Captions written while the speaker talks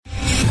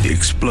The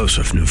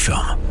explosive new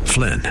film,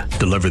 Flynn,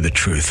 deliver the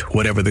truth,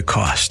 whatever the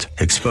cost,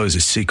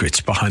 exposes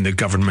secrets behind the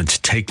government's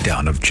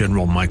takedown of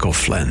General Michael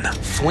Flynn.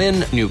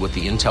 Flynn knew what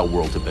the intel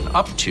world had been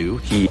up to.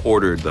 He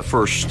ordered the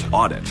first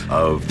audit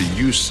of the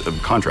use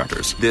of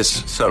contractors.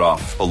 This set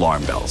off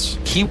alarm bells.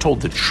 He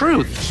told the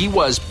truth. He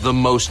was the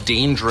most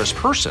dangerous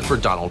person for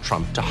Donald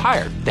Trump to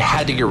hire. They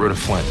had to get rid of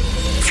Flynn.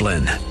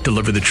 Flynn,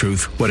 deliver the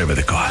truth, whatever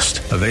the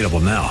cost. Available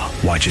now.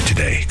 Watch it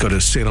today. Go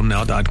to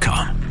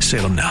salemnow.com.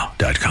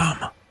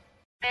 salemnow.com.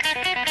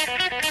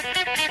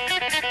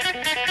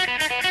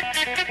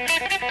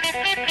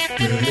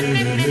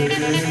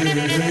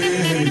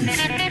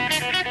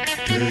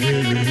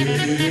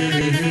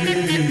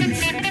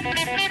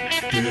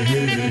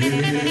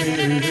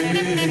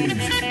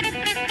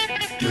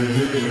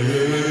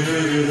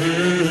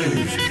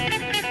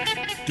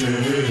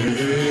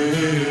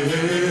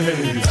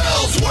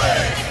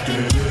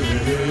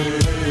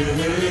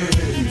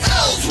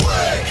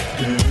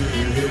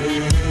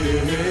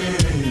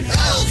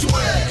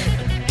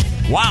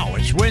 Wow,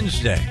 it's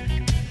Wednesday.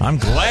 I'm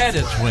glad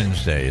it's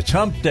Wednesday. It's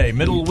hump day,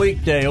 middle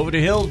weekday, over the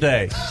hill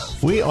day.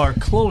 We are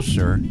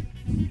closer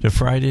to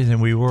Friday than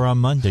we were on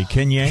Monday.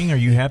 Ken Yang, are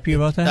you happy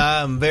about that?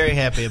 I'm very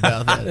happy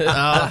about that.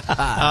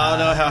 I don't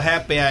know how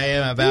happy I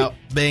am about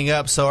being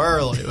up so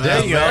early.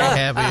 There you go. I'm very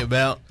happy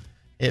about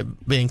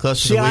it being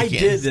close to the weekend. See, I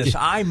did this.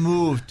 I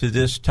moved to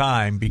this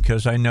time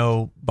because I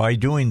know by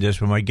doing this,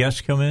 when my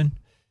guests come in,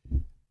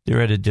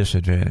 they're at a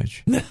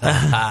disadvantage. Yes.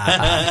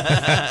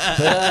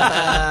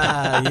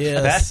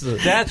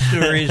 That's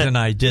the reason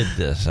I did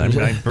this. I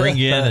bring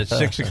you in at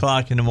 6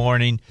 o'clock in the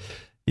morning.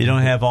 You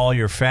don't have all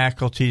your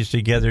faculties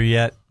together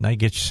yet, and I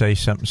get you to say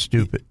something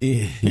stupid.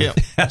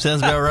 Yep,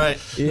 sounds about right.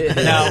 Yeah.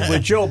 Now,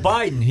 with Joe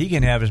Biden, he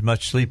can have as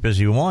much sleep as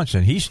he wants,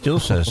 and he still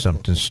says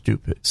something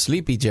stupid.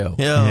 Sleepy Joe.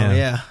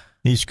 Yeah.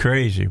 He's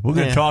crazy. We're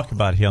going to talk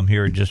about him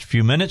here in just a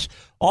few minutes.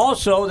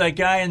 Also, that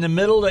guy in the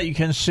middle that you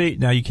can see.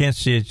 Now, you can't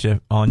see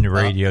it on the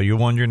radio. You're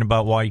wondering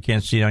about why you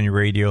can't see it on your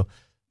radio.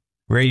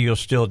 Radio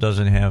still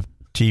doesn't have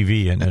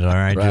TV in it, all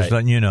right? Right. Just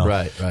letting you know.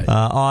 Right.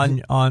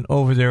 On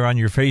over there on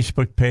your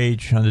Facebook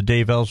page, on the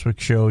Dave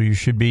Elswick Show, you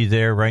should be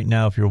there right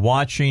now if you're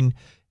watching.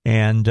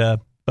 And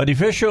Buddy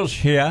Fishel's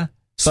here.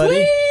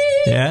 Buddy.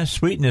 Yeah,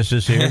 Sweetness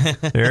is here.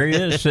 There he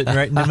is, sitting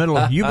right in the middle.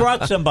 You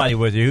brought somebody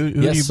with you.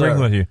 Who Yes, do you bring sir.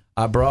 with you?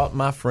 I brought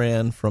my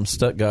friend from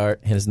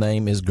Stuttgart. His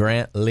name is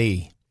Grant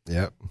Lee.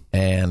 Yep.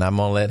 And I'm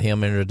going to let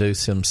him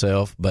introduce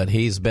himself. But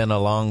he's been a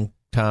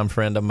long-time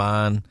friend of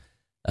mine.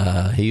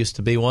 He used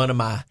to be one of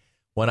my,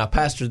 when I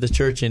pastored the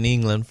church in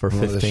England for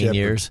 15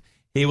 years,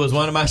 he was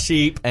one of my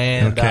sheep.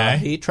 And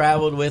he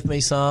traveled with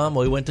me some.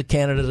 We went to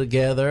Canada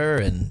together.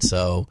 And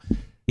so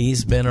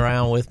he's been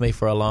around with me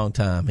for a long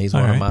time. He's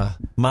one of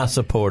my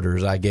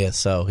supporters, I guess.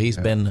 So he's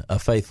been a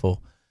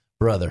faithful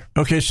brother.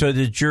 Okay, so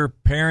did your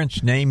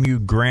parents name you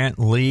Grant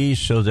Lee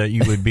so that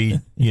you would be,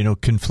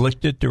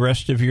 conflicted the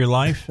rest of your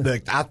life?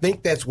 Look, I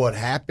think that's what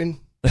happened,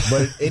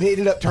 but it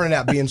ended up turning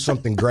out being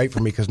something great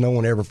for me because no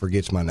one ever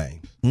forgets my name.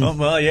 Oh,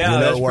 well, yeah,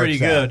 that's pretty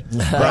good.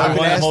 Probably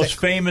one of the most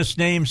famous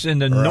names in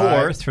the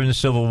North from the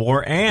Civil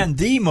War and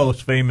the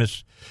most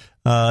famous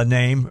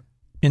name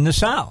in the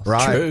South.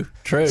 Right.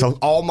 True. So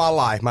all my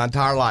life, my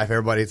entire life,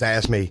 everybody's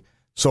asked me,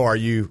 so are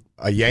you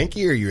a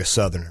Yankee or are you a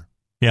Southerner?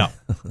 Yeah.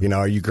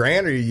 Are you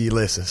Grant or are you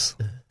Ulysses?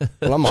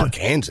 Well, I'm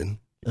Arkansan.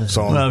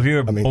 So well, if you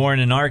were born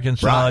in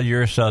Arkansas,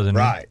 you're a Southerner.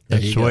 Right.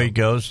 That's the way it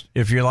goes.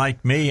 If you're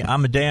like me,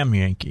 I'm a damn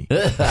Yankee.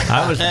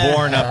 I was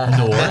born up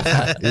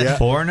north. Yeah.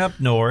 Born up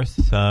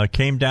north.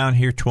 Came down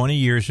here 20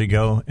 years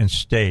ago and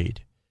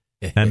stayed.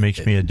 That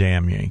makes me a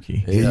damn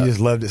Yankee. You just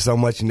loved it so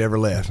much you never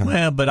left. Huh?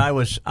 Well, but I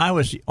was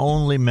the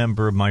only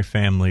member of my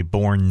family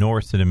born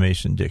north of the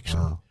Mason-Dixon.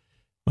 Oh.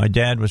 My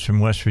dad was from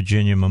West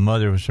Virginia. My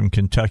mother was from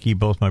Kentucky.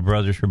 Both my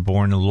brothers were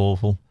born in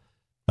Louisville.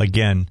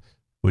 Again,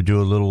 we'll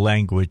do a little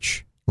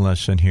language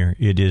lesson here.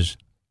 It is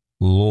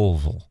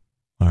Louisville.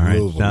 All right.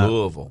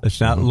 Louisville. It's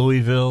not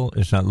Louisville.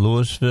 It's not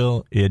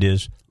Louisville. It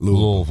is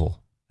Louisville.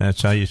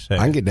 That's how you say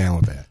it. I can get down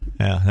with that.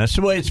 Yeah, that's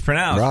the way it's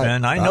pronounced,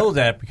 man. I know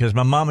that because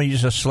my mama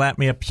used to slap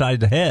me upside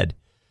the head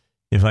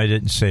if I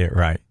didn't say it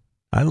right.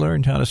 I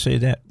learned how to say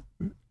that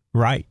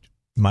right.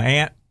 My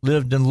aunt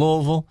lived in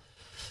Louisville.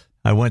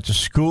 I went to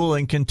school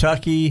in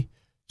Kentucky.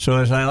 So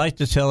as I like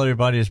to tell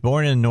everybody, I was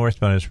born in the North,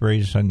 but I was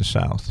raised in the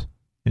South,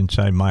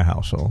 inside my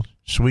household.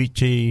 Sweet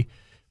tea,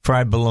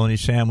 fried bologna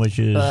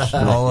sandwiches,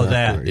 all of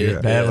that.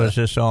 That was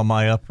just all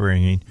my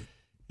upbringing.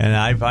 And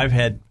I've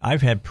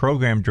had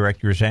program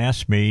directors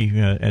ask me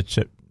at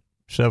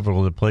several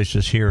of the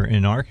places here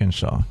in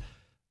Arkansas,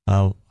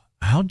 how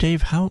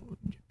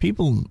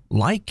people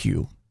like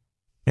you,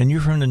 and you're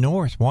from the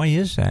North. Why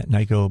is that? And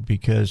I go,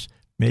 because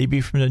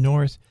maybe from the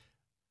North,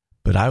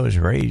 but I was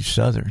raised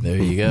Southern. There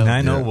you go. And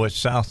I know what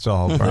South's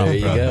all about. There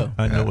you go.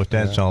 I know what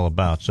that's all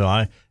about. So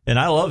I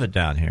love it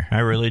down here. I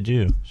really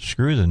do.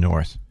 Screw the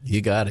North.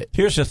 You got it.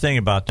 Here's the thing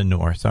about the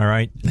North, all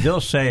right?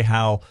 They'll say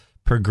how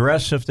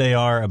progressive they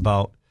are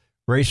about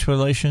race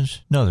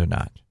relations. No, they're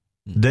not.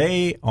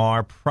 They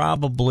are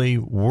probably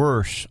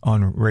worse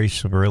on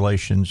race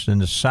relations than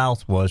the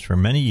South was for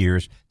many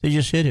years. They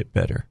just hit it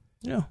better.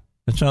 Yeah.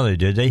 That's all they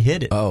did. They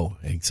hit it. Oh,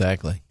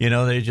 exactly.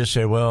 They just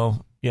say,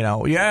 well,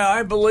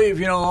 I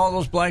believe, all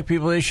those black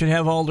people, they should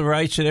have all the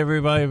rights that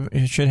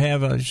everybody should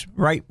have,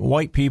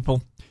 white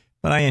people,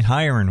 but I ain't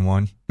hiring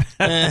one.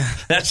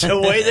 That's the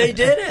way they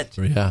did it.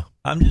 Yeah.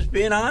 I'm just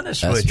being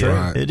honest with you.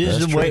 Right. It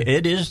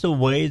is the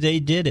way they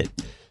did it.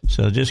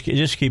 So just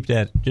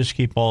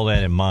keep all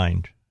that in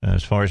mind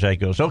as far as that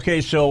goes.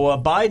 Okay, so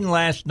Biden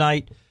last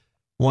night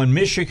won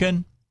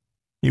Michigan,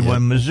 he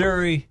won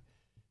Missouri,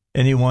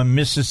 and he won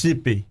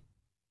Mississippi.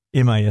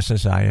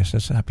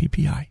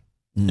 Mississippi.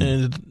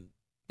 And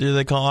did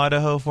they call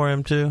Idaho for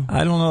him too?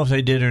 I don't know if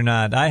they did or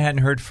not. I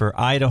hadn't heard for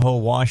Idaho,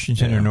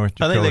 Washington, or North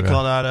Dakota. I think they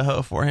called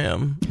Idaho for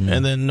him,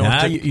 and then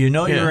North Dakota.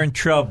 You're in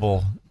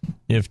trouble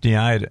if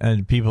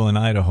the people in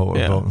Idaho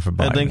are voting for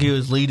Biden. I think he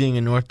was leading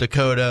in North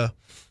Dakota,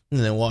 and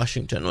then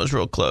Washington was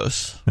real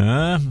close.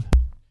 I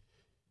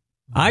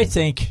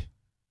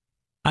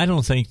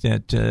don't think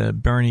that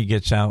Bernie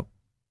gets out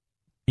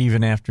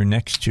even after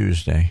next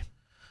Tuesday.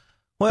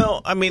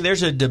 Well, I mean,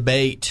 there's a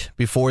debate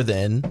before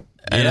then,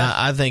 and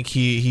I think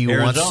he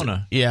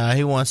Arizona.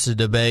 He wants to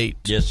debate.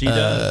 Yes, he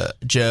does.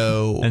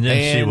 Joe, and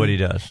then see what he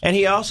does. And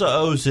he also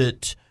owes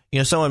it.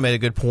 Someone made a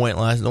good point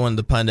one of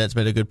the pundits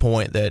made a good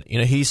point that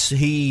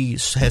he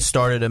has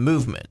started a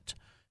movement,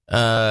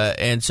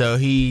 and so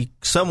he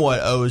somewhat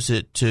owes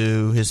it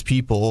to his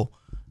people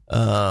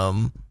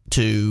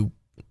to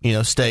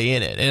stay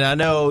in it. And I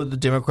know the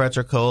Democrats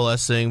are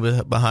coalescing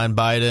behind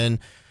Biden,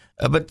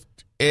 but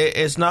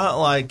it's not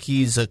like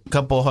he's a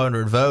couple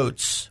hundred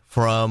votes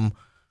from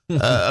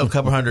a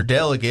couple hundred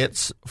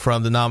delegates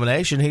from the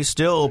nomination. He's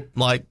still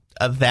like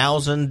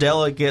 1,000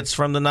 delegates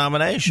from the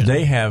nomination.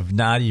 They have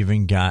not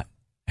even got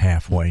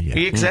halfway yet.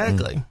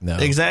 Exactly. Mm-hmm. No.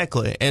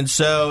 Exactly. And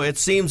so it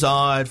seems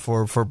odd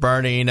for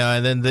Bernie,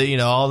 and then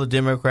all the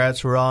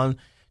Democrats were on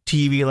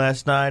TV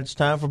last night. It's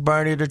time for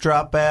Bernie to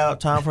drop out.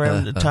 Time for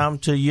him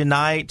to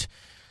unite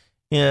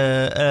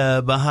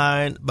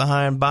behind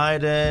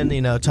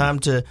Biden. Time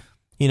to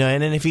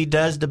and then if he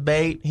does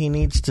debate, he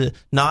needs to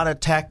not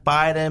attack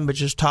Biden, but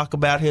just talk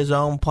about his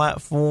own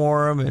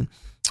platform and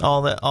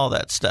all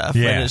that stuff.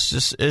 Yeah. And it's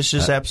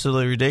just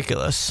absolutely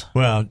ridiculous.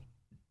 Well,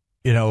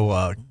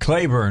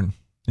 Claiborne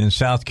in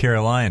South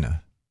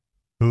Carolina,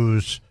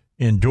 whose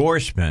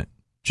endorsement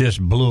just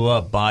blew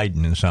up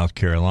Biden in South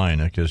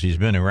Carolina because he's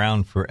been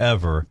around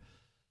forever.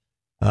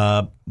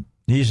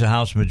 He's a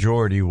House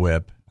Majority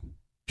Whip,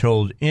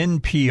 told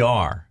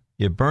NPR,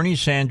 if Bernie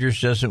Sanders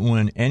doesn't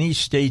win any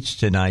states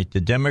tonight, the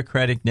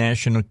Democratic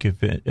National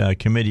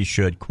Committee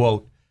should,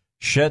 quote,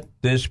 shut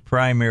this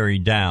primary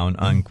down,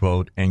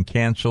 unquote, and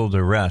cancel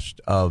the rest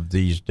of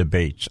these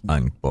debates,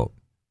 unquote.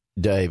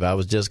 Dave, I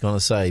was just going to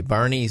say,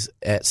 Bernie's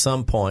at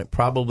some point,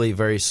 probably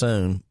very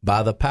soon,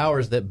 by the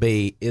powers that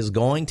be, is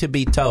going to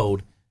be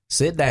told,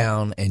 sit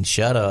down and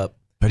shut up.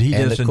 But he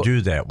doesn't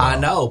do that well. I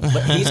know,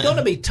 but he's going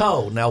to be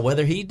told. Now,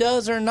 whether he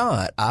does or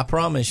not, I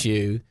promise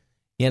you,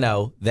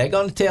 they're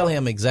going to tell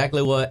him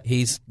exactly what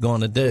he's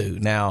going to do.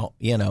 Now,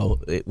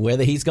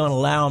 whether he's going to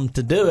allow him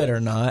to do it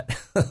or not,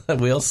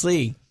 we'll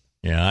see.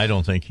 Yeah, I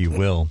don't think he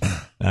will.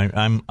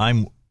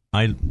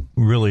 I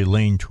really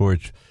lean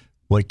towards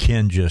what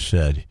Ken just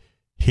said.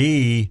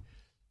 He's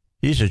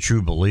a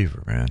true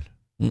believer, man,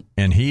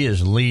 and he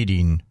is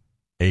leading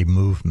a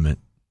movement.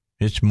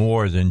 It's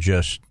more than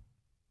just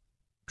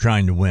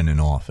trying to win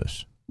an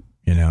office.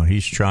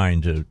 He's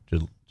trying to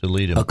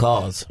lead a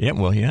cause. Yeah,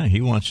 well, yeah,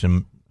 he wants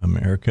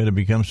America to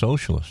become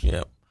socialist.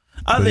 Yeah,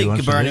 I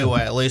think Bernie will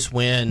at least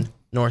win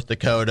North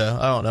Dakota.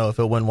 I don't know if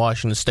he'll win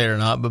Washington State or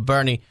not, but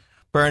Bernie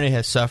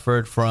has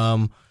suffered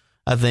from,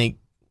 I think,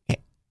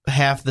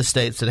 half the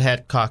states that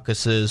had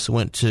caucuses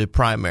went to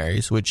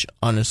primaries, which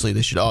honestly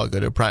they should all go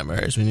to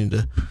primaries. We need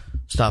to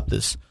stop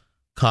this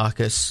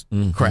caucus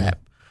crap,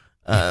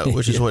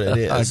 which is what it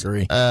is. I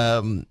agree.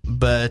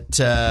 But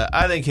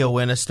I think he'll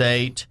win a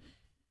state.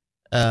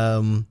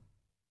 And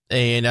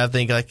I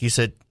think, like you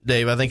said,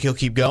 Dave, I think he'll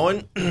keep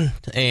going,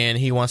 and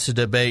he wants to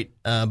debate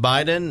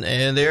Biden,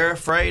 and they're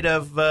afraid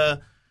of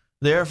a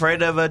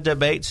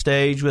debate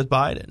stage with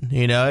Biden.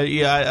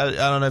 I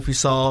don't know if you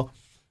saw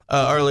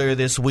earlier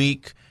this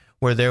week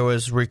where there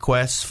was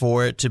requests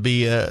for it to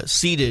be a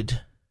seated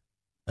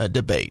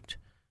debate.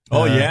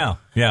 Oh yeah,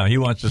 he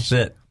wants to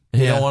sit.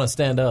 He don't want to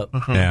stand up.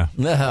 Yeah,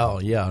 no,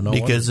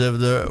 because of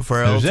the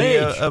frailty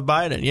of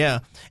Biden. Yeah,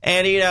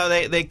 and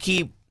they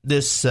keep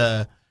this.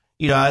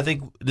 I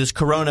think this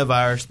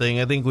coronavirus thing.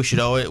 I think we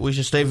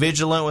should stay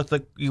vigilant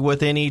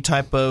with any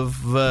type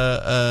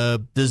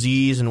of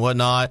disease and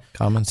whatnot.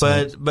 Common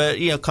sense, but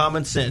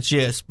common sense,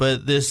 yes.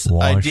 But this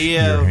wash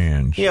your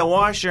hands.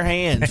 Wash your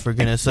hands for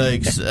goodness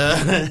sakes.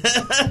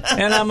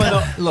 And I'm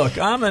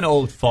an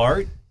old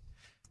fart.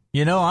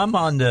 I'm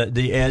on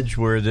the edge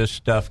where this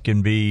stuff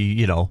can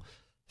be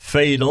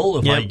fatal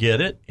if I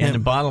get it. And the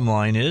bottom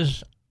line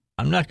is,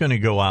 I'm not going to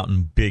go out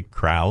in big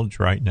crowds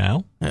right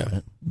now.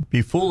 Yeah. It'd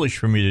be foolish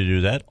for me to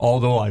do that,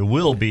 although I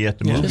will be at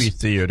the movie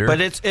theater. But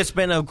it's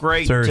been a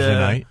great Thursday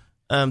night.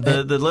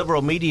 The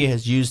liberal media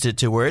has used it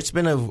to where it's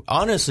been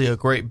honestly a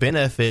great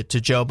benefit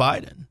to Joe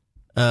Biden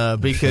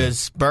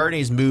because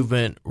Bernie's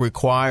movement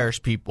requires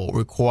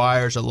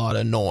a lot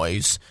of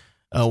noise,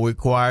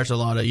 requires a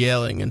lot of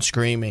yelling and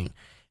screaming.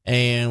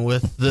 And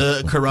with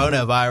the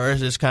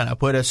coronavirus, it's kind of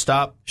put a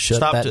stop to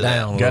that that.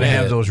 down. Got to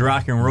have those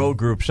rock and roll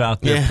groups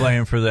out there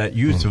playing for that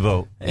youth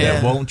vote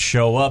that won't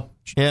show up.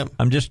 Yeah.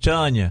 I'm just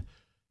telling you,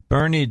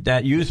 Bernie,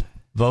 that youth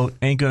vote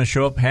ain't going to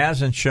show up.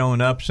 Hasn't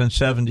shown up since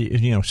 72?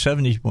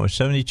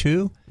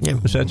 Yeah.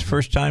 Was that the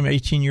first time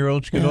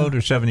 18-year-olds could vote,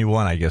 or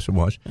 71? I guess it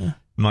was. Yeah.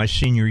 My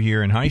senior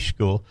year in high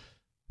school,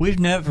 we've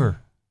never,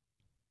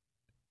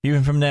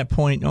 even from that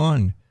point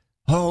on,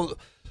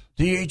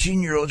 the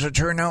 18-year-olds are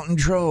turning out in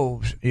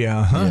droves.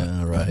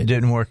 Yeah, right. It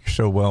didn't work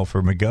so well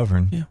for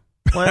McGovern. Yeah.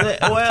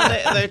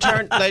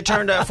 They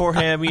turned up for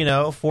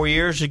him, 4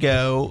 years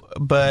ago.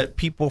 But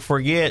people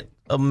forget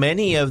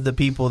many of the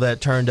people that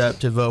turned up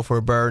to vote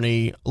for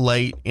Bernie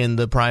late in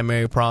the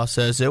primary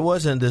process. It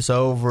wasn't this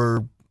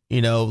over,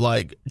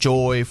 like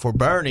joy for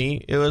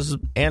Bernie. It was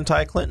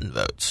anti-Clinton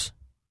votes.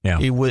 Yeah,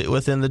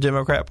 within the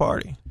Democrat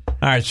Party. All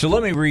right, so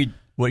let me read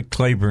what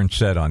Claiborne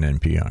said on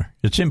NPR.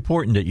 It's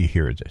important that you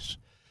hear this.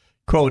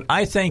 Quote,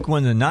 I think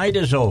when the night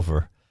is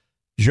over,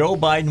 Joe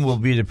Biden will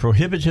be the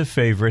prohibitive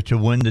favorite to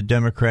win the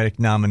Democratic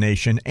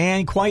nomination.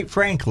 And quite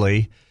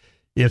frankly,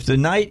 if the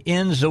night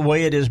ends the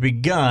way it has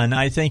begun,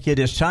 I think it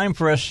is time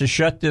for us to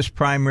shut this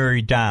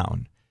primary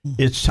down.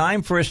 It's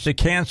time for us to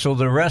cancel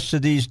the rest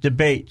of these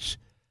debates.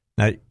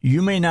 Now,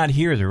 you may not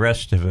hear the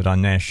rest of it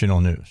on national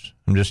news.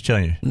 I'm just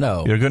telling you.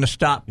 No. You're going to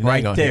stop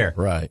right there.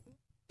 Right.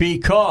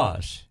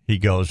 Because, he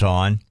goes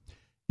on,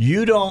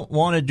 you don't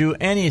want to do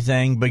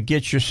anything but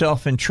get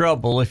yourself in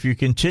trouble if you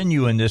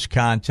continue in this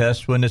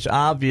contest when it's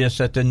obvious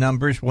that the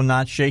numbers will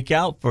not shake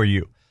out for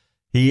you.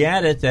 He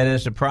added that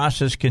as the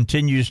process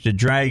continues to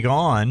drag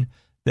on,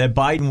 that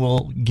Biden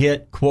will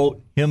get,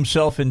 quote,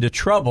 himself into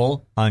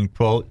trouble,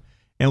 unquote,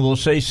 and will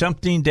say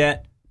something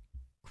that,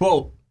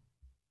 quote,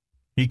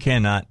 he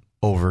cannot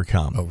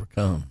overcome.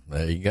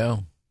 There you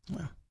go.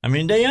 I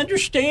mean, they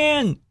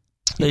understand.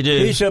 They do.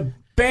 He's a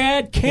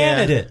bad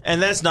candidate. Yeah. And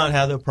that's not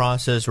how the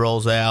process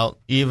rolls out.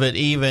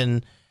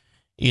 Even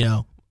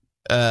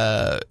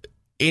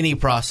any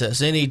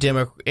process,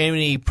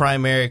 any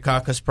primary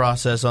caucus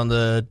process on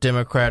the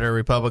Democrat or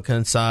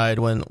Republican side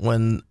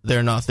when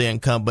they're not the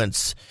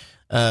incumbents,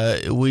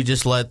 we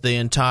just let the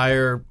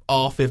entire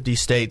all 50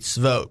 states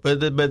vote.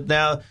 But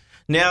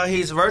now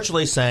he's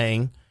virtually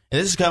saying,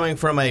 and this is coming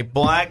from a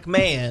black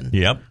man,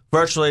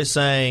 virtually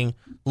saying,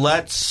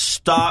 let's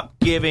stop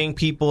giving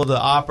people the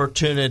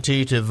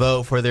opportunity to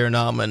vote for their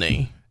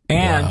nominee.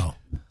 And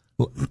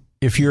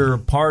if you're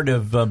part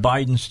of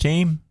Biden's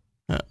team,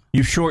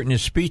 you've shortened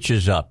his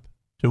speeches up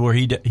to where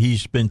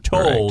he's been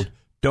told,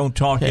 don't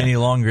talk any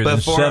longer than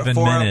 7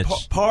 minutes.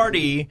 For a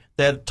party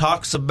that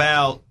talks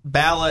about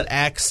ballot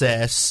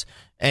access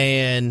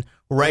and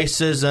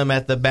racism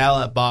at the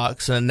ballot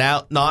box and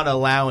now not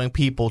allowing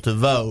people to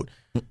vote,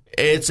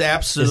 it's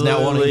absolutely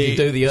now wanting to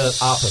do the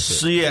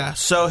opposite.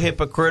 So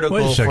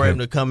hypocritical for him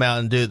to come out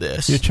and do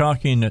this. You're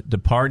talking the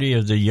party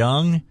of the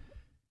young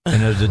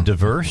and of the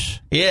diverse?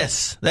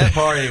 Yes, that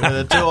party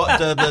with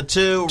the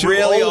two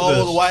really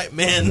old white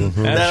men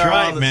that are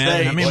on the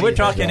stage. I mean, we're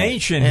talking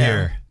ancient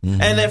here.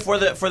 Mm-hmm. And then for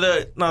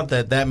the not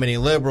that many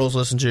liberals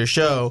listen to your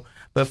show,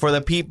 but for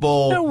the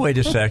people... No, wait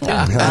a second.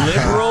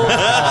 Liberals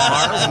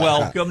are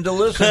welcome to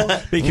listen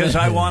because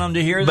I want them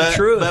to hear the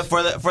truth. But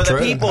for the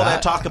people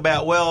that talk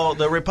about, well,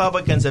 the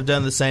Republicans have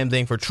done the same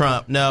thing for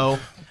Trump. No,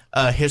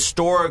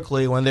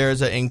 historically, when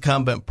there's an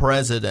incumbent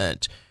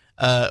president,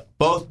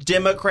 both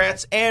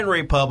Democrats and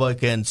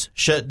Republicans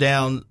shut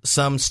down,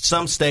 some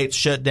states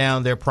shut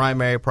down their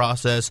primary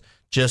process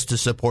just to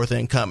support the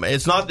incumbent.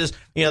 It's not this,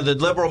 the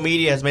liberal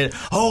media has made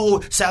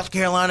it, South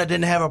Carolina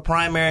didn't have a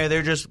primary.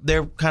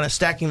 They're kind of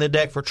stacking the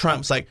deck for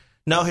Trump. It's like,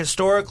 no,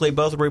 historically,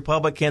 both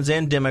Republicans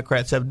and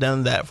Democrats have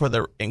done that for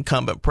the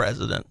incumbent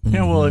president.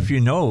 Yeah, well, if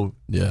he's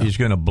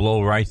going to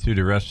blow right through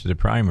the rest of the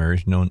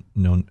primaries, no,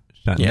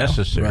 it's not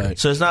necessary. Right.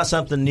 So it's not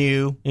something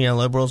new.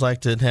 Liberals like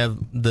to have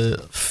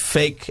the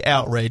fake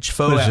outrage,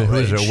 faux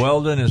outrage. Who's it,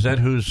 Weldon? Is that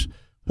who's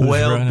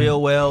Weld,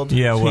 Bill Weld?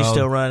 Yeah, he's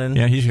still running.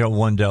 Yeah, he's got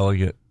one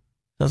delegate.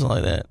 Something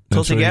like that.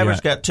 Tulsi Gabbard's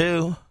got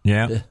 2.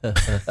 Yeah.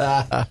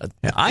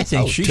 I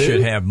think she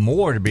should have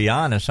more, to be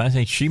honest. I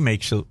think she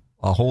makes a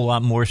whole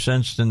lot more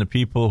sense than the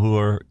people who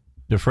are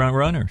the front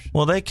runners.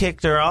 Well, they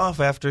kicked her off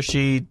after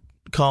she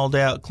called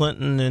out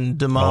Clinton and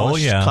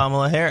demolished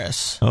Kamala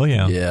Harris. Oh,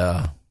 yeah.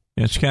 Yeah.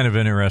 It's kind of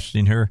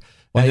interesting. Her.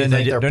 Why do you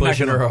think they're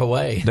pushing her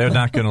away? They're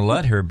not going to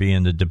let her be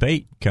in the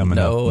debate coming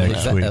up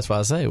next week. That's why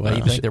I say. Why do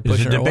you think they're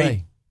pushing her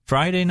away?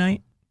 Friday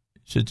night?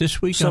 Is it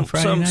this week on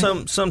Friday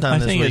night? Sometime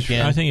this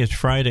weekend. I think it's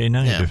Friday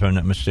night, if I'm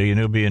not mistaken.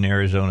 He'll be in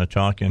Arizona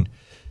talking.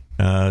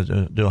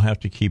 They'll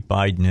have to keep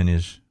Biden in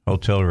his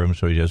hotel room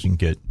so he doesn't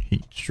get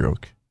heat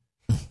stroke.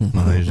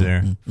 Well, he's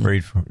there,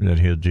 afraid that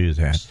he'll do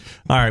that.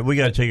 All right, we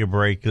got to take a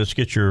break. Let's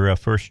get your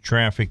first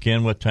traffic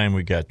in. What time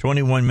we got?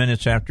 21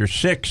 minutes after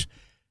 6.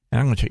 And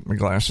I'm going to take my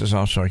glasses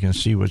off so I can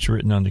see what's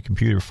written on the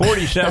computer.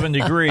 47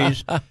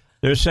 degrees.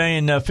 They're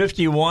saying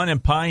 51 in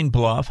Pine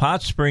Bluff.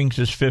 Hot Springs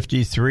is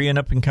 53. And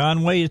up in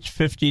Conway, it's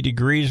 50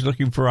 degrees,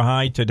 looking for a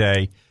high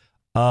today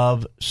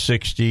of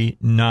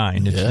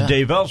 69. It's the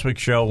Dave Elswick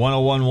Show,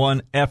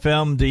 101.1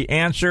 FM, The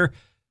Answer.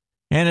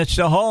 And it's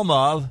the home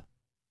of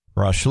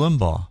Rush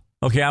Limbaugh.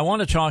 Okay, I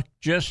want to talk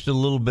just a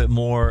little bit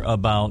more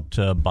about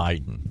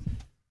Biden,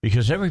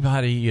 because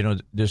everybody,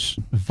 this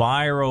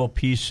viral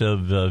piece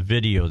of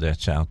video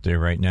that's out there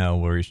right now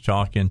where he's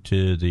talking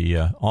to the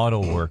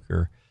auto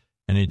worker,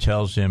 and he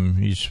tells him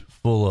he's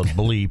full of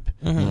bleep,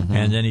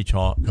 and then he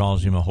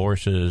calls him a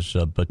horse's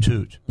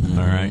batoot,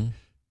 all right?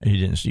 He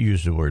didn't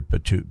use the word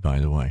batoot, by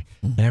the way.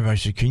 And everybody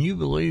said, can you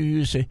believe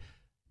you say?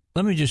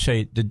 Let me just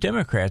say, the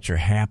Democrats are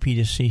happy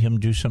to see him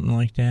do something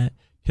like that,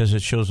 because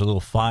it shows a little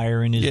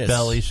fire in his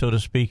belly, so to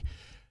speak.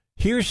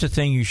 Here's the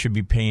thing you should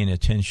be paying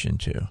attention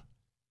to.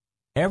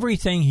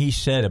 Everything he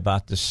said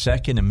about the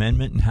Second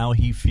Amendment and how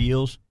he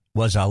feels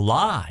was a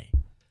lie.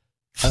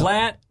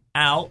 Flat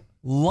out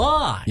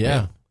lie.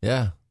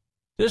 Yeah.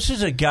 This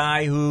is a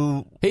guy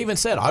who... He even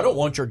said, I don't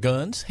want your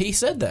guns. He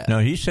said that. No,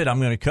 he said, I'm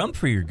going to come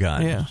for your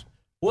guns. Yeah.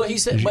 Well, he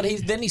said, but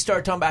then he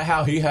started talking about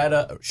how he had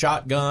a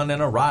shotgun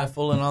and a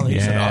rifle and all that. He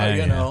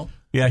said,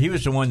 Yeah, he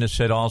was the one that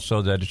said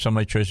also that if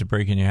somebody tries to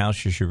break in your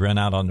house, you should run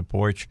out on the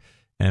porch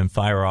and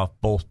fire off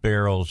both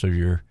barrels of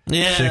your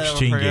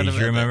 16 gauge.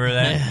 You remember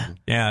that?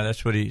 Yeah,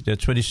 that's what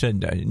he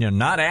said.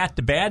 Not at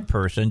the bad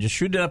person, just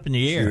shoot it up in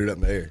the air. Shoot it up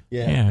in the air.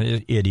 Yeah,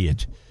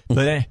 idiot.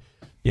 But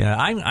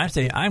I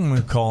think I'm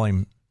going to call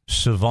him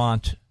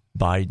Savant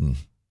Biden.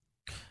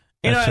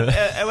 But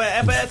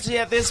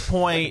at this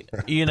point,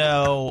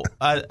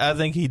 I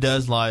think he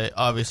does lie.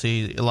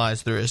 Obviously, he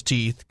lies through his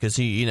teeth because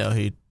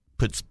he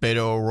puts Beto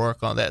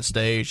O'Rourke on that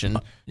stage,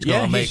 and he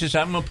says,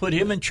 I'm going to put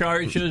him in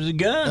charge of the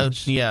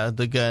guns.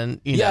 The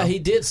gun. He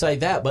did say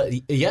that, but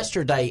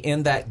yesterday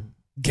in that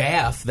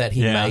gaffe that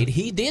he made,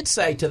 he did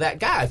say to that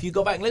guy, if you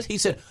go back and listen, he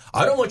said,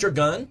 I don't want your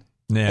gun.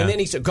 Yeah. And then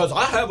he said, because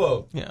I have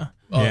a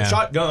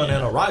shotgun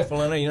and a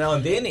rifle,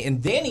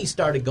 and then he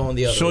started going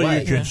the other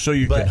way. So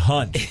you can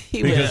hunt.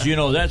 Because,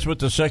 that's what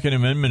the Second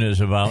Amendment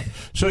is about.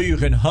 So you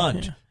can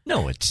hunt. Yeah.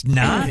 No, it's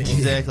not.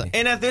 Exactly.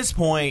 And at this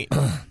point,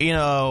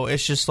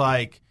 it's just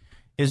like,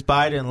 is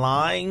Biden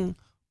lying,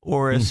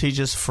 or is he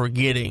just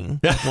forgetting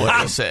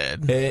what he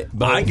said?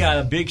 I got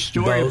a big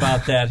story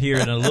about that here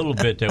in a little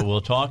bit that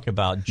we'll talk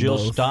about. Jill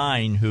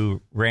Stein,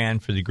 who ran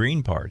for the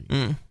Green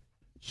Party,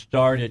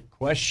 started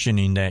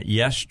questioning that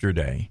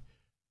yesterday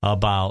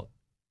about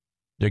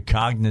the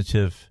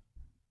cognitive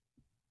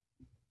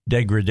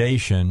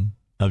degradation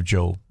of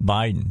Joe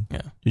Biden.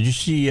 Yeah. Did you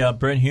see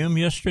Brent Hume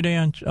yesterday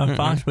on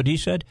Fox, what he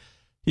said?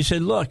 He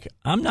said, look,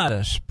 I'm not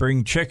a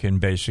spring chicken,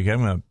 basically.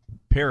 I'm going to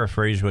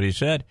paraphrase what he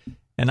said.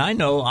 And I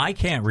know I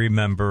can't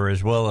remember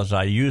as well as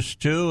I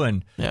used to.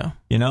 And, I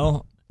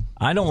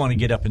don't want to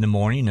get up in the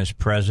morning as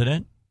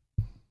president.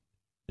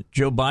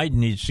 Joe Biden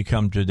needs to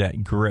come to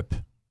that grip,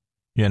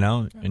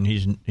 and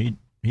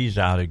he's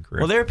out of grip.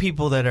 Well, there are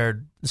people that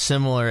are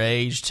similar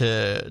age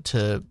to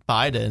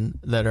Biden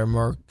that are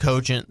more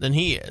cogent than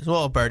he is.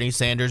 Well, Bernie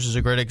Sanders is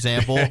a great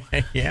example.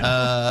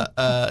 Joe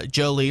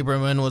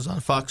Lieberman was on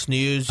Fox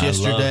News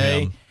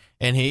yesterday,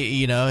 and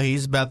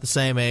he's about the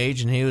same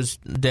age, and he was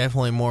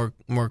definitely more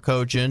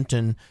cogent,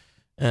 and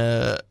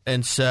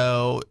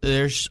so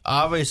there's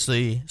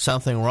obviously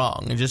something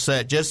wrong. And just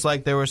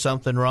like there was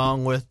something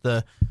wrong with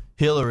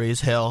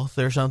Hillary's health,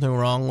 there's something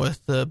wrong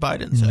with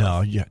Biden's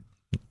health. No,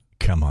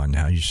 come on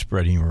now, you're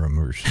spreading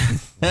rumors.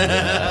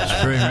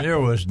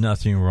 There was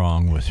nothing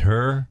wrong with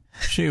her.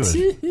 She was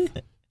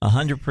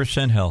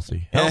 100%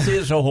 healthy. Healthy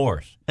as a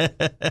horse.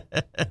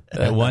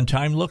 At one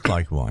time looked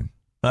like one.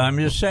 But I'm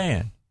just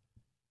saying,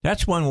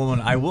 that's one woman.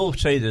 I will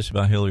say this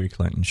about Hillary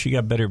Clinton. She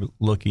got better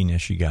looking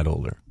as she got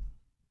older.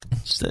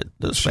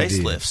 Those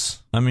facelifts.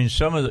 I mean,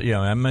 some of the,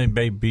 that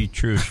may be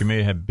true. She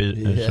may have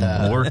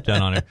some work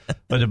done on her.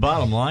 But the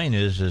bottom line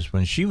is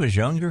when she was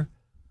younger,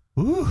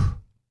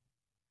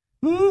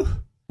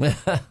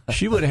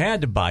 she would have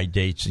had to buy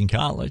dates in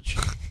college.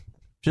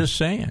 Just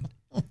saying.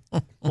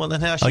 Well,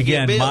 then how she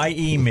Again, my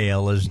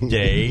email is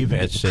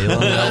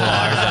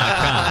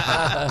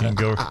dave@salemlr.com. And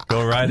go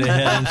right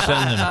ahead and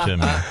send them to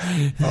me.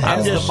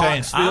 I'm just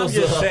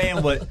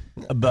saying what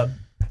about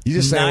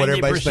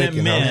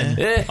 90%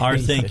 men are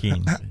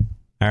thinking.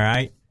 All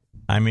right?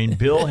 I mean,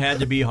 Bill had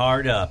to be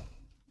hard up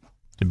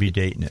to be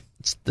dating it.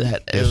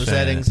 It was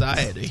that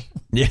anxiety.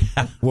 Yeah.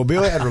 Well,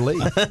 Bill had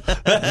relief.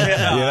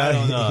 I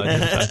don't know.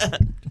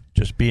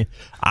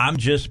 I'm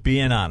just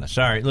being honest.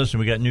 All right, listen,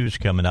 we got news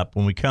coming up.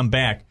 When we come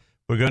back,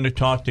 we're going to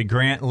talk to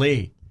Grant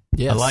Lee.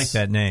 Yes. I like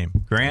that name,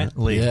 Grant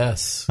Lee.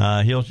 Yes.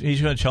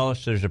 He's going to tell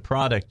us there's a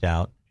product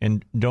out,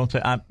 and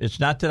it's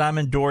not that I'm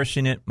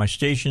endorsing it. My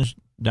station's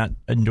not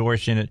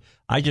endorsing it.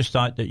 I just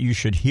thought that you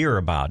should hear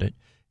about it,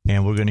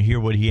 and we're going to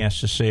hear what he has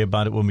to say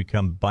about it when we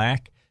come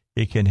back.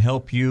 It can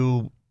help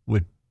you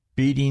with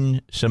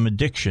beating some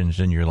addictions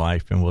in your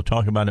life, and we'll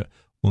talk about it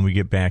when we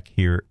get back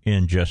here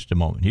in just a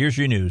moment. Here's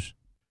your news.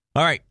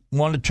 All right,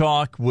 want to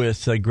talk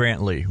with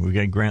Grant Lee. We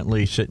got Grant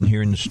Lee sitting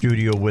here in the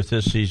studio with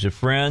us. He's a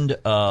friend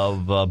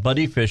of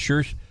Buddy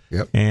Fisher's,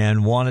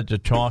 and wanted to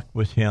talk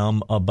with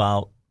him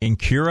about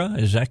Incura.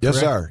 Is that correct? Yes,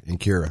 sir,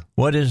 Incura.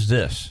 What is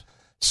this?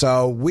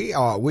 So we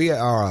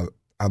are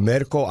a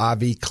medical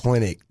IV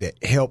clinic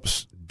that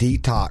helps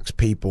detox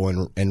people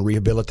and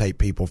rehabilitate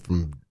people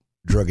from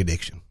drug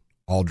addiction,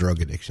 all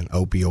drug addiction,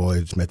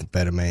 opioids,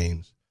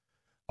 methamphetamines,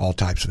 all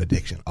types of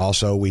addiction.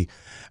 Also, we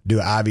do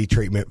IV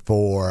treatment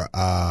for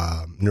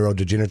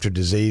neurodegenerative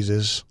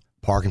diseases,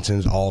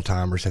 Parkinson's,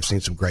 Alzheimer's. Have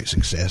seen some great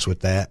success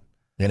with that.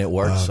 And it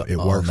works. It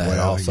works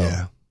well. Also.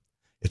 Yeah.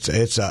 It's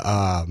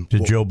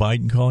Did Joe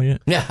Biden call you?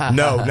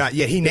 No, not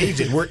yet. He needs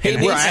it. We're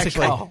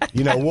actually,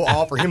 we'll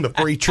offer him the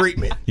free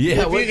treatment.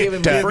 Yeah, we'll give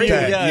him free.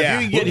 If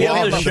you can get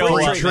him to show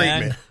up,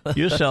 man,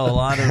 you sell a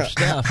lot of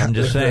stuff. I'm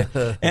just saying.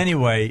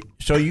 Anyway,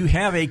 so you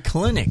have a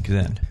clinic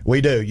then?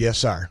 We do, yes,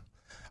 sir.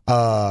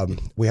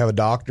 We have a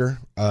doctor,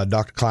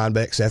 Dr.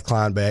 Kleinbeck, Seth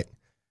Kleinbeck.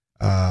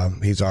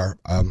 He's our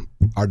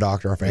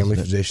doctor, our family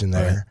physician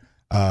there.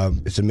 Right.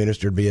 It's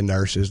administered via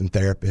nurses and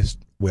therapists.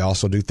 We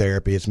also do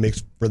therapy. It's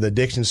mixed for the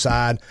addiction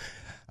side.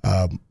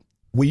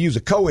 We use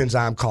a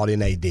coenzyme called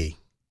NAD.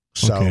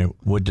 So, okay,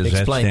 what does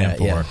that stand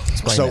for? Yeah.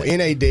 So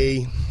NAD,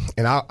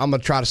 and I'm going to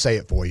try to say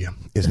it for you,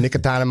 is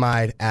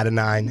nicotinamide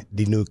adenine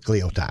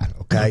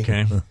dinucleotide.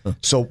 Okay.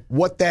 So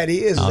what that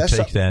is, I'll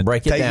take that.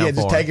 Break it down.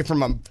 Just take it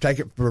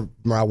from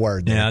my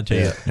word. Yeah, I'll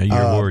take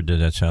your word.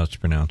 That's how it's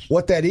pronounced.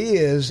 What that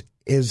is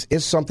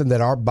something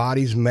that our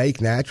bodies make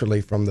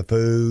naturally from the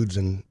foods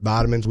and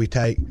vitamins we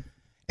take,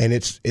 and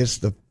it's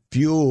the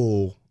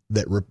fuel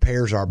that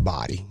repairs our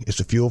body. It's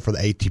the fuel for the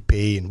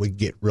ATP, and we can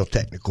get real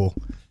technical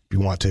if you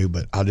want to,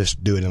 but I'll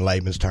just do it in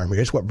layman's term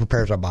here. It's what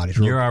repairs our bodies.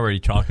 You're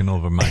already talking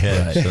over my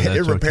head. So that's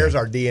it repairs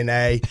our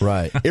DNA.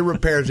 Right. It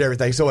repairs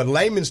everything. So in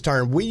layman's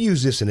term, we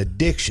use this in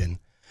addiction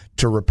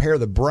to repair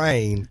the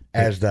brain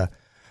as the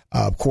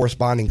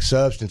corresponding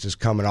substance is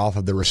coming off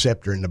of the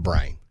receptor in the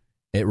brain.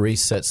 It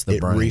resets the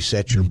brain. It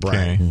resets your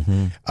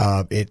brain.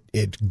 Mm-hmm.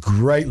 It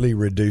greatly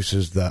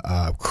reduces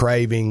the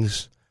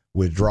cravings,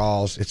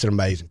 withdrawals. It's an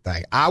amazing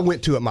thing. I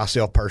went to it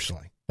myself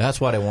personally.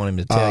 That's what I want him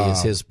to tell you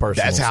is his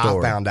personal story. That's how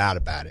I found out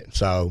about it.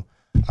 So,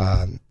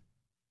 if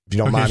you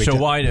don't mind me. So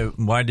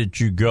why did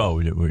you go?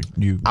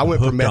 I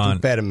went for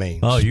methamphetamines.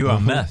 Oh, you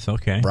on meth?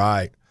 Okay,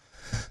 right.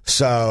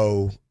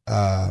 So,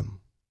 I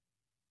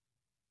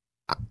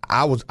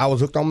was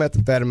hooked on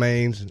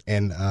methamphetamines,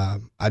 and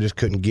I just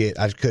couldn't get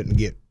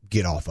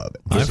off of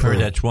it. I've heard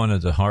that's one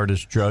of the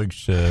hardest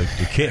drugs to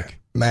kick.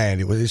 Man,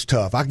 it's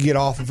tough. I could get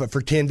off of it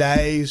for 10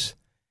 days,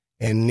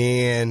 and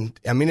then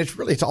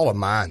it's all a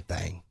mind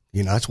thing.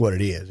 That's what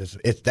it is.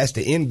 That's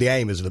the end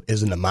game is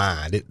in the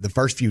mind. The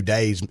first few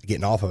days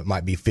getting off of it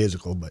might be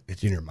physical, but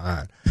it's in your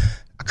mind.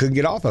 I couldn't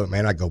get off of it,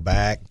 man. I go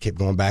back, kept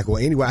going back. Well,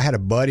 anyway, I had a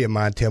buddy of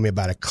mine tell me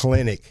about a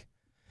clinic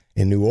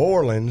in New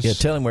Orleans. Yeah,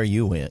 tell him where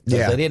you went.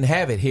 Yeah. They didn't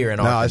have it here in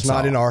Arkansas. No, it's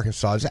not in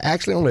Arkansas. It's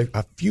actually only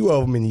a few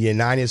of them in the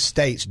United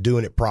States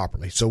doing it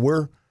properly. So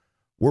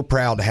we're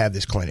proud to have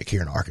this clinic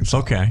here in Arkansas.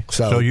 Okay.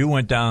 So you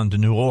went down to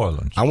New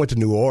Orleans. I went to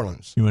New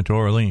Orleans. You went to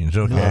Orleans.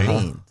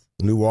 Okay.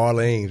 New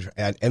Orleans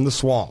and the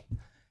swamp.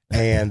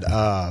 And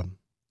I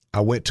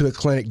went to a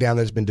clinic down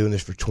there that's been doing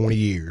this for 20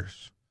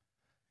 years.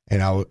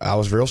 And I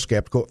was real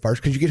skeptical at first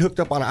because you get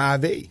hooked up on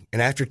an IV.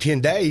 And after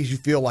 10 days, you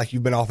feel like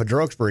you've been off of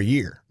drugs for a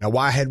year. Now,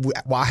 why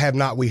have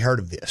not we heard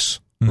of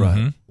this?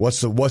 Right. What's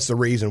the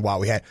reason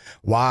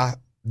why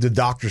the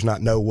doctors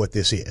not know what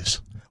this is?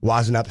 Why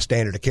is it not the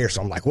standard of care?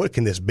 So I'm like, what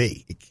can this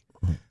be?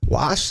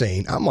 Well,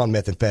 I'm on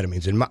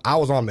methamphetamines. I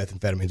was on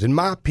methamphetamines. In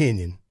my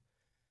opinion,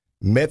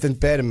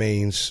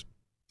 methamphetamines,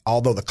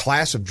 although the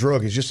class of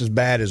drug is just as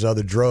bad as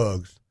other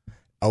drugs,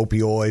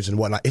 opioids and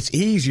whatnot, it's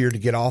easier to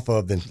get off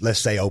of than, let's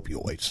say,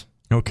 opioids.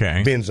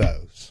 Okay.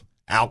 Benzos,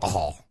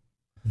 alcohol.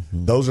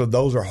 Mm-hmm.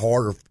 Those are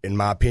harder, in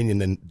my opinion,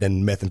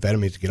 than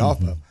methamphetamines to get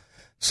off of.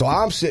 So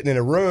I'm sitting in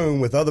a room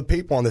with other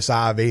people on this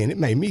IV, and it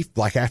made me,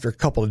 like, after a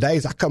couple of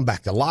days, I come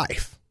back to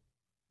life.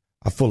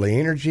 I'm full of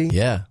energy.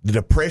 Yeah. The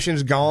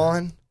depression's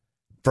gone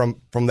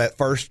from that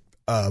first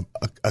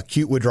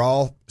acute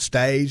withdrawal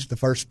stage, the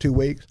first 2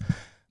 weeks.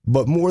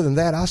 But more than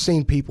that, I've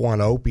seen people on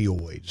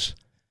opioids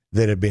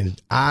that have been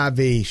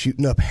IV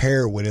shooting up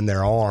heroin in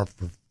their arm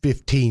for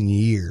 15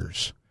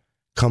 years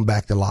come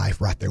back to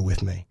life right there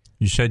with me.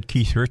 You said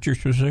Keith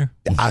Richards was there?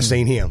 I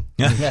seen him.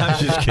 I'm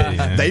just kidding.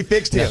 Man. They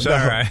fixed him. That's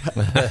all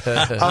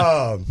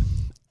right.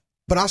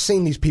 But I've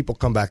seen these people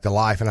come back to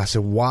life, and I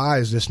said, why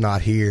is this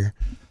not here?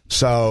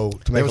 So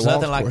to make there was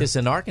nothing like this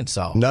in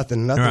Arkansas.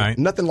 Nothing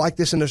like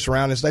this in the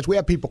surrounding states. We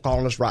have people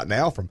calling us right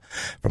now from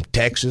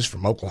Texas,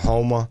 from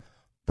Oklahoma,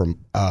 from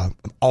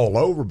all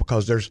over,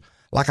 because there's,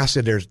 like I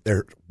said,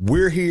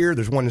 we're here.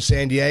 There's one in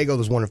San Diego,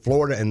 there's one in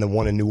Florida, and the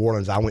one in New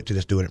Orleans. I went to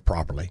this doing it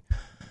properly.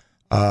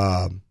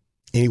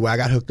 Anyway, I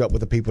got hooked up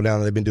with the people down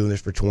there. They've been doing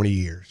this for 20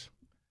 years,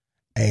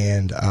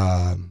 and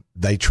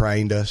they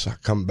trained us. I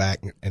come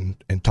back and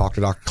talk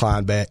to Dr.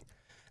 Kleinbeck.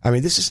 I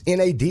mean,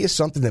 NAD is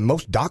something that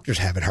most doctors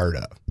haven't heard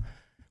of.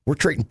 We're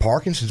treating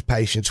Parkinson's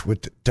patients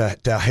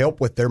to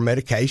help with their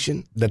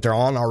medication that they're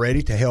on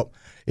already to help.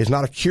 It's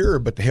not a cure,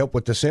 but to help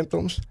with the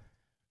symptoms.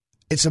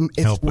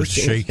 Help with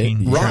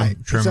shaking, right?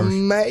 Tremors. It's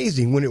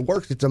amazing when it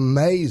works. It's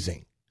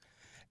amazing.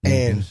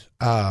 And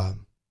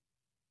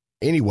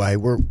anyway,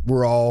 we're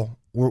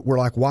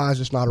like, why is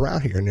this not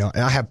around here? And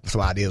I have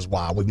some ideas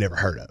why we've never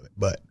heard of it,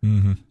 but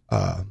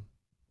I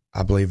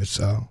believe it's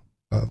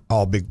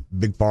all big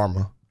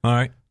pharma. All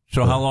right.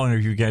 So how long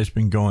have you guys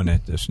been going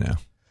at this now?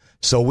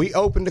 So we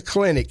opened a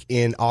clinic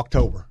in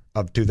October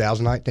of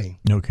 2019.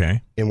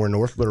 Okay. And we're in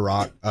North Little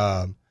Rock.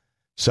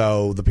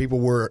 So the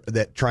people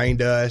that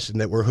trained us and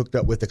that were hooked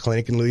up with the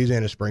clinic in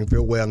Louisiana,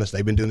 Springfield Wellness,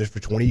 they've been doing this for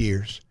 20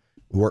 years.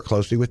 We work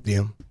closely with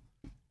them.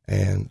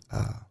 And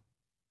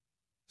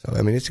so,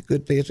 I mean, it's a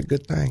good thing. It's a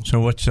good thing.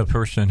 So what's a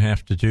person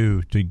have to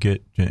do to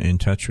get in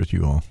touch with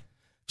you all?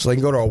 So they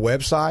can go to our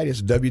website.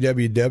 It's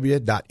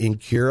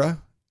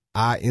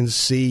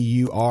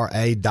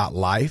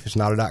www.incura.life. It's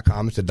not a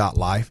 .com. It's a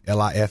 .life,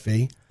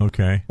 L-I-F-E.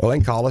 Okay. Well, they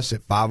can call us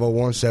at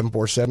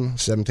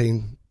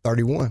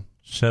 501-747-1731.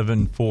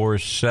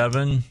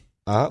 747?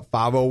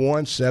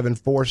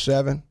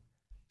 501-747-1731.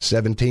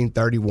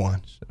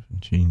 1731.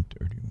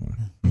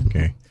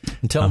 Okay.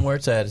 And tell them where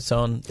it's at. It's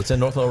in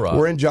North Little Rock.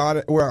 We're on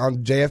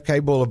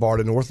JFK Boulevard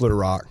in North Little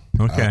Rock.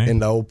 Okay. In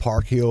the old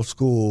Park Hill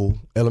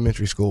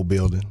elementary school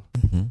building.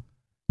 Mm-hmm.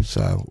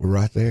 So we're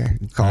right there. You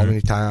can call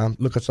anytime.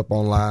 Look us up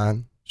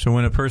online. So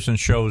when a person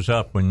shows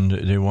up when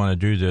they want to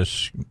do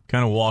this,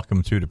 kind of walk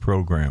them through the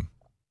program.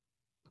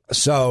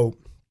 So,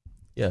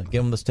 yeah,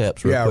 give them the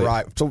steps real quick.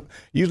 Right. So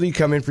usually you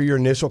come in for your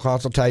initial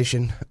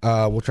consultation.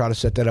 We'll try to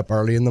set that up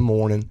early in the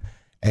morning.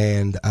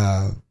 And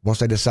once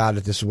they decide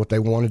that this is what they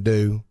want to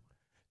do,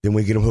 then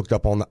we get them hooked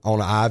up on the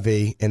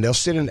IV, and they'll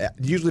sit in.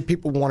 Usually,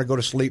 people want to go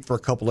to sleep for a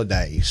couple of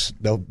days.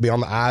 They'll be on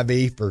the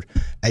IV for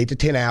 8 to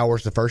 10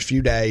 hours the first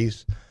few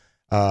days.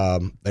 They're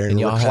in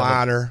a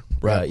recliner.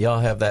 Right, y'all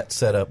have that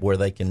set up where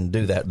they can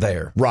do that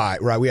there. Right.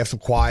 We have some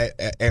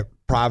quiet,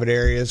 private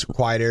areas,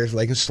 quiet areas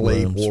where they can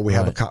sleep, rooms, or we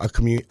have a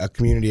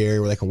community area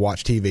where they can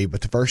watch TV.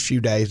 But the first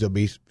few days, they'll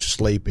be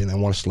sleeping. They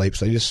want to sleep,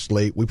 so they just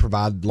sleep. We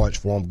provide lunch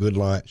for them, good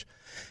lunch.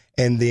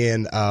 And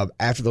then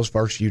after those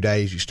first few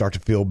days, you start to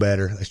feel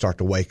better. They start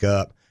to wake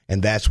up.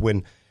 And that's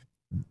when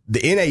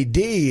the NAD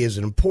is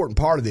an important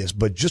part of this,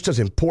 but just as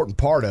important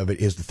part of it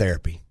is the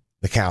therapy,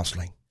 the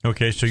counseling.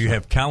 Okay, so you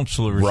have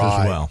counselors as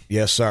well.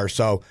 Yes, sir.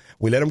 So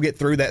we let them get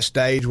through that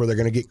stage where they're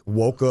going to get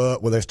woke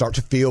up, where they start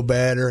to feel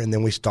better, and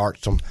then we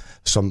start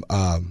some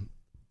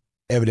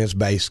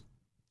evidence-based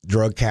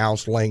drug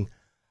counseling,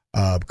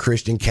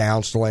 Christian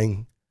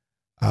counseling.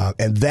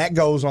 And that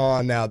goes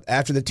on. Now,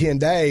 after the 10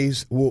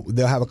 days,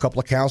 they'll have a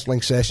couple of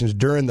counseling sessions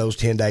during those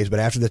 10 days. But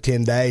after the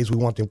 10 days, we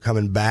want them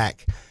coming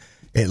back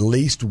at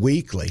least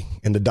weekly.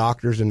 And the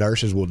doctors and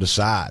nurses will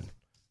decide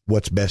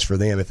what's best for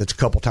them, if it's a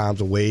couple times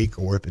a week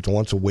or if it's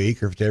once a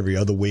week or if it's every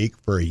other week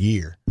for a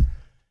year.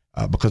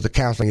 Because the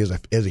counseling is a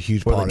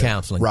huge part of it. The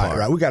counseling part.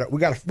 Right. We got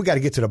to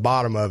get to the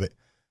bottom of it.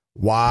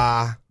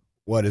 Why?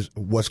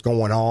 What's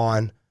going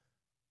on?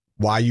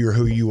 Why you're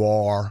who you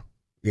are?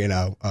 We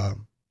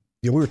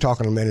were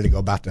talking a minute ago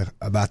about the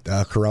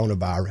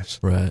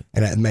coronavirus, right?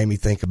 And that made me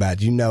think about.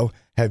 Have you know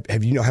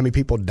how many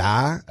people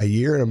die a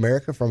year in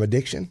America from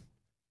addiction?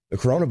 The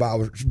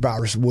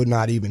coronavirus would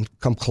not even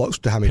come close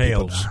to how many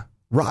people die.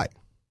 Right.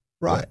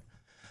 Right.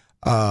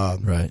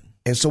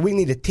 And so we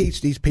need to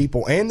teach these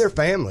people and their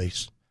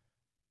families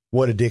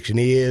what addiction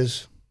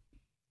is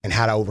and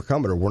how to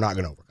overcome it, or we're not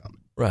going to overcome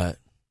it. Right.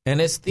 And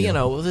it's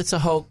it's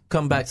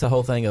come back to the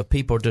whole thing of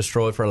people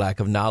destroyed for lack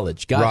of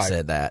knowledge. God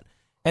said that.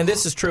 And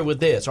this is true with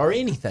this or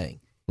anything.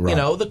 Right.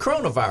 The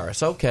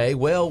coronavirus. Okay,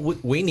 well,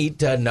 we need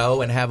to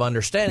know and have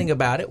understanding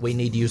about it. We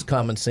need to use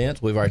common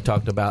sense. We've already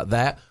talked about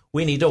that.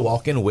 We need to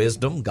walk in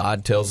wisdom.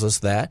 God tells us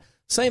that.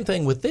 Same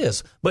thing with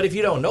this. But if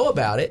you don't know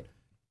about it,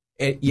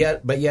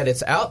 yet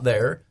it's out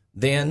there,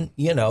 then,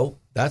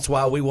 that's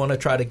why we want to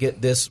try to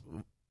get this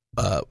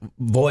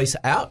voice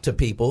out to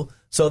people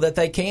so that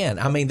they can.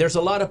 I mean, there's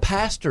a lot of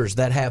pastors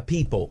that have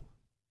people,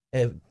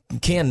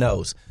 Ken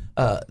knows,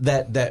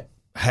 that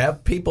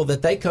have people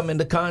that they come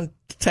into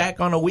contact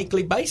on a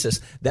weekly basis,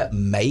 that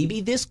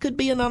maybe this could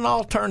be an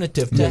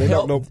alternative to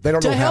help. They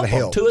don't know how to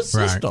help. To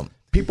assist them.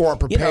 People aren't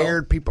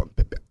prepared.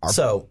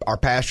 Our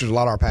pastors, a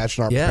lot of our pastors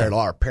aren't prepared. A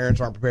lot of our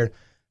parents aren't prepared.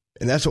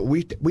 And that's what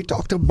we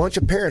talked to a bunch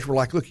of parents. We're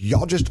like, look,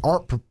 y'all just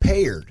aren't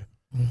prepared.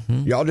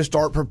 Mm-hmm. Y'all just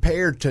aren't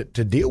prepared to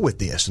deal with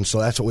this. And so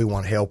that's what we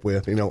want to help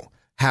with,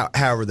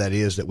 however that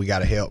is that we got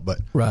to help. But,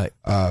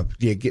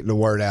 getting the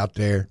word out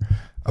there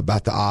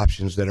about the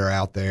options that are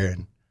out there.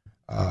 And,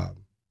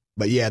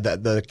 but yeah,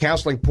 the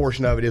counseling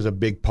portion of it is a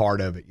big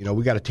part of it.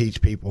 We got to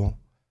teach people.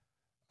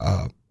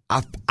 I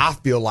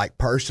feel like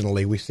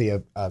personally, we see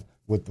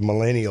with the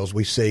millennials,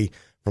 we see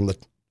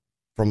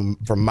from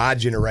my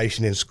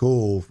generation in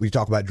school, we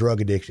talk about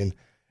drug addiction,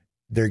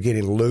 they're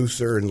getting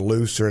looser and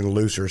looser and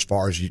looser as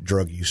far as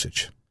drug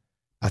usage.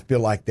 I feel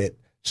like that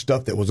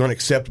stuff that was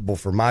unacceptable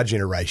for my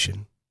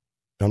generation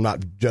I'm not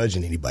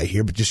judging anybody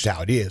here, but just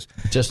how it is.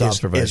 Just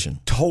observation. Is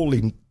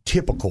totally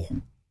typical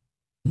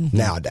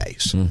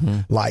nowadays.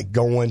 Like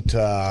going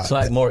to... It's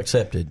like more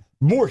accepted.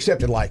 More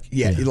accepted, like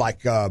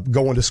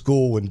going to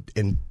school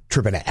and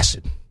tripping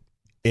acid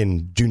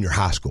in junior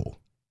high school.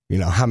 You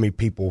know, how many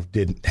people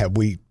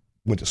we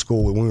went to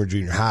school when we were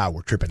junior high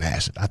were tripping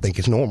acid? I think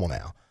it's normal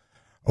now.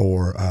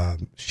 Or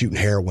shooting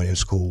heroin in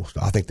school. So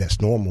I think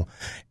that's normal.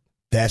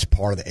 That's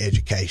part of the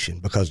education,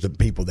 because the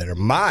people that are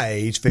my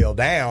age fell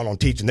down on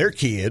teaching their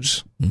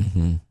kids.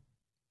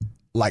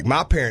 Like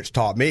my parents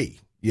taught me.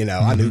 You know,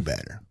 I knew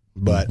better.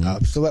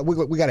 But so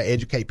we got to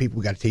educate people.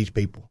 We got to teach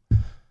people.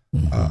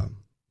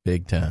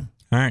 Big time.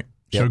 All right.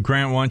 So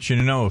Grant wants you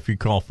to know, if you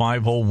call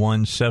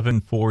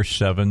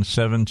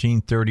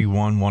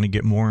 501-747-1731, want to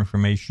get more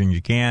information,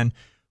 you can,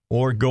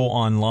 or go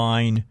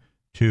online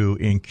to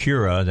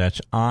Incura. That's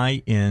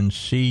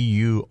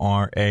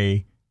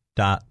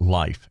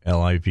INCURA.life,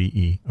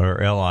 L-I-V-E,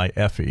 or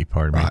L-I-F-E,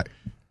 pardon me.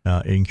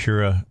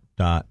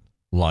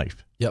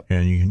 Incura.life. Yep.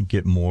 And you can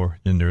get more.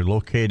 And they're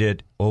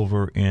located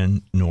over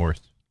in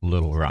North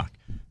Little Rock.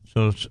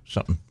 So it's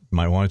something you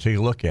might want to take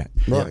a look at.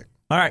 Right.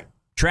 All right.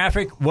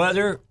 Traffic,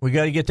 weather, we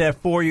got to get that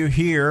for you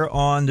here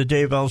on the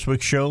Dave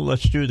Elswick Show.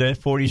 Let's do that.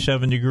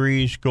 47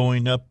 degrees,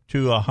 going up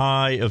to a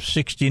high of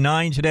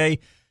 69 today,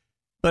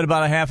 but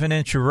about a half an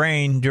inch of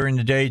rain during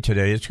the day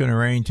today. It's going to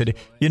rain today.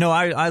 You know,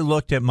 I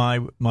looked at my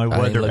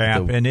weather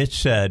app, and it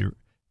said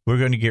we're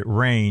going to get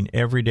rain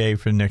every day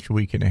for the next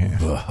week and a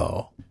half.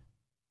 Whoa.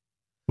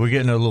 We're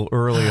getting a little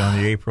early on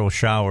the April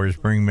showers,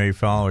 bring May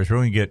flowers. We're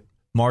going to get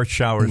March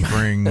showers,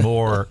 bring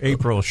more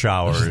April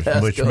showers,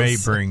 which may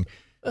bring...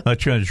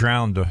 That's going to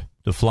drown the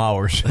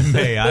flowers in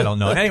May. I don't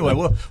know.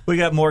 Anyway, we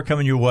got more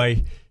coming your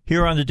way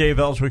here on the Dave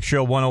Elswick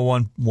Show,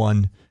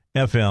 101.1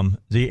 FM,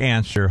 The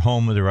Answer,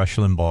 home of the Rush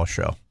Limbaugh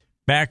Show.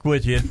 Back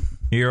with you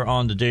here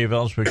on the Dave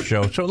Elswick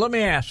Show. So let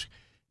me ask,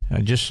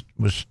 I just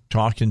was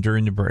talking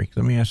during the break.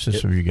 Let me ask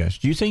this of you guys.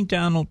 Do you think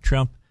Donald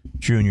Trump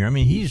Jr., I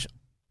mean, he's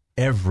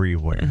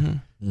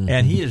everywhere.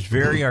 And he is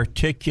very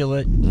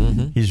articulate.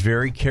 He's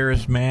very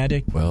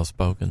charismatic.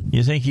 Well-spoken.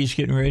 You think he's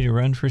getting ready to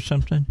run for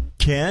something?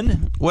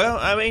 Ken? Well,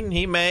 I mean,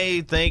 he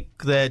may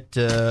think that,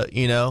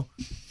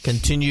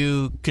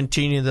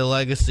 continue the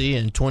legacy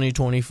in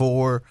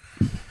 2024.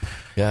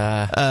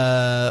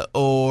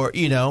 Or,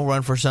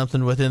 run for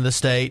something within the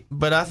state.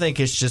 But I think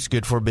it's just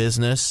good for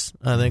business.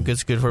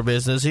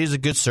 He's a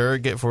good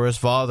surrogate for his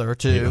father,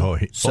 too.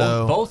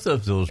 Both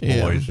of those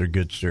boys are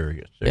good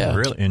surrogates.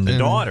 Really, and the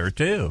daughter,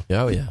 too.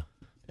 Oh, yeah.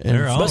 I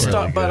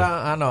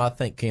know. I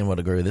think Ken would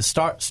agree with this.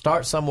 Start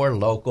somewhere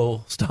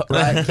local.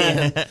 Right,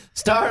 Ken?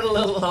 Start a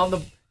little on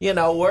the.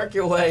 Work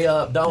your way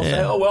up. Don't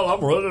say, "Oh well,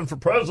 I'm running for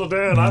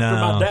president after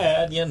my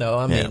dad."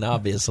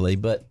 Obviously,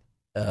 but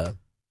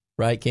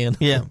right, Ken?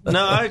 Yeah.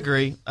 No, I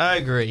agree.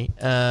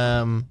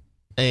 And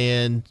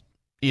I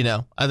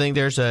think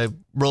there's a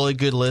really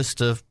good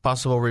list of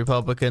possible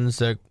Republicans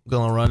that are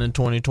going to run in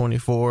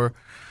 2024.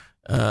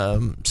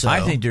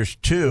 I think there's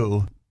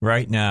two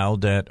right now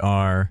that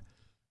are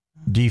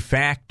de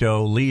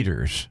facto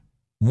leaders.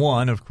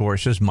 One, of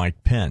course, is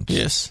Mike Pence.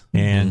 Yes.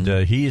 And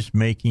he's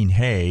making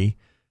hay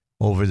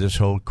over this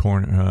whole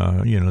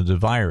the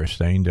virus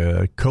thing,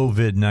 the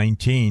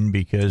COVID-19,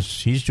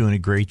 because he's doing a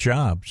great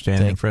job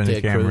standing in front of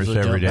the cameras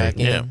every day.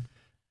 Yeah.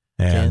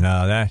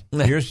 And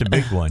here's the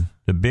big one.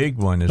 The big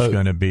one is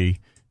going to be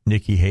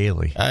Nikki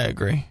Haley. I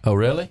agree. Oh,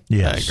 really?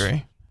 Yes. I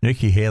agree.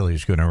 Nikki Haley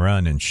is going to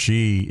run, and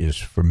she is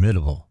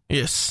formidable.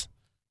 Yes.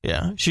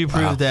 Yeah, she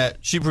proved that.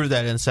 She proved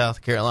that in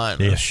South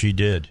Carolina. Yes, she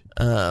did.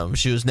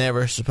 She was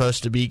never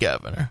supposed to be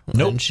governor.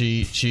 Nope. And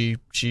she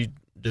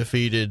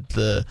defeated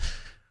the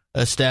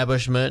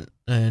establishment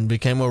and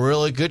became a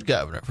really good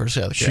governor for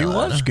South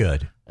Carolina. She was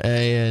good.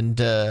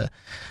 And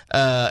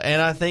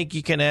I think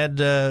you can add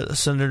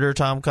Senator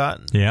Tom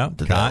Cotton. Yeah,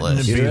 to Cotton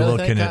will be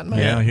looking at.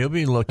 Yeah, he'll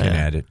be looking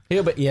at it.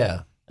 He'll be.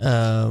 Yeah.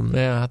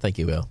 I think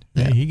he will.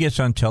 Yeah, he gets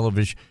on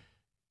television.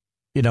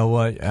 You know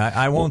what?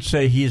 I won't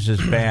say he's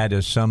as bad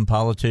as some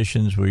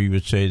politicians, where you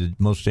would say the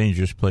most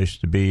dangerous place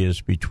to be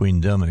is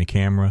between them and a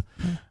camera.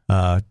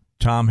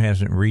 Tom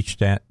hasn't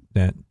reached that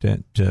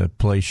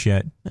place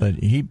yet, but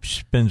he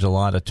spends a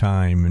lot of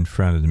time in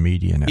front of the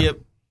media now. Yep.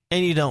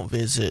 And you don't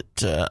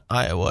visit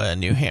Iowa and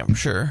New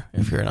Hampshire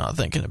if you're not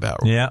thinking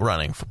about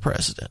running for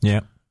president.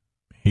 Yep.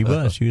 He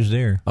was. He was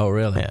there. Oh,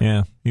 really?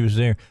 Yeah, he was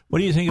there. What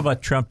do you think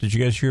about Trump? Did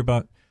you guys hear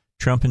about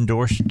Trump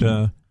endorsed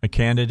a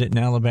candidate in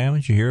Alabama?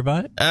 Did you hear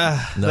about it? No,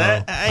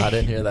 I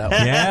didn't hear that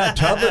one. Yeah,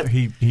 Tubler.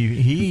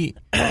 He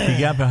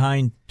got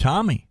behind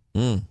Tommy,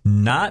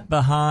 not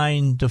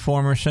behind the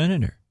former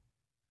senator.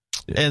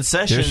 And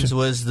Sessions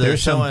was the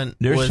there's some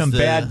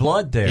bad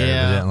blood there,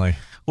 evidently.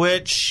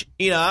 Which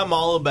I'm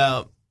all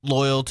about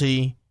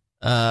loyalty.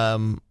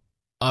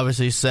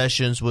 Obviously,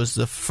 Sessions was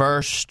the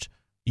first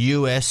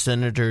U.S.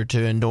 senator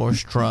to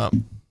endorse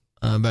Trump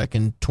back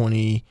in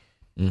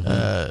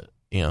 2016.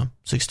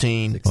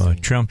 16. Well,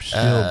 Trump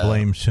still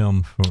blames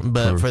him for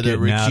the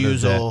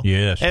recusal.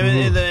 Yes.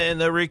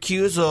 And the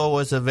recusal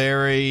was a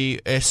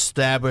very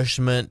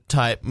establishment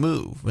type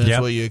move.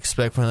 That's what you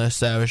expect from the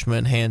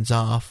establishment, hands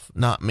off,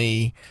 not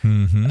me.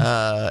 Mm-hmm.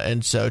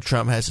 And so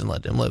Trump hasn't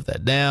let them live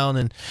that down,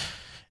 and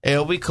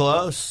it'll be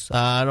close.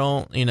 I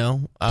don't,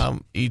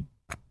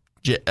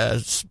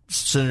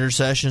 Senator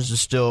Sessions is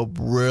still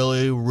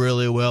really,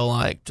 really well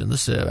liked in the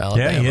state of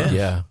Alabama.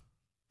 Yeah.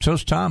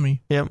 So's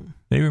Tommy. Yep.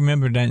 They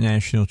remember that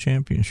national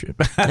championship.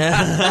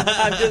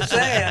 I'm just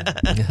saying.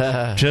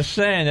 Just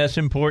saying. That's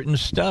important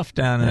stuff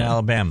down in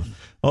Alabama.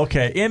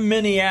 Okay. In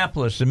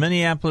Minneapolis, the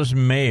Minneapolis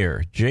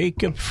mayor,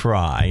 Jacob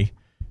Fry,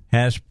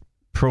 has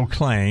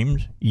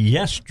proclaimed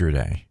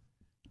yesterday,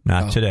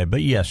 not today,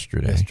 but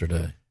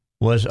yesterday,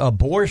 was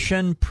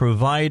Abortion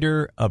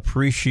Provider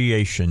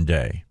Appreciation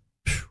Day.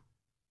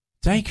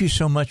 Thank you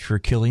so much for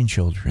killing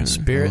children.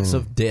 Spirits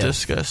of death.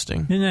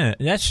 Disgusting. Isn't it?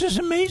 That's just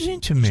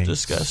amazing to me. It's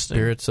disgusting.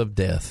 Spirits of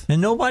death.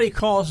 And nobody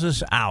calls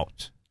us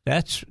out.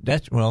 That's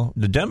well,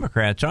 the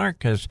Democrats aren't,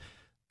 because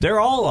they're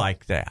all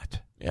like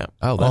that. Yeah.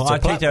 Oh, that's I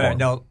take that.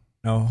 No,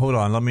 hold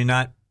on. Let me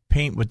not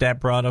paint with that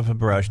broad of a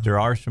brush. There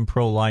are some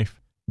pro-life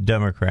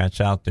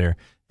Democrats out there.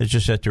 It's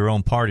just that their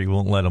own party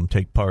won't let them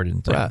take part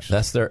in things.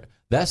 Right.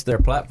 That's their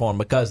platform,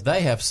 because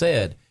they have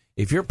said,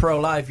 if you're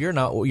pro-life, you're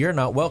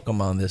not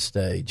welcome on this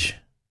stage.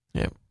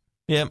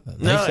 Yep.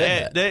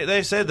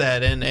 They said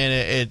that, and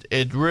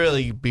it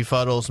really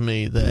befuddles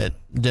me that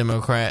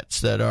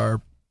Democrats that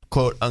are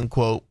quote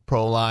unquote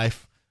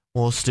pro-life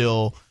will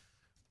still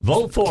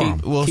vote for them.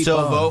 Will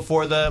still vote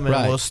for them,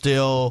 and will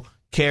still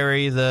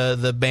carry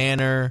the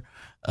banner.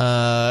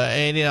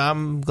 And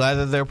I'm glad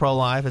that they're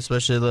pro-life,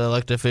 especially the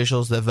elected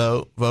officials that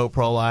vote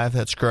pro-life.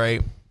 That's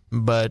great,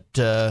 but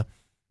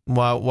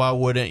why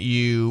wouldn't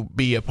you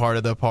be a part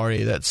of the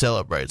party that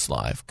celebrates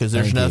life? Because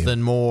there's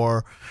nothing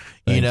more.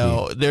 I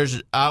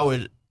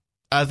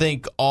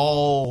think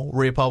all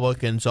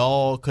Republicans,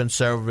 all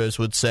conservatives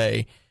would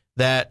say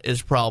that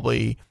is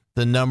probably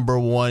the number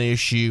one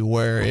issue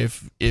where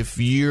if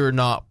you're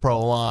not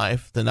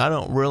pro-life, then I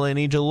don't really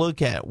need to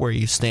look at where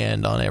you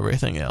stand on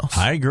everything else.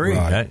 I agree.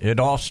 Right. It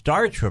all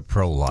starts with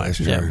pro-life.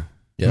 That's true.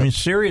 Yep. I mean,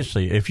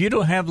 seriously, if you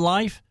don't have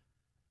life,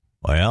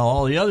 well,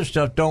 all the other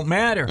stuff don't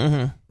matter.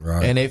 Mm-hmm.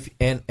 Right.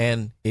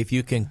 And if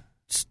you can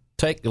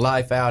take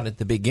life out at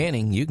the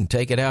beginning, you can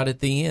take it out at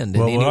the end.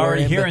 Well, we're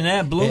already hearing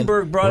that.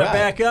 Bloomberg brought it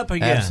back up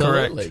again.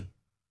 Absolutely.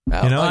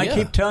 Correct. I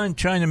keep trying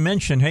to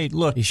mention, hey,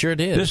 look, he sure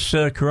did. This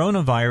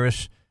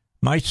coronavirus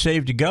might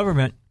save the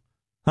government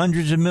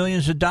hundreds of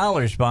millions of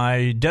dollars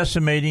by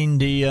decimating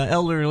the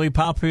elderly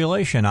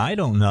population. I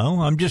don't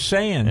know. I'm just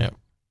saying. Yep.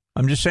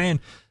 I'm just saying.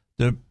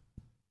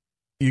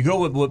 You go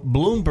with what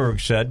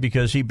Bloomberg said,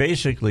 because he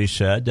basically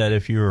said that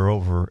if you're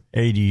over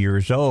 80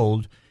 years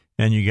old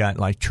and you got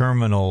like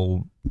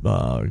terminal,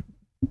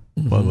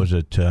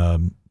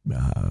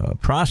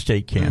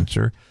 prostate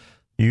cancer,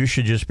 you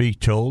should just be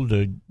told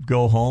to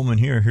go home and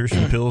here's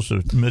some pills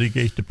to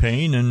mitigate the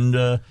pain,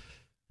 and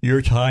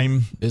your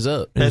time is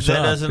up. That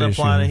doesn't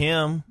apply to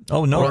him.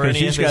 Oh no, because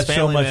he's got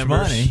so much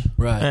money,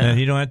 right? And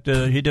he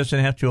doesn't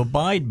have to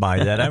abide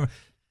by that.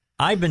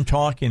 I've been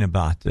talking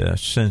about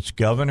this since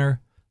Governor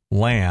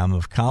Lamb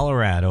of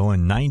Colorado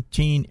in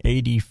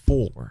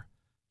 1984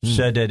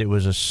 said that it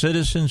was a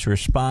citizen's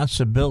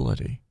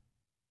responsibility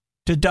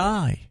to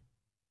die,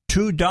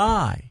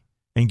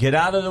 and get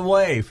out of the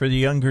way for the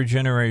younger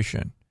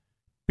generation.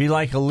 Be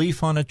like a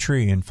leaf on a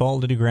tree and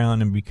fall to the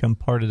ground and become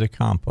part of the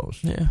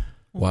compost. Yeah.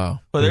 Wow.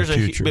 Well,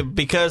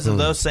 because of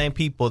those same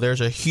people,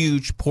 there's a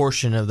huge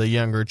portion of the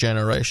younger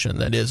generation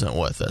that isn't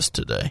with us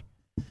today.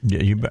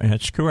 Yeah,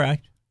 that's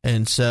correct.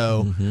 And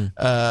so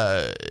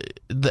I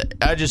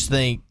just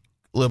think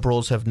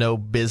liberals have no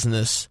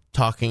business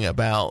talking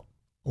about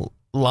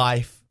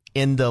life,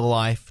 end of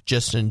life,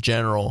 just in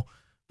general,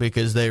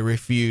 because they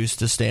refuse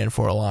to stand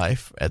for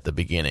life at the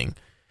beginning.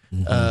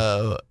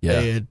 To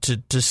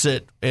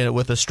sit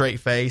with a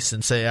straight face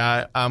and say,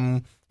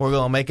 we're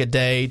going to make a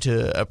day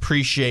to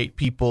appreciate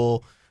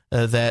people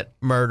that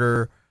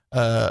murder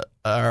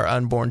our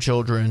unborn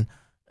children.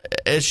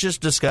 It's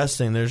just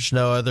disgusting. There's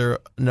no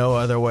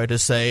other way to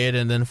say it.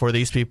 And then for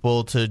these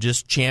people to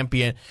just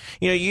champion,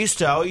 I used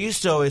to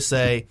always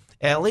say,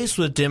 at least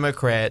with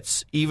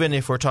Democrats, even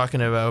if we're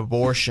talking about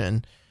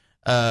abortion,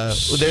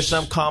 there's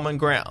some common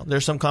ground.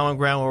 There's some common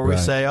ground where we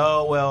say,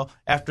 oh, well,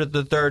 after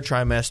the third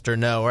trimester,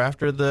 no, or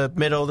after the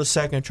middle of the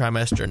second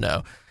trimester,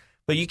 no.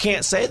 But you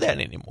can't say that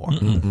anymore,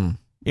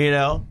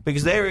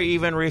 because they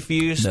even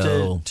refuse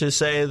to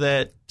say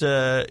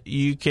that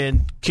you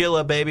can kill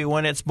a baby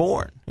when it's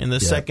born in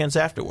the seconds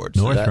afterwards.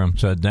 Northam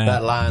said that.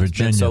 That line's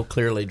Virginia. been so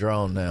clearly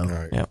drawn now.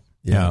 Right.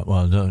 Yeah,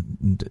 well,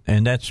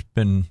 and that's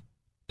been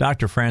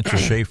Dr.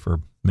 Francis Schaeffer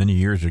many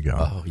years ago.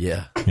 Oh,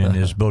 yeah. In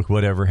his book,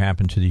 Whatever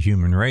Happened to the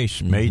Human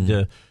Race, made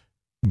the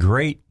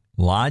great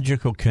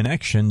logical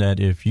connection that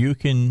if you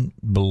can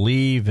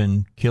believe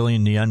in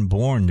killing the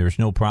unborn, there's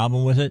no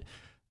problem with it,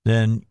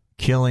 then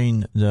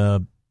killing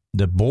the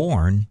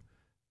born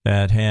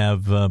that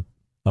have a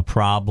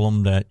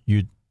problem that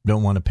you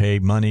don't want to pay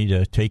money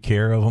to take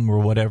care of them or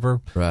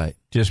whatever. Right.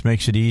 Just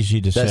makes it easy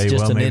to That's say,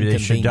 just well, an maybe they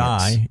should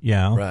inconvenience. die.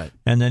 Yeah. Right.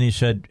 And then he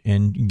said,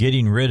 and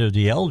getting rid of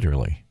the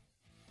elderly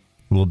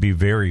will be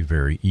very,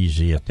 very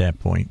easy at that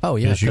point. Oh,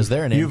 yeah, because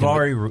they're an you've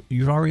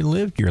already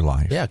lived your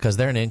life. Yeah, because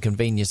they're an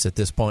inconvenience at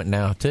this point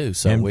now, too.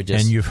 So we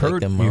just and you've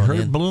heard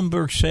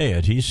Bloomberg say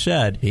it. He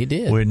said he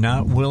did. We're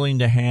not willing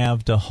to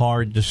have the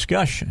hard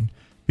discussion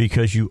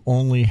because you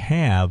only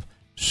have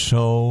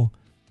so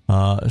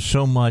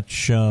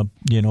much,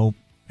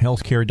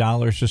 healthcare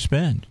dollars to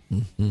spend.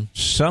 Mm-hmm.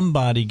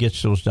 Somebody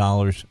gets those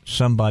dollars,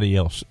 somebody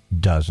else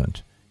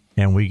doesn't.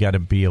 And we got to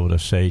be able to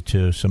say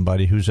to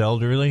somebody who's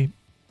elderly,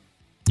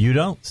 you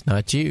don't. It's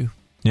not you.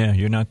 Yeah,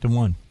 you're not the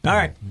one. All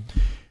right.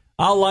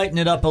 I'll lighten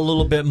it up a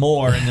little bit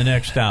more in the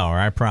next hour,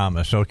 I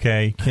promise,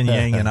 okay? Ken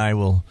Yang and I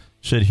will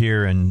sit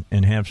here and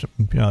have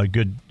some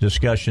good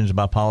discussions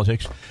about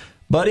politics.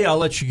 Buddy, I'll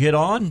let you get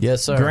on.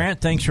 Yes, sir.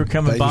 Grant, thanks for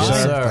coming by. Thank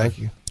you, sir. Thank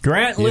you.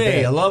 Grant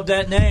Lee, I love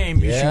that name.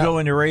 You should go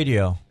into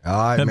radio. All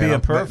right, That'd man. be a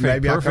perfect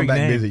Maybe I'll come back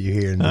name. and visit you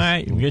here. All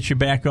right, we'll get you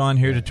back on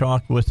here to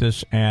talk with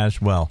us as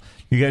well.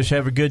 You guys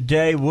have a good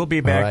day. We'll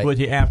be back with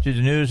you after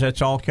the news.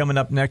 That's all coming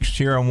up next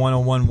here on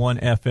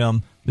 101.1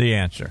 FM, The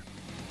Answer.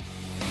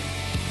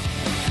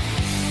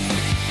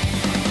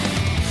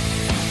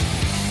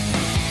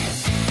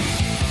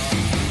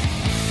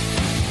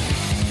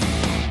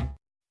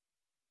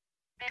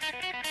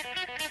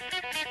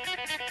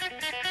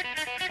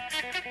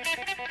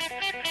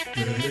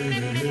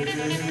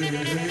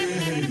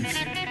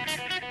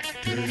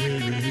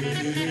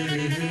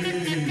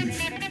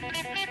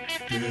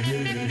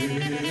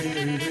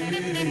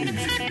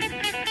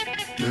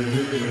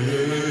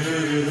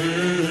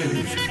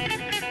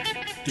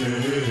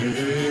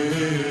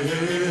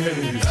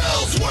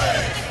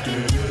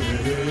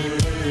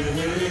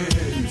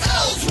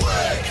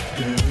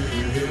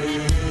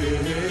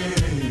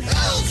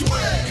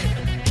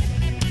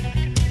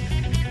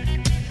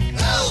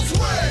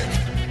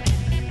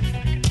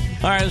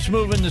 All right, let's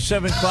move in the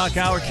 7 o'clock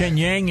hour. Ken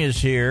Yang is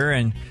here,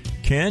 and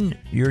Ken,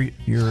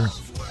 you're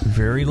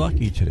very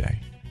lucky today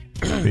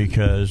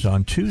because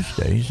on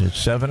Tuesdays at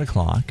 7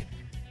 o'clock,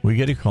 we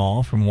get a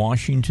call from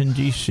Washington,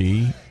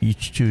 D.C.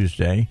 each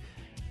Tuesday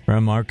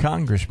from our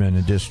congressman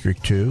in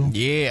District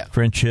 2,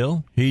 French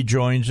Hill. He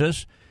joins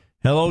us.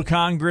 Hello,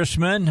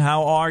 Congressman.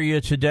 How are you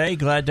today?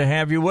 Glad to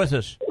have you with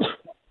us.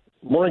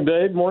 Morning,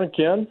 Dave. Morning,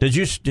 Ken. Did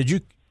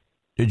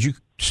you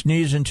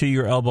sneeze into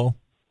your elbow?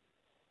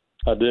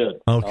 I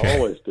did. Okay. I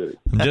always do.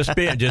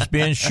 just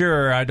being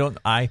sure.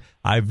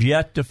 I've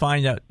yet to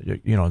find out.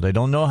 They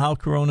don't know how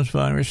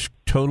coronavirus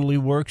totally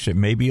works. It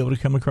may be able to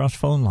come across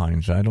phone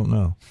lines. I don't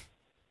know.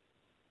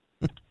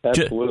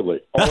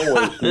 Absolutely.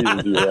 Always sneeze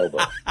into your elbow.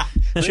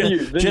 Then you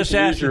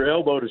use your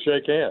elbow to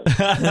shake hands.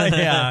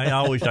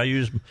 Yeah, I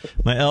use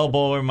my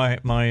elbow or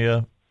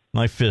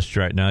my fist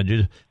right now.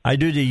 I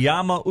do the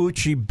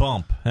Yamauchi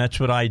bump. That's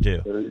what I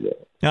do. There you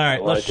go. All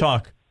right, let's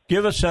talk.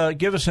 Give us an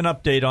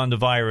update on the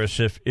virus,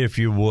 if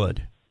you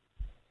would.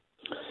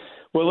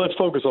 Well, let's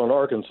focus on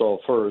Arkansas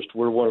first.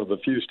 We're one of the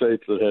few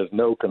states that has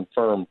no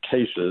confirmed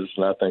cases,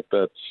 and I think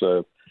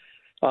that's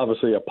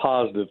obviously a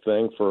positive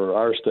thing for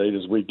our state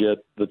as we get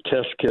the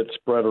test kits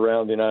spread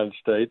around the United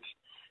States.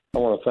 I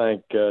want to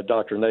thank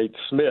Dr. Nate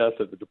Smith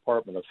at the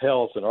Department of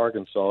Health in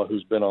Arkansas,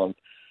 who's been on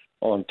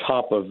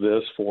top of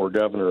this for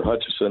Governor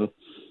Hutchinson.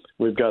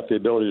 We've got the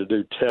ability to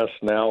do tests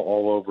now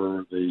all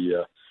over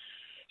the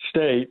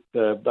state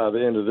by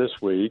the end of this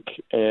week.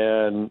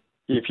 And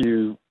if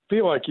you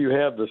feel like you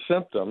have the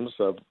symptoms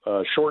of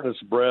shortness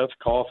of breath,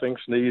 coughing,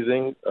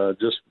 sneezing,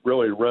 just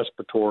really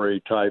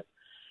respiratory type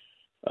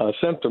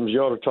symptoms, you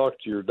ought to talk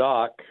to your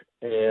doc,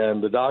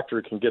 and the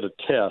doctor can get a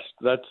test.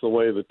 That's the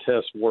way the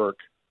tests work.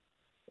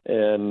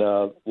 And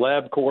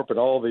LabCorp and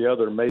all the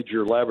other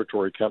major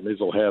laboratory companies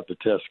will have the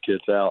test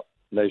kits out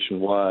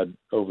nationwide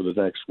over the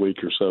next week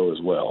or so as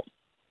well.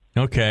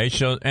 Okay,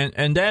 so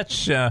and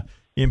that's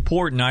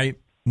important. I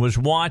was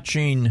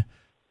watching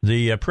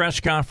the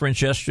press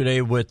conference yesterday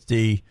with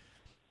the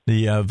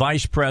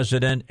vice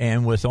president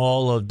and with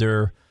all of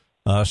their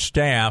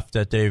staff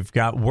that they've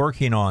got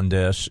working on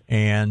this,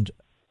 and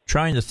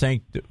trying to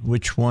think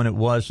which one it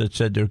was that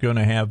said they're going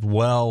to have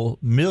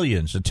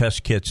millions of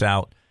test kits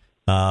out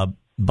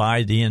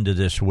by the end of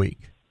this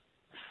week.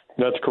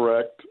 That's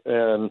correct,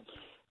 and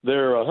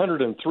there are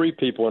 103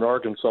 people in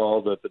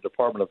Arkansas that the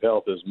Department of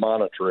Health is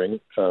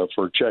monitoring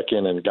for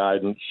check-in and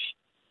guidance.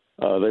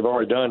 They've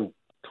already done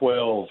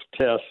 12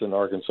 tests in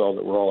Arkansas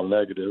that were all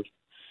negative.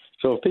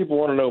 So if people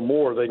want to know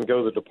more, they can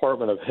go to the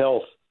Department of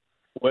Health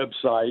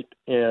website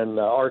in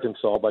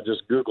Arkansas by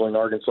just Googling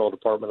Arkansas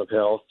Department of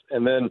Health.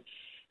 And then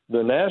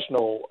the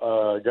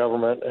national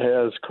government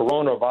has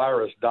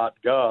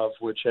coronavirus.gov,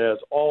 which has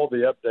all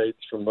the updates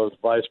from those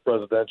vice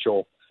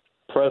presidential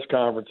press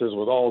conferences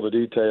with all the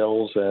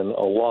details and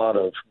a lot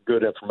of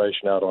good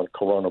information out on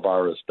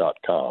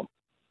coronavirus.com.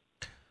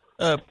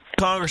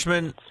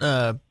 Congressman,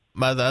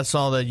 I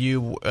saw that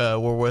you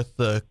were with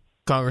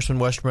Congressman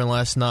Westerman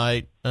last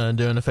night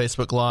doing a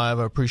Facebook Live.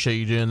 I appreciate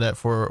you doing that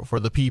for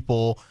the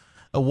people.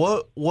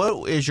 What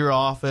is your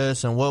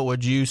office, and what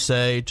would you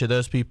say to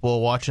those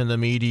people watching the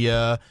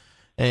media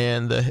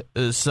and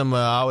some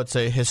I would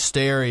say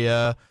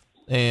hysteria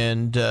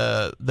and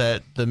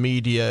that the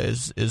media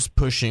is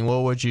pushing?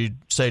 What would you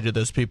say to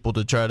those people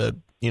to try to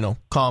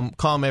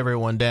calm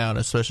everyone down,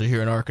 especially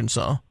here in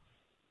Arkansas?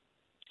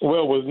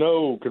 Well, with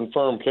no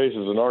confirmed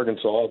cases in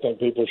Arkansas, I think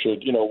people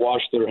should,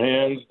 wash their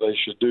hands. They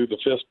should do the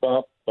fist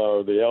bump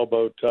or the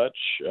elbow touch,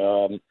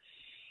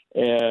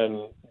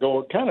 and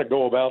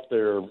go about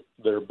their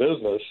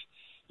business.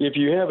 If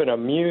you have an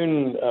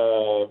immune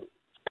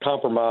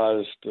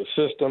compromised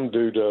system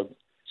due to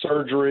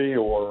surgery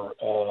or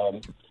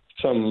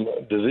some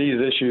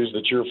disease issues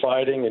that you're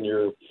fighting, and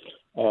you're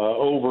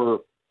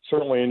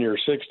certainly in your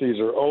 60s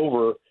or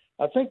over,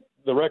 I think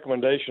the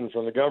recommendation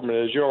from the government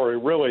is you already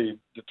really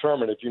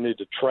determine if you need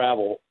to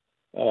travel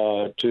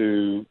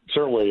to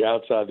certainly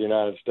outside the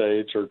United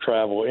States or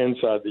travel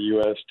inside the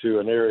U.S. to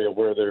an area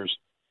where there's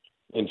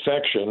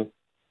infection.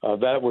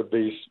 That would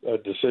be a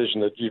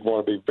decision that you'd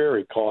want to be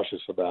very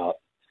cautious about.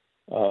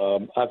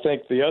 I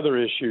think the other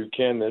issue,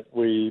 Ken, that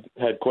we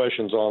had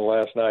questions on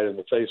last night in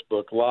the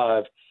Facebook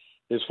Live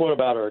is what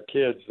about our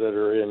kids that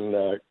are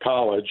in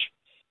college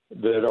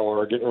that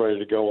are getting ready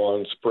to go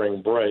on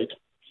spring break?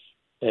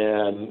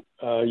 And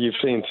you've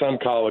seen some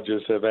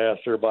colleges have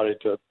asked everybody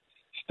to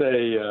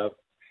stay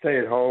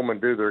at home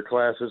and do their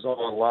classes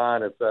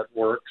online if that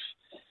works,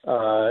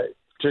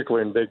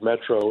 particularly in big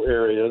metro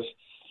areas.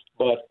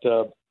 But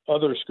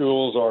other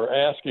schools are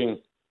asking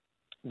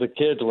the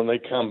kids when they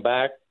come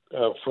back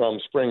from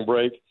spring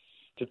break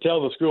to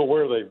tell the school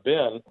where they've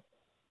been,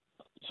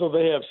 so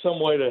they have some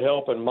way to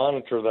help and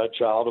monitor that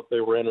child if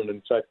they were in an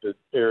infected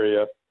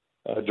area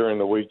during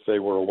the week they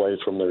were away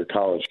from their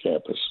college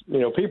campus.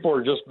 People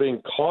are just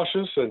being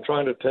cautious and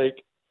trying to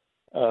take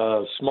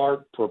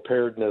smart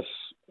preparedness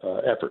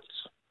efforts.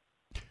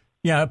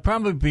 Yeah, it'd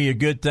probably be a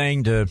good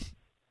thing to,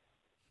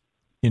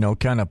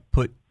 kind of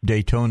put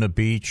Daytona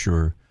Beach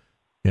or,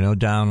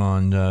 down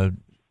on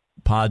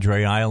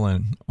Padre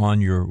Island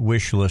on your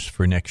wish list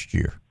for next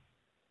year.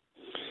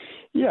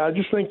 Yeah, I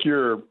just think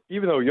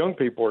even though young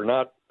people are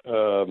not,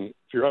 if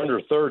you're under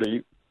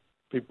 30,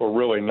 people are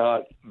really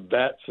not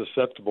that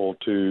susceptible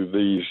to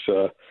these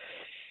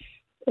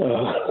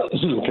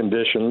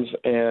conditions.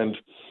 And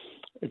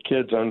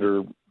kids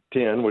under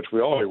 10, which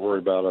we always worry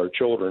about, our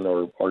children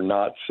are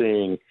not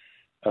seeing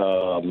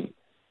the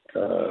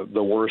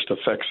worst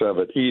effects of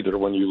it either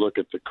when you look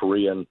at the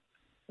Korean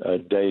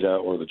data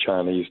or the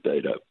Chinese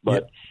data.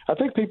 But I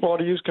think people ought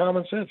to use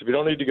common sense. If you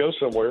don't need to go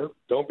somewhere,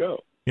 don't go.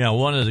 Yeah,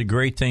 one of the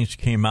great things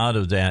that came out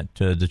of that,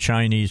 the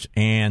Chinese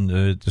and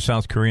the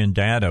South Korean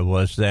data,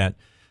 was that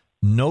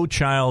no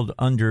child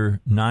under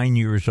 9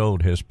 years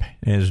old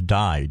has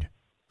died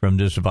from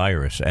this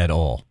virus at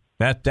all.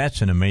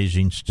 That's an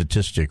amazing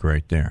statistic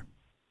right there.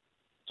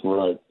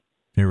 Right.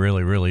 It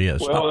really, really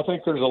is. Well, I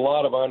think there's a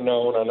lot of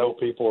unknown. I know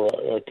people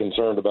are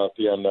concerned about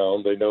the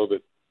unknown. They know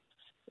that,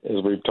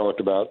 as we've talked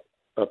about,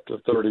 up to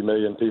 30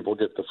 million people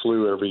get the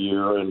flu every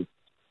year, and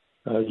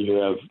you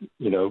have,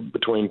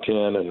 between 10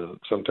 and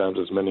sometimes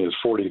as many as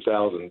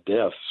 40,000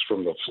 deaths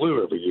from the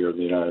flu every year in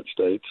the United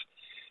States.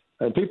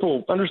 And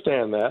people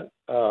understand that.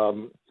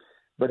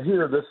 But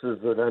here, this is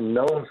an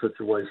unknown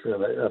situation,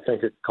 and I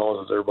think it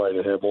causes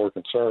everybody to have more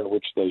concern,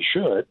 which they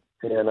should.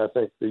 And I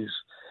think these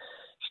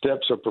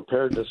steps of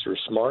preparedness are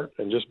smart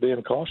and just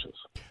being cautious.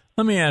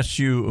 Let me ask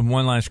you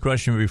one last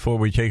question before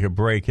we take a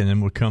break, and then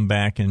we'll come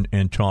back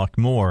and talk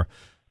more.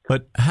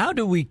 But how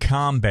do we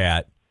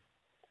combat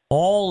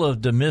all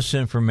of the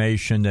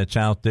misinformation that's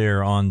out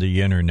there on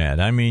the Internet?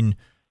 I mean,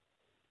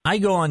 I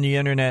go on the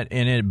Internet,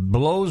 and it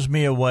blows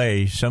me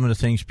away, some of the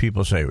things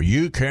people say. Well,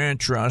 you can't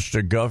trust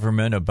the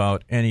government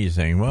about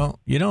anything. Well,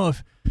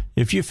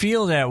 if you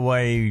feel that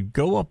way,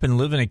 go up and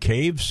live in a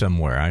cave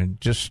somewhere.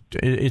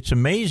 It's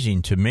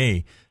amazing to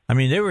me. I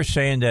mean, they were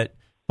saying that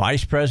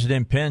Vice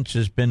President Pence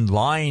has been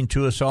lying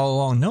to us all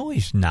along. No,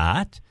 he's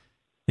not.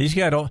 He's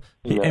got all.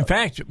 Yeah. In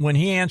fact, when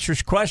he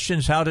answers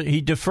questions,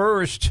 he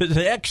defers to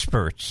the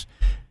experts.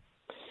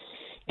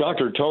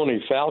 Dr.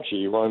 Tony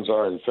Fauci runs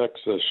our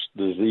infectious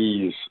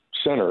disease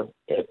center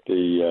at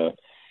the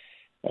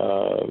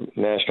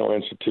National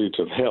Institutes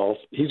of Health.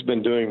 He's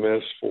been doing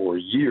this for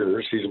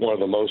years. He's one of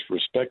the most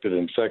respected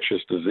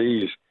infectious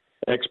disease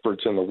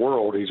experts in the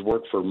world. He's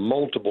worked for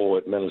multiple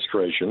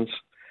administrations,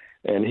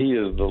 and he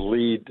is the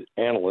lead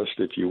analyst,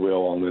 if you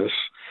will, on this.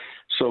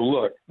 So,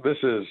 look, this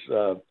is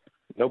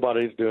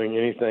nobody's doing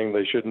anything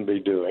they shouldn't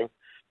be doing.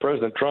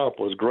 President Trump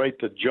was great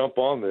to jump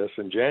on this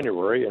in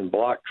January and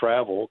block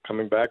travel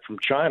coming back from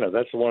China.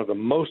 That's one of the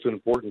most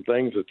important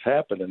things that's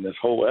happened in this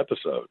whole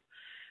episode.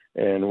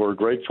 And we're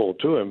grateful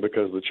to him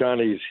because the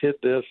Chinese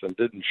hit this and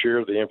didn't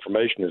share the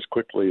information as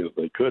quickly as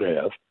they could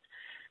have.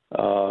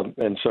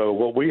 And so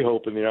what we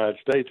hope in the United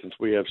States, since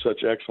we have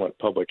such excellent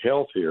public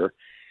health here,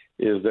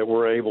 is that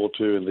we're able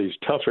to, in these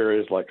tough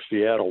areas like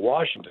Seattle,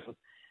 Washington,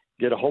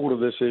 get a hold of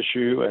this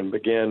issue and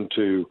begin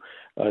to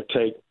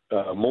take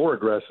more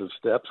aggressive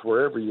steps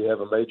wherever you have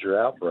a major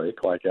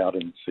outbreak, like out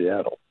in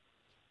Seattle.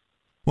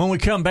 When we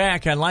come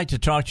back, I'd like to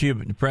talk to you.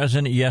 The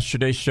president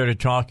yesterday started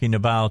talking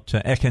about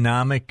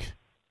economic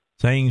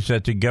things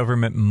that the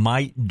government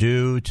might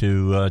do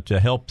to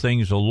help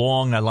things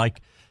along. I'd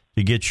like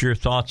to get your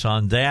thoughts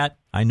on that.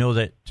 I know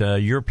that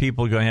your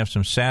people are going to have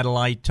some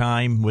satellite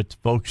time with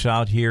folks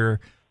out here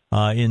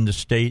in the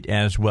state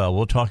as well.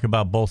 We'll talk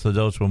about both of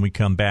those when we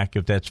come back,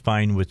 if that's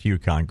fine with you,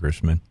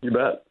 Congressman. You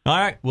bet. All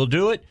right, we'll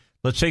do it.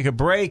 Let's take a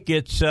break.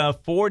 It's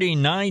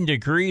 49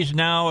 degrees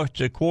now. It's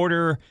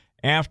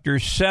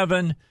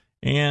 7:15.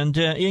 And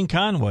in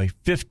Conway,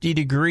 50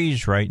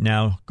 degrees right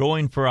now,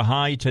 going for a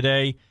high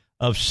today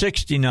of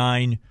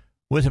 69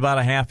 with about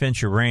a half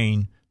inch of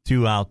rain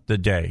throughout the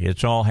day.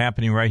 It's all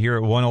happening right here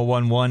at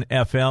 101.1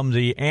 FM,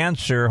 The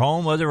Answer,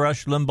 home of the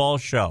Rush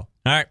Limbaugh Show.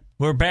 All right,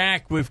 we're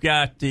back. We've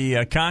got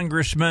the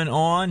congressman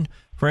on,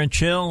 French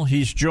Hill.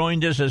 He's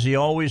joined us, as he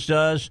always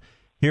does,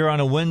 here on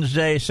a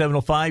Wednesday,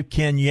 7:05.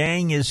 Ken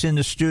Yang is in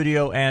the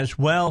studio as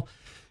well.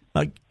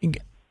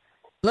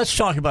 Let's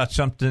talk about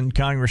something,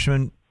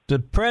 Congressman. The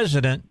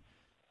president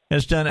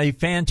has done a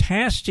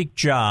fantastic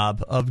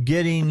job of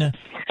getting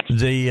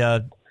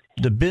the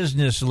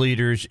business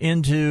leaders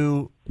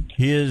into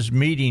his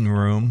meeting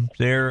room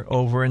there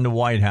over in the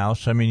White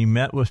House. I mean, he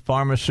met with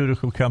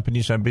pharmaceutical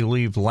companies, I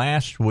believe,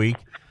 last week.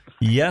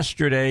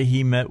 Yesterday,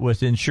 he met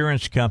with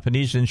insurance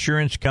companies.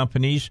 Insurance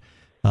companies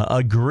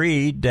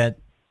agreed that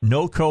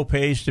no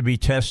copays to be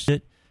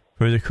tested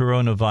for the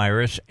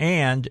coronavirus,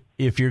 and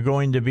if you're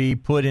going to be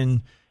put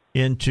into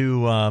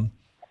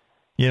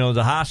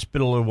the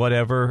hospital or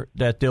whatever,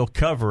 that they'll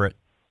cover it,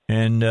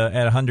 and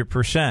at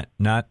 100%,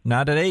 not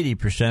at 80%,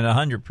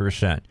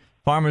 100%.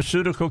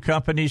 Pharmaceutical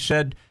companies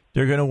said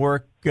they're going to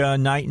work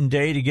night and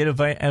day to get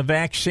a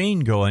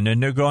vaccine going,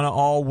 and they're going to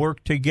all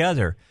work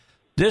together.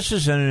 This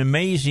is an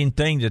amazing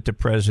thing that the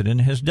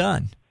president has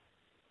done.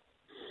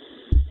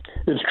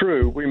 It's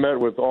true. We met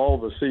with all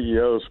the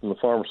CEOs from the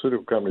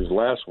pharmaceutical companies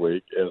last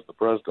week, as the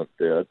president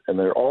did, and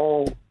they're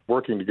all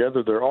working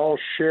together. They're all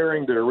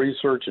sharing their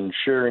research and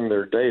sharing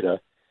their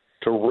data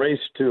to race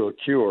to a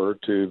cure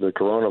to the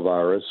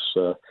coronavirus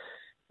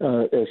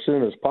as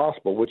soon as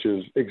possible, which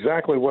is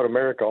exactly what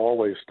America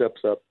always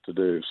steps up to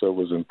do. So it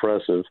was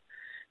impressive.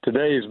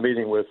 Today he's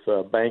meeting with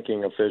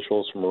banking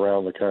officials from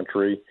around the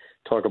country,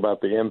 talk about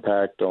the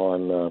impact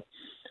on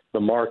the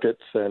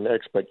markets and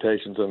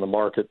expectations in the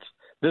markets.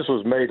 This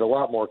was made a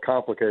lot more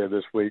complicated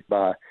this week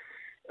by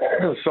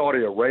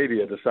Saudi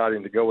Arabia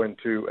deciding to go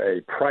into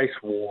a price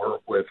war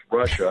with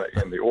Russia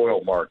in the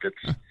oil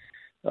markets.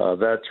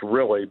 That's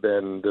really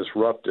been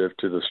disruptive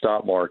to the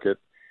stock market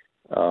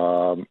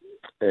and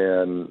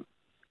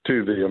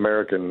to the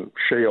American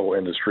shale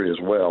industry as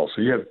well.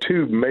 So you have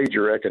two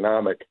major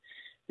economic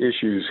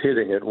issues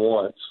hitting at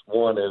once.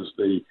 One is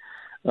the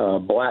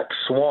black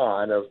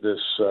swan of this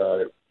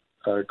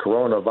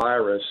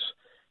coronavirus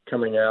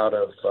coming out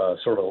of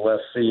sort of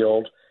left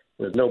field,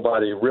 with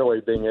nobody really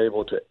being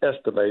able to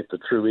estimate the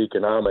true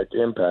economic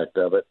impact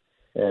of it.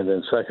 And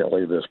then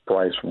secondly, this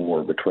price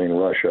war between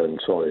Russia and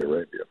Saudi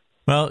Arabia.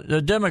 Well,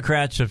 the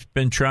Democrats have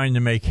been trying to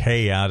make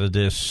hay out of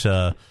this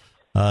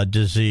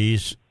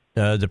disease.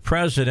 The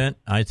president,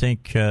 I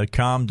think,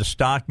 calmed the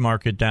stock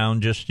market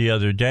down just the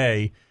other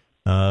day,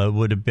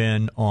 would have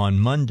been on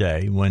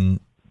Monday when,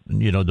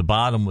 the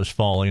bottom was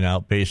falling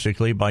out,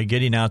 basically, by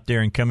getting out there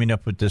and coming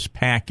up with this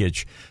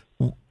package.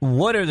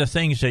 What are the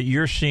things that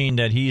you're seeing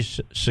that he's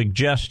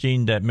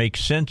suggesting that make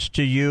sense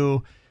to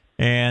you?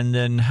 And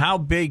then how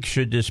big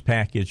should this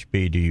package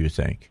be, do you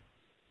think?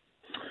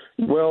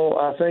 Well,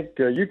 I think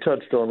you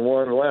touched on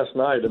one last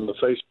night in the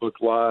Facebook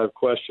Live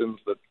questions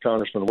that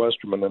Congressman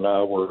Westerman and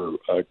I were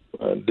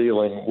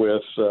dealing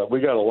with. We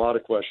got a lot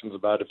of questions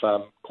about if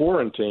I'm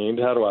quarantined,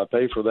 how do I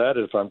pay for that?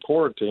 If I'm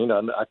quarantined,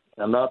 I'm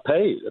not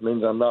paid. It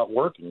means I'm not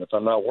working. If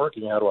I'm not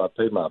working, how do I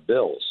pay my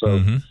bills?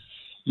 So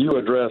you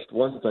addressed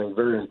one thing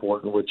very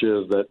important, which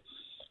is that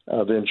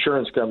the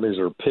insurance companies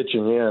are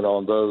pitching in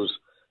on those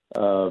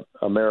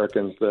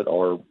Americans that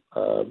are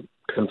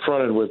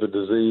confronted with the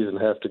disease and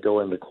have to go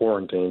into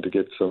quarantine to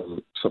get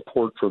some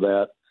support for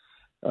that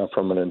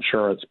from an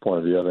insurance point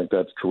of view. I think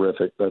that's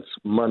terrific. That's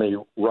money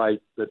right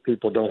that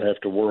people don't have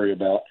to worry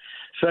about.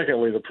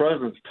 Secondly, the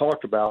president's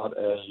talked about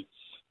a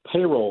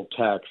payroll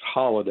tax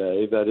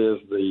holiday, that is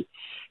the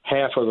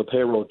half of the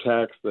payroll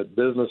tax that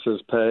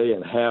businesses pay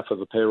and half of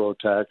the payroll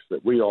tax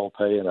that we all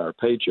pay in our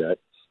paycheck,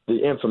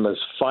 the infamous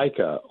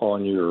FICA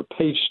on your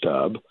pay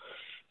stub.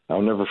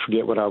 I'll never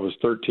forget when I was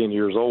 13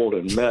 years old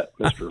and met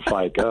Mr.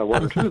 FICA. I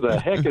wondered, who the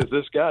heck is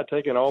this guy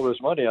taking all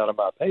this money out of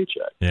my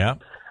paycheck? Yeah.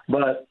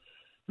 But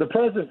the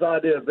president's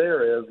idea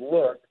there is,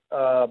 look,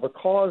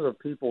 because of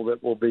people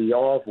that will be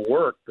off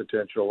work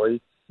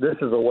potentially, this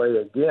is a way,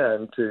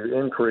 again, to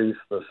increase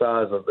the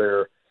size of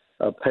their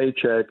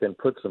paycheck and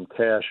put some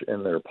cash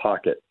in their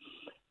pocket.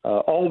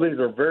 All these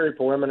are very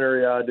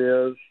preliminary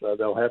ideas.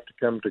 They'll have to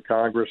come to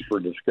Congress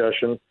for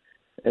discussion,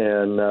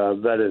 and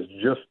that is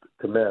just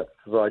commenced.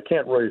 So I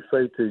can't really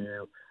say to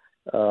you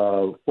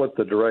what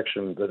the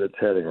direction that it's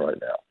heading right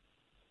now.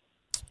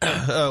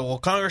 Well,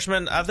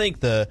 Congressman, I think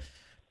the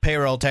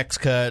payroll tax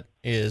cut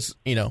is,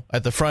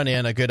 at the front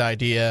end, a good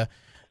idea.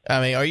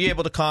 I mean, are you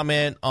able to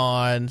comment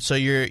on, so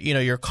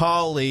your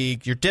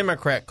colleague, your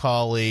Democrat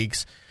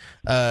colleagues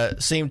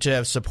seem to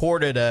have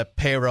supported a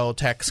payroll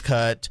tax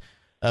cut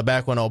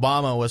back when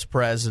Obama was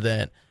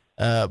president,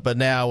 but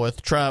now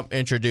with Trump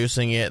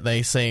introducing it,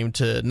 they seem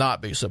to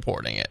not be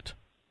supporting it.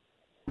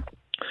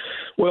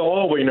 Well,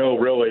 all we know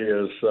really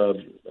is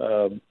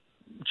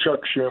Chuck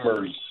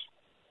Schumer's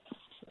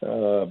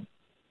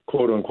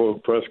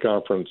quote-unquote press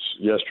conference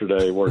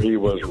yesterday where he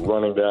was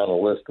running down a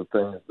list of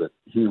things that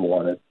he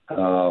wanted.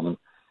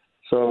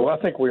 So I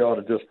think we ought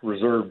to just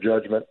reserve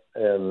judgment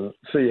and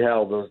see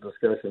how those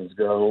discussions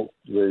go.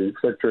 The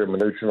Secretary of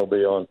Mnuchin will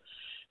be on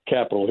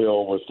Capitol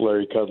Hill with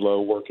Larry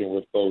Kudlow, working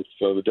with both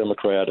the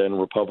Democrat and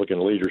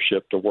Republican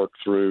leadership to work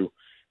through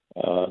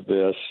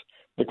this.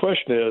 The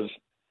question is,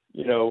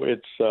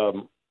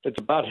 it's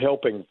about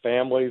helping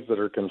families that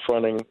are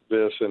confronting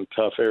this in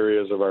tough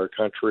areas of our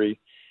country.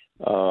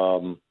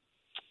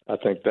 I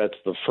think that's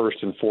the first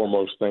and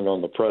foremost thing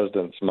on the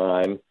president's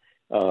mind.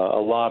 A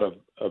lot of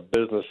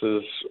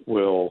businesses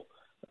will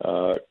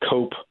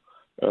cope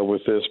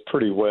with this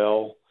pretty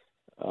well.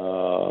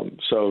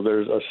 So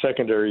there's a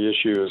secondary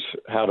issue is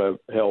how to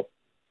help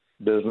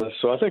business.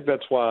 So I think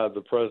that's why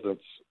the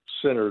president's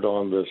centered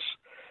on this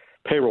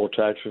payroll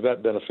tax, because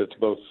that benefits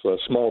both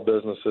small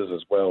businesses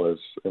as well as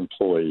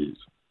employees.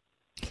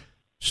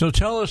 So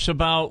tell us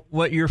about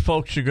what your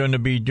folks are going to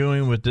be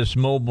doing with this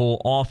mobile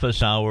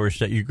office hours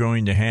that you're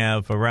going to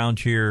have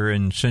around here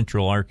in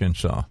central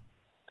Arkansas.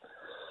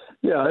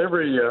 Yeah,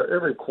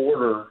 every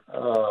quarter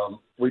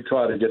we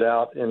try to get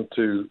out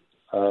into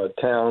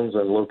towns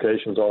and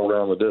locations all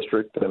around the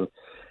district. And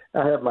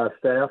I have my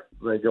staff,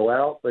 they go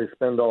out, they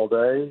spend all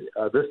day.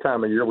 This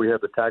time of year we have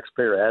the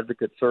Taxpayer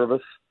Advocate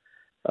Service.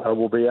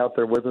 Will be out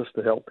there with us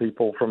to help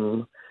people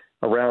from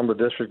around the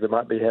district that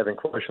might be having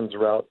questions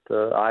about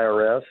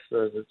IRS.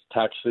 It's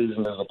tax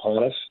season is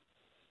upon us.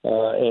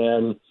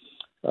 And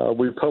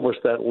we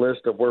published that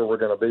list of where we're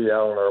going to be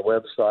out on our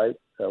website.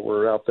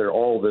 We're out there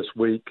all this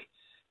week.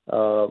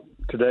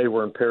 Today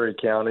we're in Perry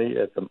County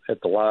at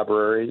the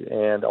library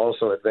and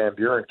also at Van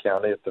Buren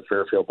County at the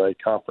Fairfield Bay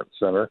Conference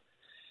Center.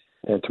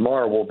 And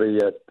tomorrow we'll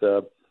be at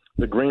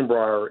the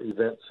Greenbrier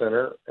Event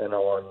Center and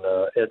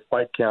at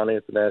White County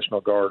at the National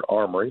Guard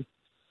Armory.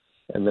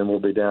 And then we'll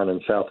be down in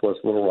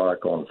Southwest Little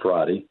Rock on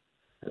Friday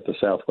at the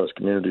Southwest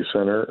Community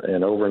Center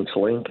and over in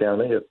Saline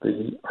County at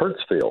the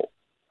Hertzfield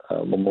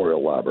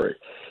Memorial Library.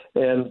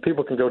 And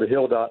people can go to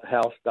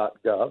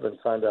hill.house.gov and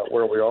find out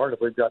where we are. And if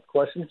we've got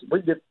questions,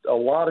 we get a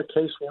lot of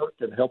casework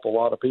and help a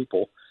lot of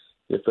people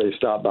if they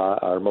stop by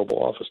our mobile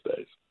office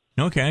days.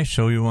 Okay,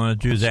 so you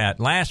want to do that.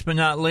 Last but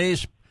not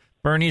least,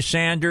 Bernie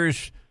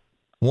Sanders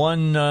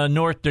won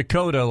North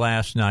Dakota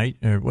last night.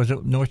 Or was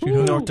it North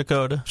Dakota? North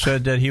Dakota.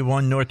 Said that he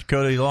won North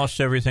Dakota. He lost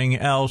everything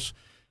else.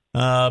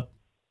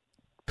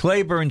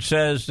 Claiborne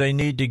says they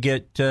need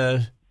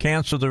to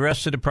cancel the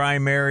rest of the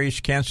primaries,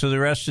 cancel the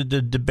rest of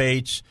the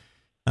debates,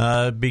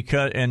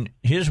 because, and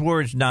his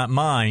words, not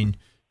mine,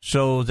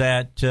 so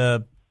that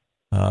Joe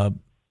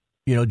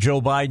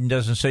Biden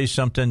doesn't say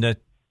something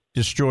that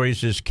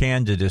destroys his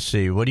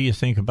candidacy. What do you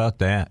think about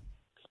that?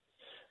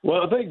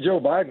 Well, I think Joe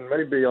Biden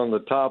may be on the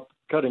top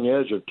cutting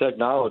edge of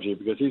technology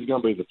because he's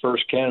going to be the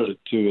first candidate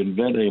to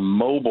invent a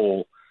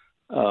mobile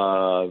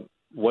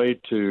way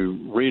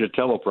to read a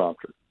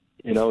teleprompter.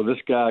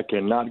 This guy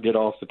cannot get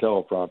off the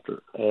teleprompter,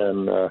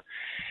 and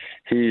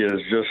he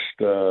is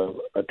just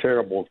a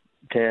terrible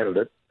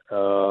candidate.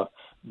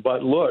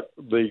 But look,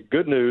 the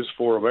good news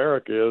for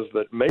America is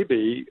that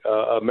maybe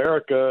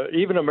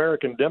even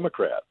American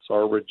Democrats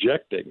are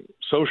rejecting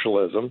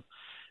socialism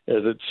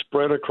as it's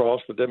spread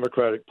across the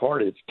Democratic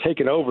Party. It's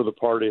taken over the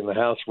party in the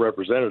House of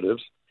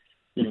Representatives.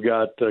 You've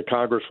got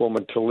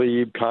Congresswoman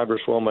Tlaib,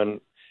 Congresswoman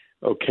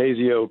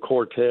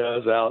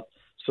Ocasio-Cortez out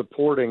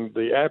supporting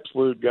the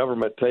absolute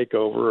government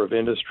takeover of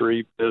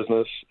industry,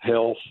 business,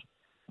 health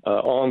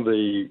on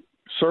the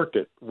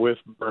circuit with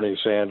Bernie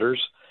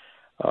Sanders.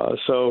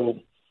 So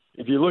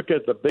if you look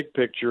at the big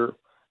picture,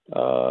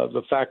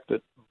 the fact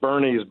that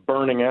Bernie's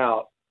burning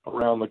out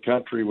around the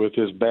country with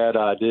his bad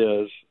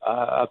ideas,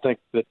 I think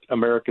that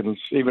Americans,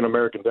 even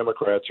American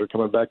Democrats, are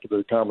coming back to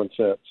their common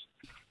sense.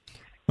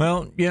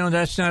 Well,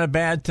 that's not a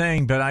bad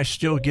thing, but I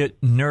still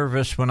get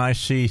nervous when I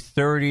see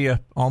 30,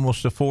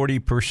 almost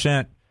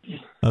 40%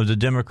 of the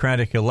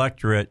Democratic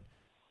electorate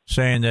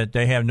saying that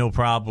they have no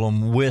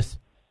problem with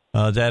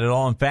that at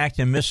all. In fact,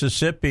 in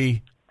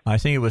Mississippi, I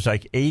think it was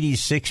like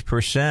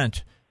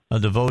 86%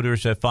 of the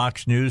voters that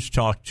Fox News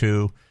talked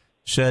to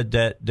said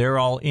that they're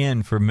all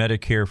in for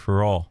Medicare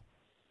for all.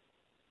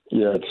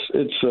 Yeah,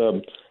 it's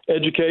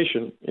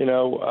education.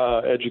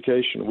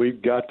 Education.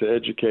 We've got to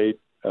educate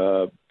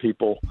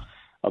people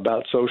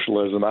about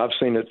socialism. I've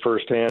seen it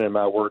firsthand in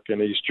my work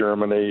in East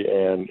Germany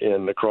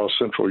and across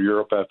Central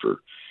Europe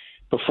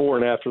before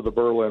and after the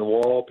Berlin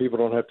Wall. People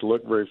don't have to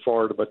look very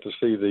far but to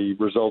see the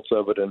results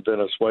of it in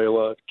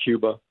Venezuela,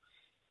 Cuba.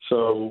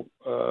 So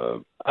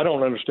I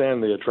don't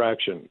understand the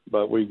attraction,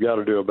 but we've got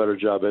to do a better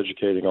job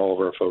educating all of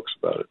our folks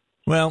about it.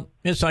 Well,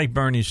 it's like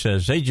Bernie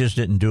says, they just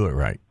didn't do it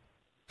right.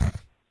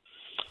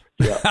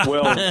 Yeah,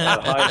 well,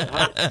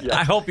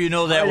 I hope you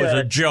know that was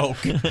a joke.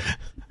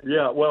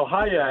 Yeah, well,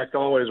 Hayek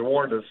always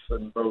warned us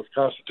in both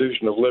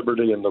Constitution of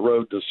Liberty and The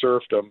Road to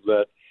Serfdom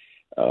that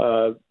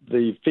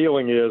the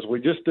feeling is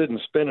we just didn't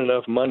spend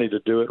enough money to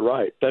do it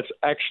right. That's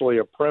actually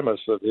a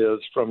premise of his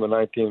from the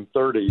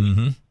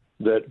 1930s,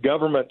 that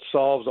government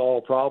solves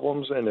all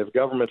problems, and if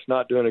government's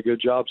not doing a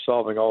good job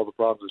solving all the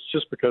problems, it's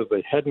just because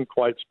they hadn't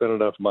quite spent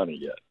enough money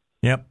yet.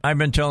 Yep, I've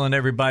been telling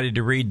everybody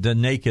to read The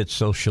Naked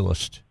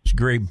Socialist. It's a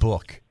great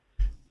book.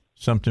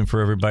 Something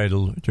for everybody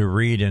to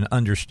read and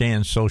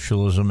understand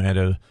socialism at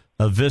a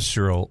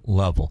visceral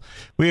level.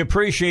 We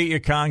appreciate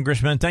you,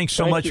 Congressman. Thanks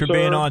so much for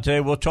being on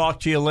today. We'll talk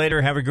to you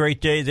later. Have a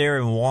great day there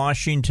in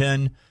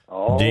Washington,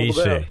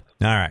 D.C. All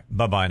right.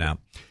 Bye-bye now.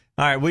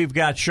 All right. We've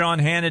got Sean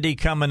Hannity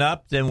coming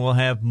up. Then we'll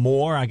have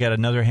more. I got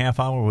another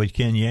half hour with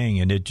Ken Yang,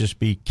 and it'd just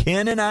be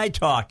Ken and I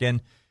talking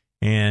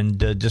and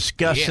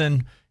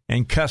discussing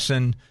and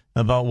cussing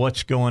about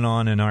what's going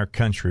on in our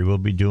country. We'll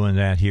be doing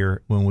that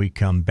here when we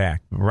come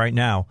back. Right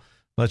now,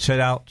 let's head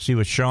out, see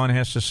what Sean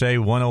has to say.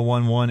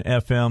 101.1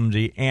 FM,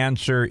 The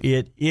Answer.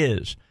 It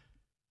is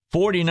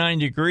 49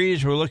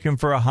 degrees. We're looking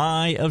for a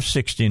high of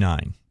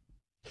 69.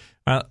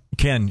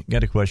 Ken,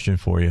 got a question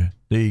for you.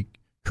 The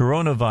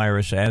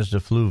coronavirus, as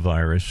the flu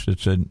virus,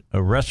 it's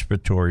a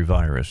respiratory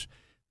virus,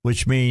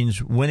 which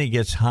means when it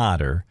gets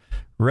hotter,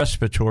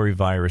 respiratory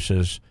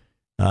viruses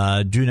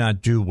do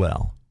not do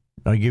well.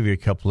 I'll give you a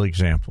couple of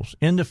examples.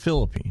 In the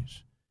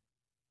Philippines,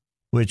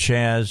 which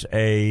has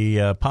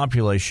a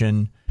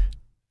population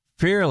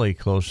fairly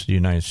close to the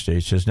United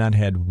States, has not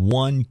had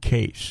one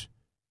case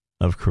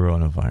of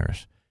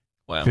coronavirus.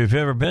 Wow. If you've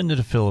ever been to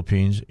the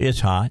Philippines, it's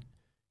hot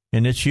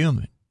and it's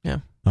humid. Yeah.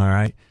 All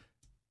right.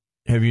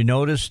 Have you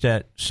noticed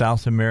that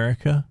South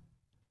America,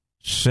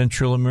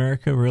 Central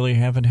America really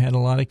haven't had a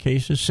lot of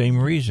cases? Same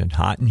reason,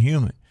 hot and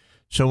humid.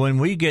 So when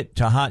we get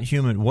to hot,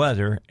 humid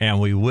weather, and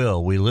we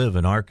live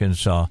in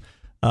Arkansas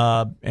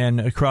and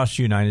across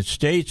the United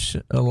States,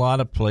 a lot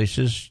of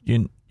places,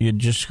 you're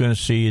just going to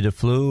see the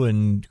flu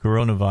and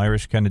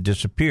coronavirus kind of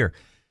disappear.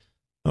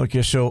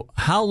 Okay, so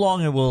how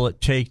long will it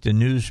take the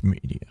news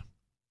media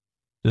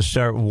to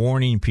start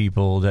warning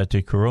people that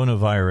the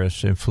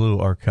coronavirus and flu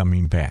are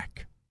coming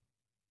back?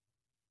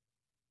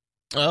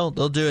 Well,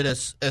 they'll do it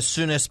as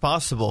soon as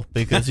possible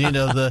because,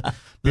 the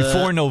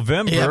before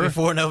November. Yeah,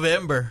 before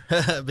November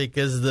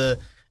because the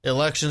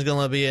election's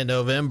going to be in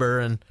November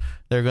and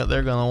they're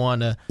going to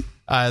want to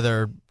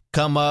either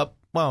come up,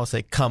 well, I'll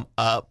say come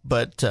up,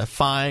 but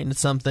find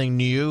something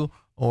new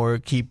or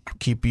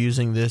keep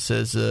using this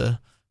as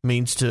a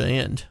means to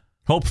end.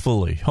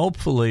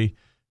 Hopefully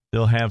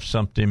they'll have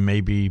something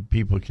maybe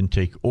people can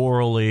take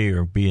orally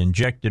or be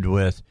injected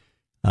with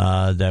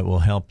that will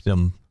help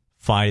them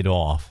fight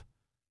off,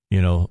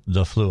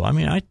 the flu. I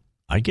mean,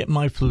 I get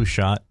my flu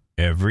shot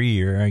every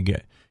year. I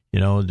get, I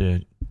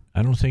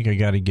don't think I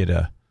got to get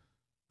a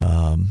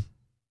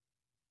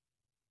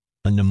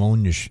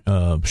pneumonia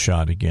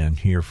shot again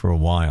here for a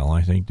while.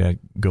 I think that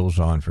goes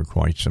on for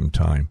quite some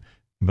time.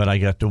 But I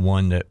got the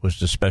one that was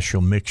the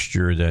special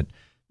mixture that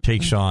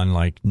takes on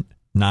like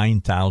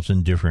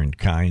 9,000 different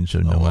kinds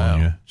of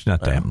pneumonia. Wow. It's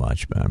not that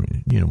much, but I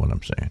mean, you know what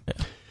I'm saying.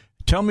 Yeah.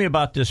 Tell me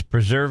about this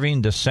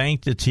Preserving the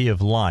Sanctity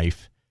of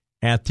Life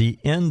at the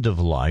End of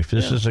Life.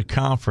 This is a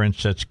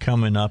conference that's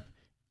coming up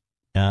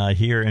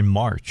here in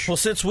March. Well,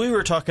 since we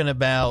were talking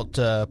about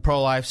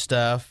pro-life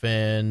stuff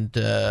and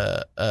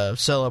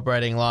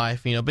celebrating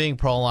life, being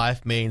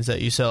pro-life means that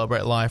you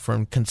celebrate life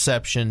from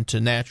conception to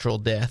natural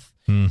death.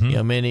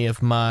 Mm-hmm. Many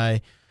of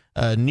my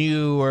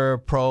newer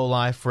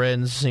pro-life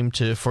friends seem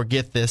to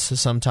forget this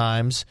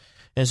sometimes.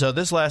 And so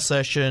this last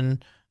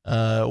session,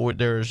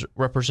 there's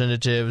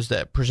representatives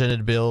that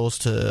presented bills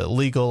to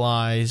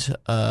legalize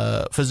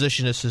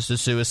physician-assisted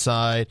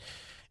suicide.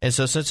 And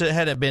so since it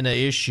hadn't been an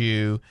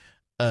issue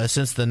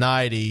since the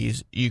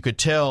 90s, you could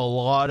tell a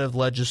lot of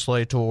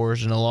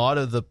legislators and a lot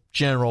of the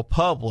general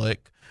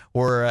public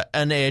were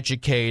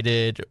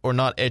uneducated or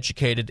not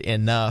educated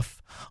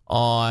enough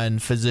on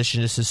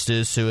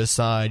physician-assisted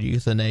suicide,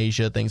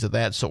 euthanasia, things of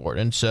that sort.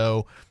 And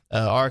so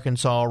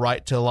Arkansas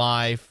Right to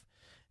Life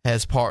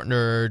has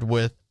partnered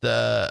with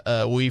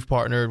we've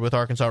partnered with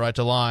Arkansas Right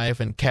to Life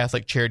and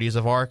Catholic Charities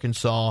of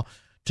Arkansas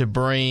to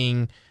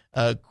bring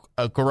a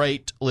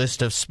great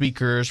list of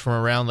speakers from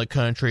around the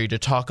country to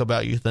talk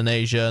about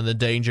euthanasia and the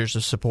dangers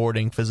of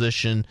supporting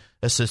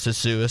physician-assisted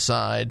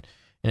suicide.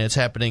 And it's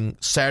happening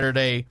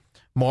Saturday,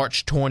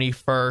 March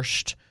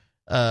 21st,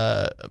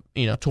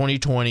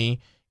 2020.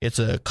 It's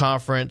a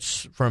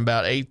conference from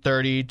about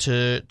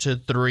 8:30 to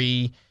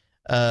 3.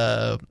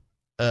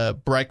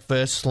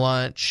 Breakfast,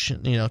 lunch,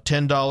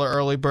 $10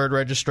 early bird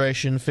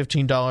registration,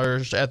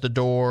 $15 at the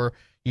door.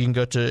 You can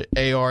go to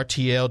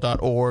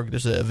artl.org.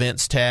 There's an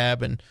events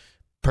tab and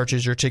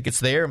purchase your tickets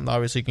there.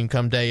 Obviously, you can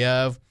come day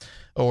of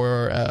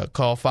or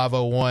call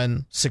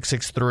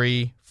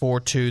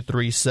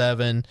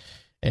 501-663-4237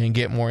 and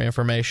get more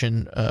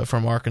information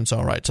from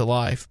Arkansas Right to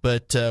Life.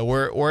 But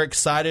we're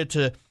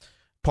excited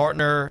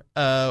partner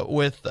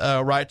with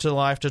Right to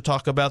Life to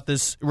talk about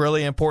this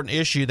really important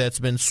issue that's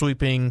been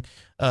sweeping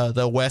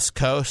the West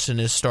Coast and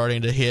is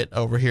starting to hit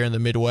over here in the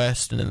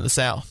Midwest and in the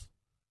South.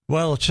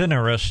 Well, it's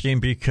interesting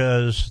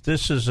because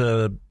this is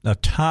a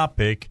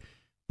topic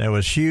that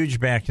was huge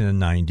back in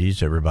the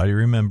 90s. Everybody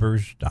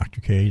remembers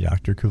Dr. K,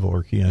 Dr.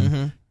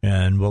 Kevorkian,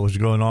 and what was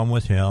going on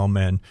with him.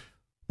 And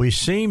we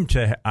seemed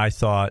to, I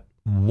thought,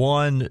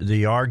 won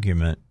the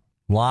argument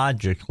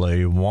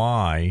logically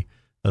why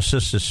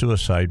assisted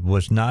suicide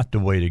was not the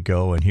way to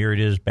go. And here it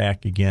is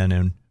back again,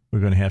 and we're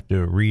going to have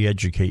to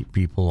re-educate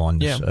people on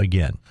this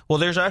again. Well,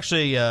 there's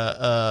actually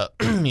a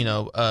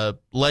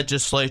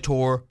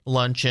legislator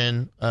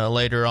luncheon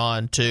later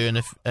on too,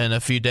 in a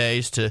few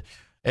days to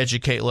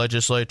educate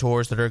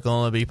legislators that are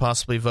going to be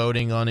possibly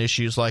voting on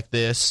issues like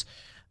this.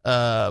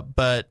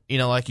 But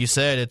like you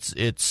said,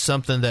 it's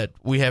something that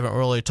we haven't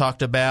really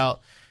talked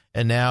about,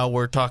 and now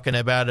we're talking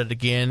about it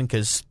again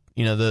because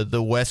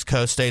the West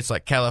Coast states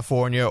like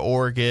California,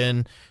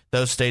 Oregon,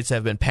 those states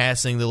have been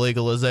passing the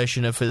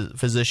legalization of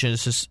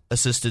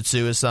physician-assisted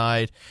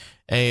suicide.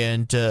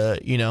 And,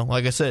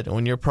 like I said,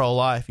 when you're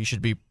pro-life, you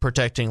should be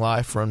protecting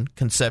life from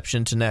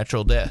conception to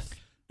natural death.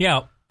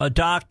 Yeah, a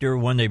doctor,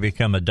 when they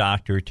become a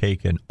doctor,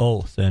 take an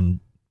oath,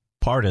 and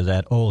part of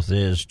that oath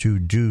is to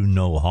do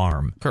no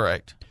harm.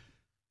 Correct.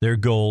 Their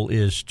goal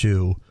is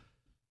to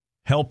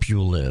help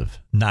you live,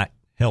 not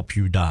help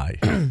you die.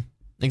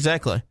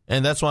 Exactly.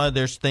 And that's why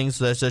there's things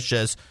such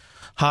as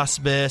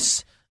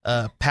hospice,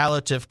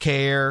 palliative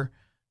care,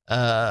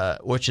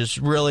 which is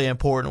really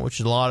important, which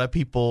a lot of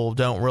people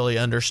don't really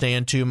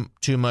understand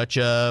too much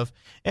of.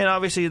 And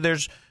obviously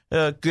there's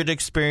good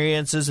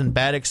experiences and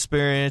bad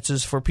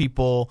experiences for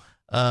people,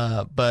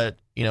 but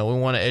we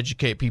want to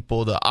educate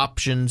people the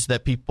options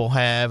that people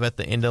have at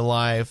the end of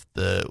life,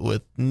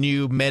 with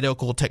new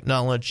medical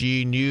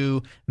technology,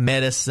 new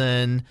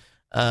medicine,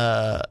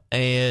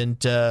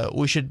 and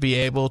we should be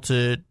able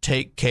to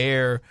take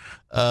care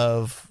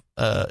of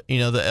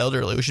the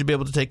elderly. We should be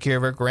able to take care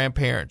of our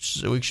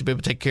grandparents. We should be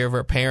able to take care of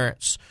our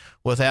parents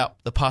without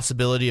the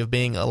possibility of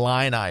being a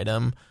line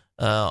item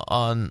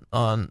on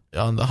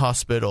the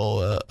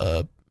hospital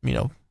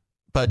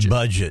budget.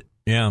 Budget,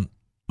 yeah,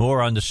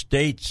 or on the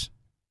state's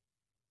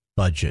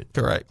budget.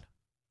 Correct.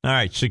 All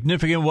right,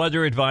 significant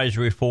weather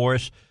advisory for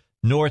us.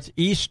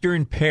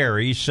 Northeastern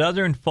Perry,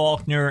 southern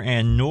Faulkner,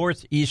 and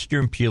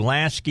northeastern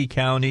Pulaski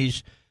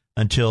counties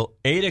until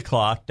 8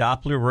 o'clock.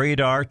 Doppler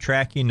radar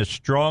tracking a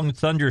strong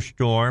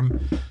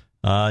thunderstorm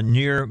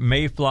near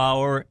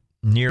Mayflower,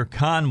 near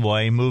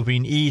Conway,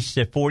 moving east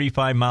at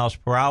 45 miles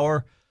per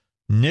hour.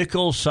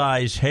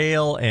 Nickel-size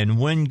hail and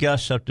wind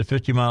gusts up to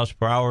 50 miles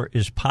per hour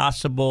is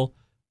possible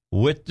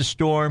with the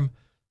storm.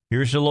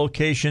 Here's the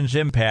locations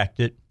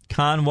impacted.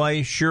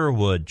 Conway,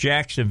 Sherwood,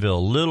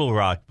 Jacksonville, Little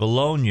Rock,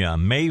 Bologna,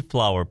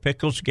 Mayflower,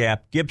 Pickles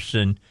Gap,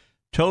 Gibson,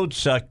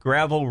 Toadsuck,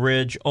 Gravel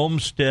Ridge,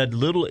 Olmsted,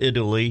 Little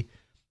Italy,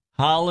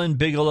 Holland,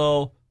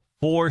 Bigelow,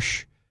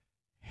 Forsh,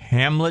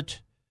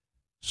 Hamlet,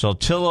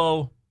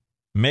 Saltillo,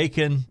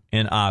 Macon,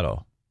 and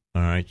Otto.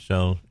 All right,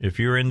 so if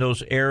you're in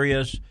those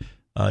areas,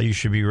 you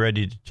should be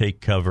ready to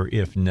take cover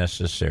if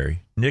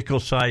necessary.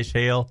 Nickel-size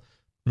hail,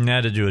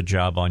 that'll do a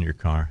job on your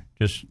car.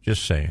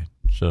 Just saying.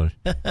 So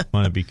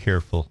want to be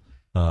careful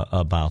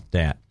about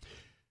that.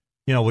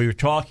 We were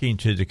talking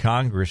to the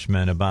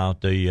congressman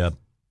about the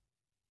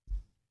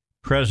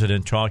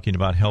president talking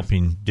about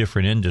helping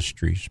different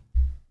industries.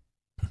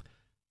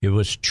 It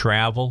was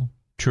travel,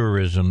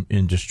 tourism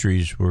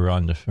industries were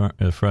on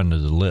the front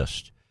of the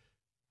list.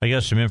 I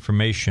got some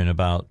information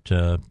about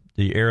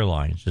the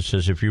airlines. It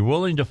says if you're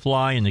willing to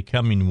fly in the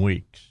coming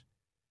weeks,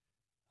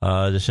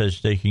 it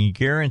says they can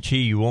guarantee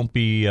you won't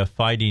be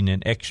fighting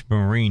an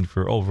ex-Marine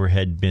for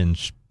overhead bin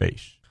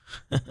space.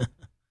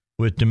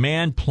 With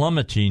demand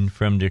plummeting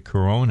from the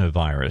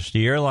coronavirus,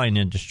 the airline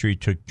industry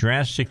took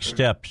drastic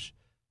steps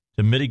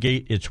to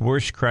mitigate its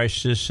worst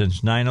crisis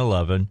since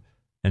 9/11,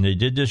 and they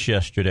did this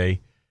yesterday.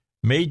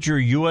 Major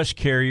U.S.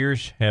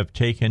 carriers have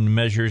taken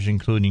measures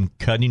including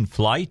cutting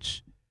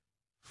flights,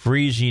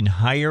 freezing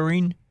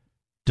hiring,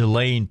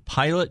 delaying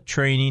pilot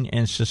training,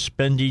 and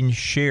suspending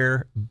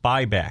share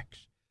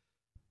buybacks.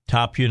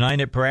 Top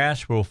United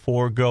brass will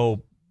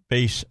forego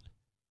base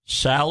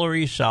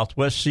salary.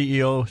 Southwest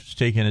CEO is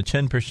taking a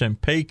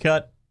 10% pay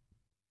cut.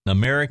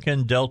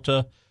 American,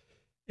 Delta,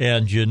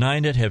 and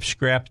United have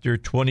scrapped their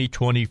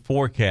 2020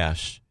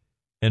 forecasts.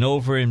 And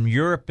over in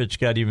Europe, it's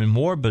got even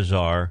more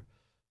bizarre.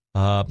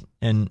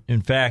 And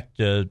in fact,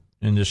 in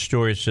this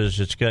story, it says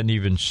it's gotten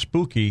even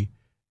spooky.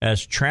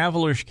 As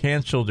travelers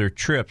cancel their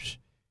trips,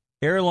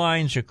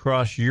 airlines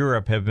across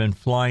Europe have been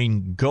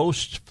flying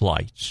ghost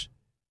flights.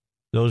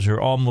 Those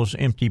are almost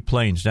empty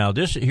planes. Now,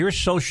 here's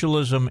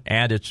socialism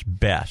at its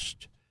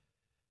best.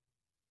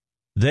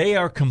 They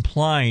are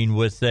complying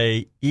with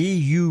a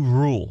EU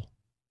rule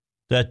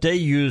that they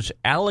use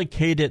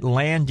allocated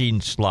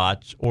landing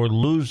slots or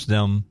lose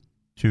them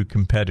to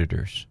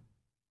competitors.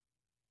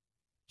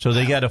 So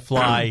they got to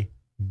fly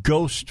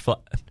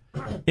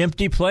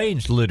empty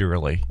planes,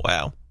 literally.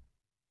 Wow.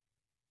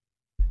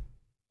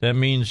 that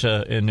means,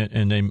 and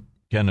they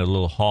kind of a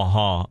little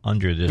ha-ha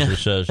under this. It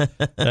says,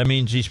 that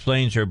means these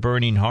planes are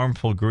burning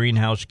harmful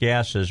greenhouse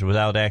gases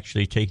without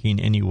actually taking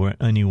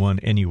anyone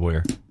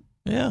anywhere.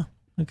 Yeah,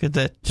 look at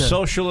that.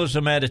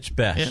 Socialism at its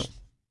best.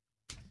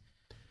 Yeah.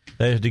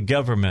 There's the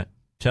government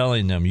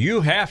telling them,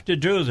 you have to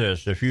do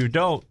this. If you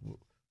don't,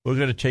 we're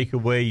going to take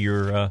away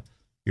your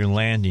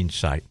landing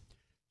site.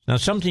 Now,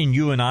 something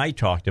you and I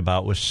talked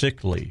about was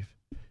sick leave,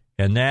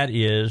 and that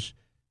is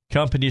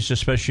companies,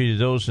 especially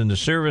those in the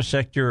service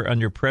sector, are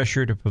under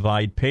pressure to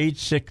provide paid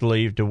sick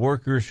leave to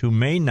workers who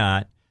may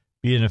not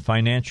be in a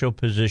financial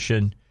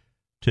position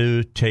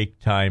to take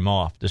time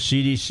off. The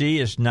CDC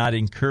is not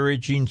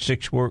encouraging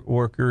sick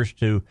workers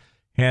to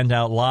hand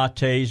out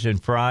lattes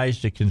and fries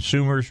to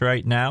consumers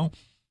right now.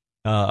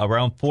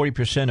 Around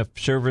 40% of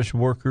service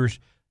workers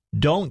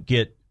don't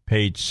get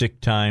paid sick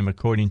time,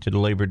 according to the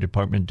Labor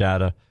Department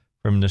data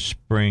from the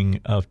spring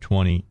of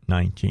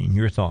 2019.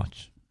 Your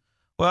thoughts?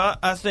 Well,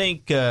 I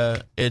think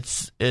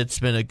it's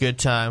been a good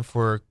time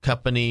for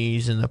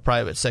companies in the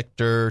private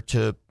sector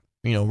to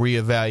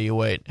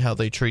reevaluate how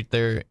they treat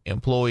their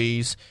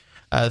employees.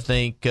 I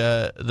think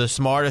the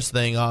smartest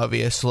thing,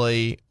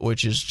 obviously,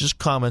 which is just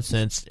common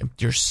sense, if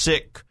you're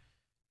sick,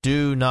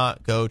 do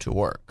not go to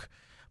work.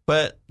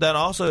 But that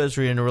also is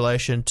in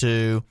relation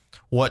to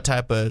what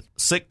type of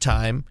sick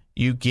time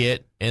you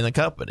get in the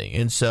company.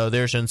 And so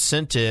there's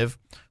incentive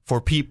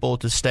for people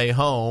to stay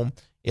home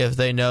if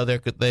they know they're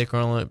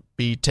going to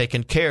be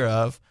taken care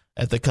of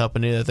at the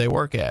company that they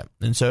work at.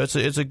 And so it's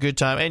a good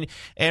time.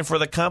 And for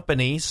the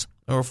companies,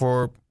 or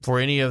for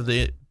any of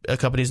the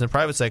companies in the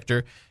private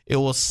sector, it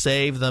will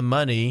save them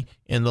money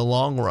in the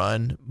long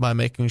run by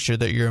making sure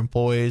that your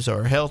employees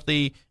are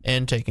healthy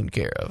and taken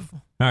care of.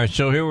 All right,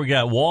 so here we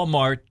got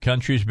Walmart,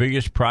 country's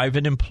biggest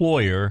private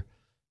employer,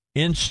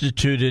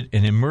 instituted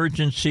an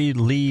emergency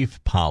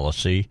leave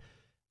policy.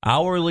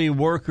 Hourly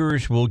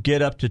workers will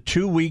get up to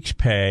 2 weeks'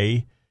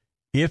 pay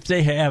if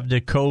they have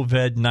the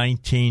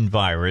COVID-19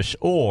 virus,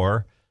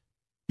 or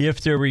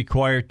if they're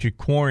required to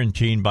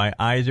quarantine by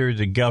either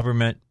the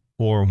government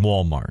or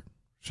Walmart.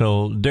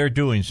 So they're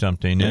doing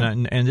something, Yeah.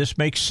 and this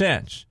makes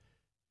sense.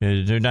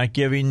 They're not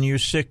giving you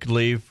sick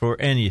leave for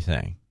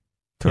anything.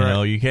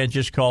 Correct. You can't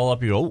just call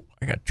up,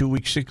 I got 2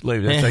 weeks sick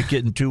leave. That's like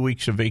getting 2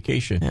 weeks of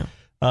vacation.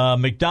 Yeah.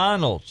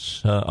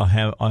 McDonald's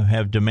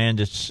have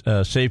demanded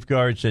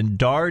safeguards in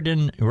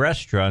Darden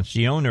restaurants.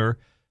 The owner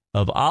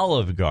of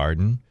Olive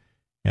Garden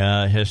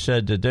has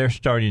said that they're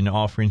starting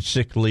offering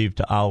sick leave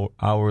to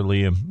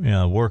hourly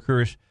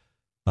workers.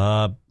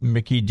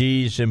 Mickey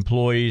D's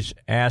employees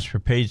asked for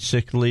paid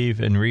sick leave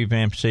and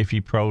revamped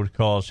safety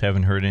protocols.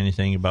 Haven't heard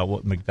anything about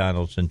what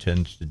McDonald's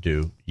intends to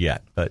do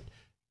yet, but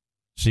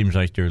seems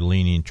like they're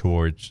leaning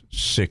towards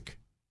sick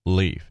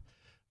leave.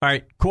 All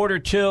right, quarter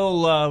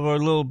till, we're a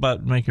little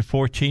about, make it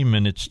 14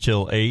 minutes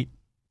till 8,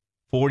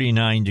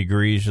 49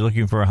 degrees,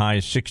 looking for a high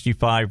of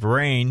 65,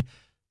 rain.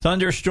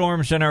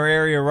 Thunderstorms in our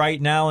area right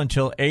now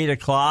until 8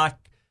 o'clock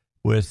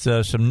with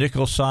some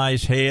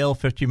nickel-sized hail,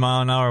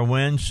 50-mile-an-hour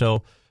wind.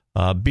 So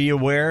be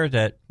aware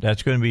that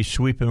that's going to be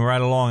sweeping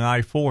right along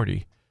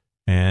I-40.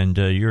 And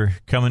you're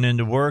coming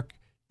into work,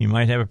 you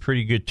might have a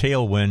pretty good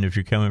tailwind if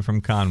you're coming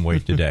from Conway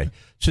today.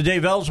 So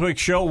Dave Elswick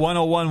Show,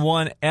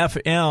 101.1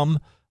 FM,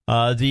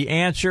 The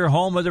Answer,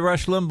 home of the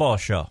Rush Limbaugh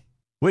Show.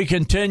 We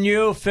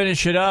continue,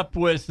 finish it up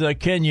with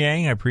Ken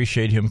Yang. I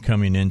appreciate him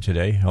coming in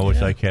today. I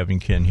always like having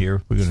Ken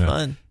here. We're going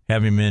to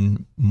have him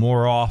in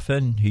more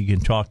often. He can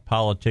talk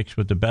politics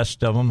with the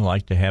best of them. I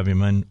like to have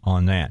him in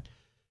on that.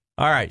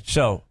 All right,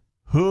 so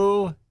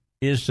who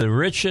is the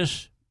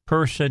richest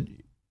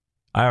person?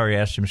 I already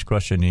asked him this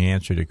question, and he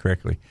answered it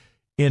correctly.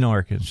 In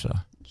Arkansas.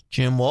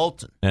 Jim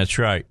Walton. That's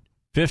right.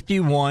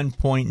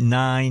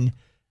 $51.9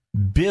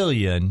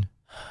 billion.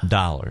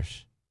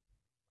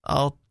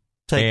 I'll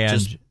take and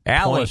just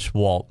Alice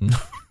Walton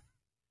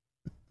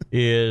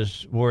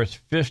is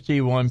worth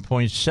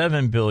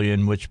 $51.7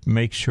 billion, which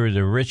makes her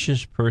the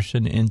richest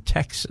person in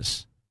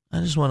Texas. I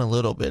just want a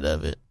little bit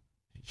of it.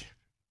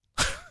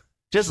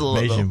 Just a little.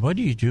 Amazing. What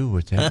do you do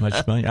with that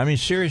much money? I mean,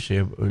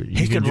 seriously.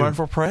 He could run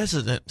for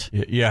president.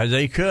 Yeah,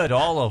 they could.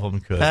 All of them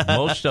could.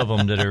 Most of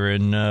them that are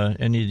in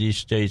any of these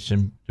states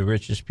and the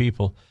richest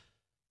people.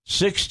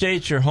 6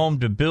 states are home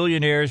to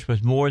billionaires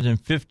with more than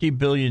 $50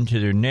 billion to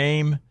their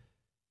name.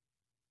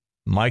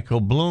 Michael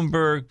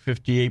Bloomberg,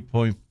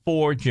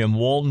 58.4. Jim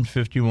Walton,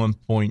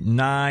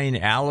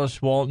 51.9.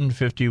 Alice Walton,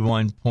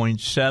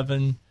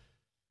 51.7.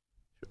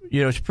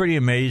 It's pretty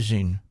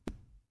amazing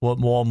what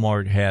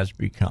Walmart has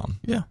become.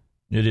 Yeah.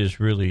 It is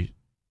really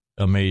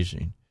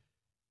amazing.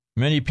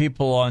 Many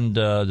people on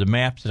the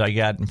maps that I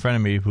got in front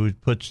of me who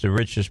puts the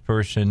richest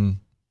person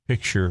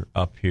picture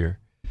up here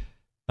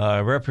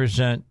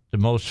represent the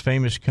most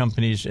famous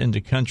companies in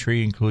the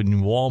country,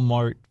 including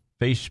Walmart,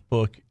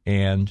 Facebook,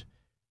 and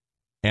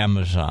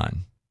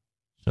Amazon.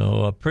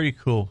 So a pretty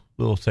cool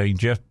little thing.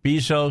 Jeff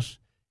Bezos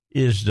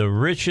is the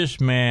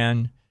richest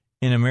man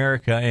in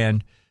America.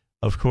 And,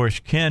 of course,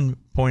 Ken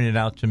pointed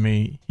out to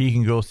me he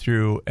can go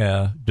through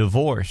a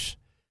divorce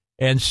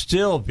and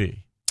still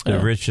be The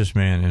richest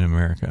man in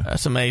America.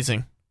 That's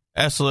amazing.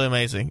 Absolutely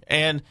amazing.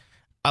 And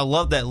I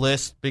love that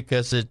list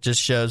because it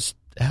just shows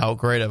how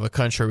great of a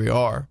country we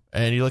are.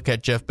 And you look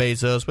at Jeff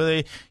Bezos,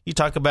 whether you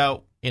talk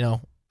about,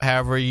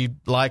 however you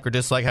like or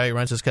dislike how he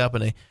runs his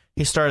company,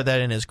 he started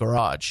that in his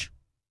garage.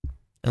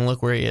 And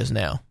look where he is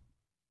now.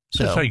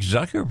 So it's like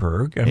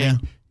Zuckerberg. I mean,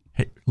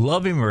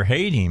 love him or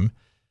hate him,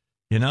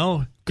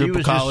 group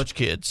of college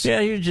kids.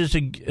 Yeah, he was just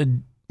a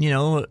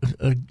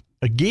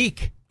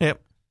geek.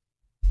 Yep.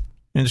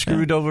 And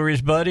screwed over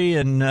his buddy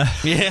and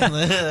and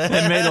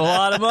made a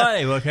lot of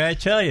money. What can I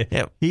tell you?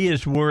 Yep. He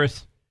is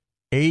worth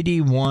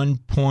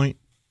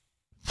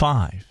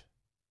 $81.5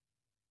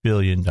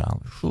 billion.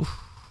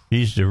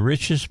 He's the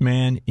richest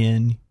man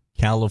in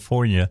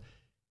California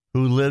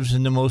who lives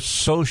in the most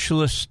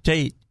socialist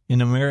state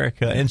in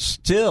America and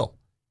still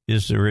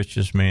is the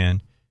richest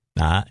man.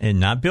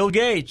 Not Bill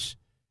Gates.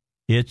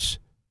 It's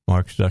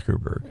Mark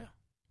Zuckerberg. Yeah.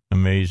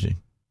 Amazing.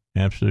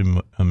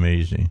 Absolutely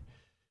amazing.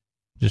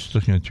 Just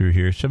looking through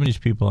here, some of these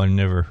people I've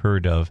never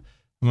heard of.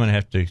 I'm going to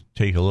have to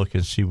take a look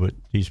and see what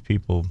these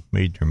people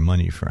made their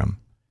money from.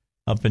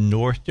 Up in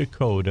North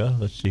Dakota,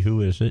 let's see,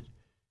 who is it?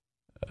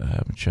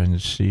 I'm trying to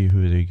see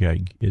who they got.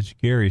 It's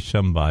Gary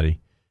somebody.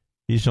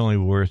 He's only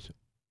worth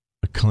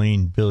a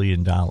clean $1 billion.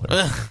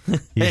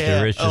 He's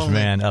the richest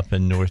man up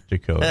in North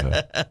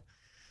Dakota.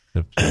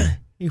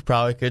 You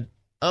probably could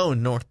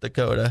own North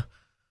Dakota.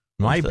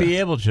 Might be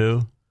able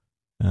to.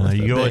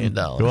 You go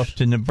up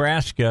to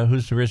Nebraska.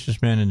 Who's the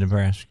richest man in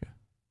Nebraska?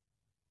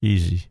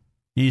 Easy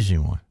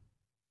one.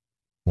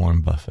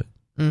 Warren Buffett.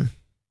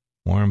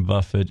 Warren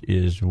Buffett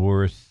is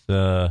worth,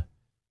 as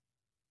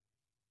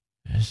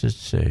it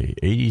say,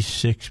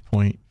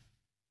 $86.5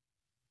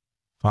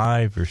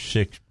 or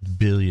 $6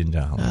 billion.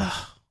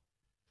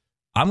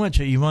 I'm going to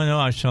tell you. You want to know?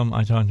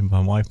 I talked to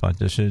my wife about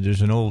this.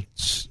 There's an old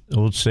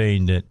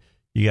saying that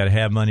you got to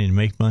have money to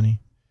make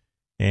money.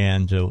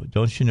 And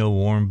don't you know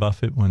Warren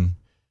Buffett on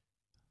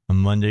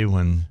Monday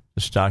when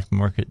the stock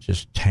market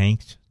just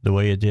tanked the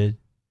way it did,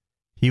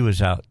 he was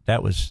out.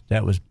 That was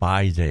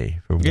buy day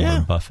for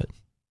Warren Buffett.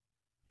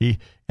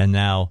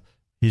 Now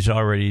we've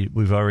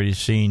already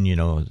seen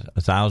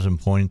 1,000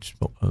 points,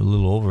 a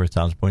little over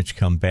 1,000 points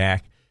come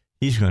back.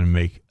 He's going to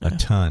make a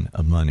ton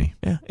of money.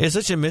 Yeah, it's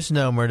such a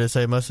misnomer to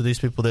say most of these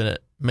people didn't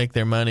make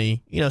their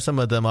money. Some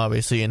of them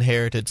obviously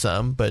inherited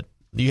some, but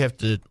you have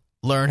to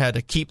learn how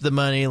to keep the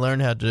money, learn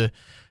how to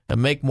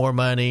make more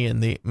money,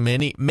 and the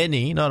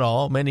many, not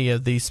all, many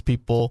of these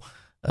people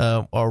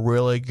are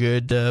really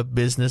good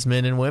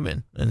businessmen and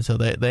women, and so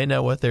they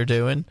know what they're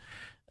doing,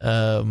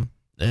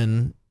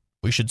 and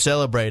we should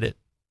celebrate it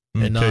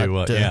and not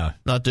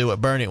do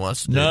what Bernie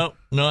wants to do. No,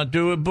 not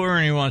do what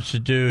Bernie wants to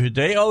do.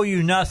 They owe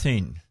you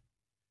nothing.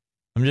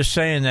 I'm just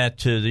saying that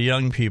to the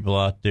young people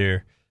out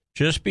there.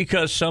 Just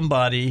because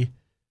somebody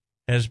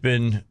has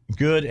been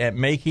good at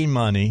making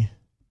money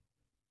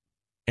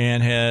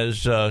and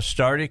has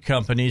started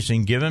companies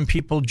and given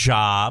people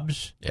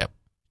jobs. Yep.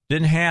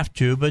 Didn't have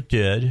to, but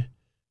did.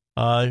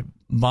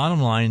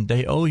 Bottom line,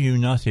 they owe you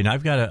nothing.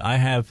 I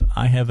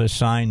have a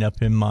sign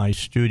up in my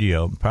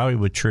studio, probably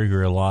would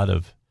trigger a lot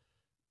of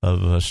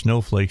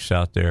snowflakes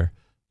out there,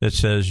 that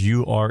says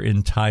you are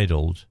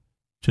entitled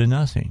to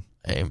nothing.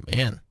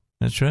 Amen.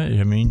 That's right.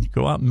 I mean,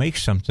 go out and make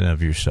something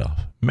of yourself.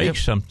 Make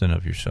something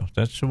of yourself.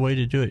 That's the way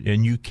to do it.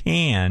 And you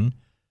can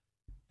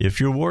if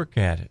you work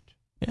at it.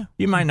 Yeah.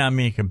 You might not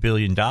make $1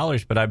 billion,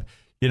 but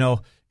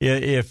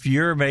if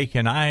you're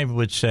making, I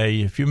would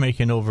say, if you're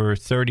making over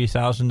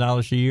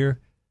 $30,000 a year,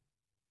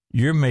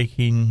 you're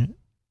making,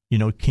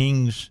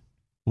 king's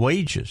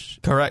wages.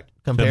 Correct.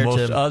 Compared to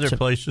most other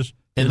places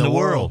in the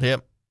world.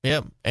 Yep.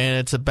 And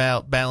it's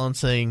about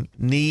balancing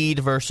need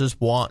versus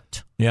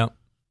want. Yeah.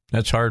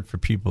 That's hard for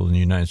people in the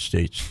United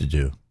States to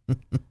do.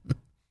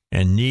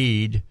 And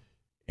need,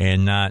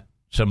 and not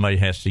somebody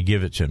has to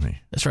give it to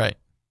me. That's right.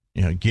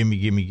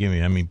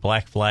 Gimme. I mean,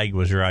 Black Flag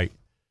was right.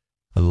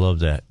 I love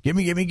that.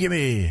 Gimme.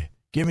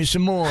 Give me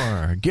some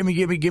more.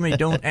 Gimme.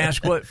 Don't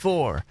ask what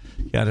for.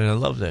 I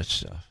love that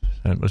stuff.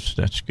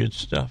 That's good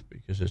stuff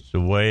because it's the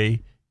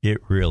way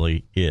it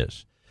really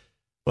is.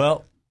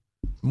 Well,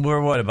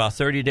 we're about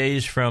 30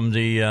 days from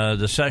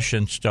the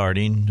session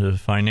starting, the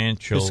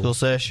fiscal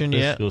session,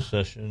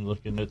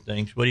 looking at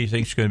things. What do you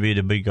think is going to be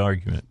the big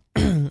argument?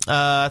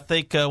 I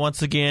think,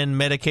 once again,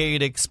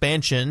 Medicaid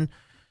expansion.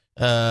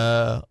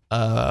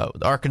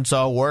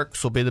 Arkansas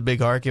Works will be the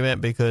big argument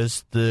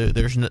because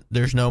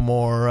there's no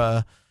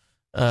more.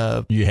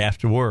 You have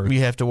to work.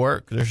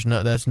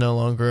 That's no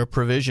longer a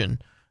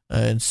provision,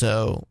 and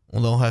so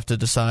they'll have to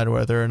decide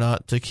whether or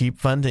not to keep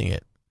funding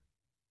it.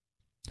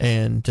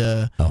 And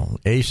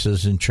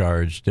ACE's in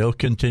charge. They'll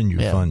continue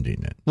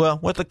funding it. Well,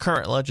 with the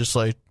current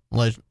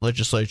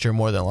legislature,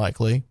 more than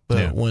likely.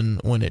 But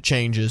when it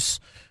changes,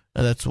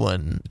 that's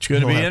when it's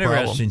going to be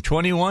interesting.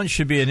 21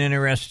 should be an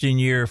interesting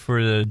year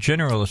for the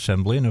General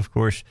Assembly, and of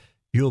course,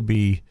 you'll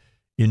be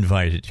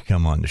invited to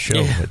come on the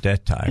show at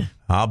that time.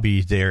 I'll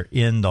be there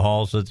in the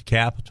halls of the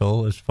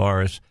Capitol, as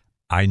far as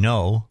I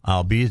know.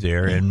 I'll be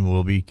there, and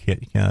we'll be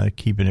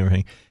keeping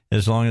everything.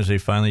 as long as they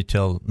finally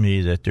tell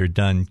me that they're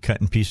done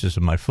cutting pieces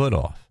of my foot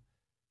off.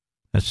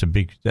 That's a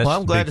big. That's well,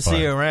 I'm glad to part.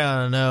 see you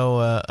around. I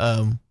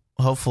know.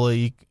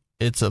 Hopefully,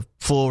 it's a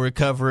full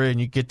recovery, and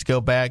you get to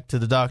go back to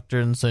the doctor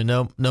and say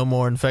no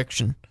more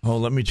infection. Oh,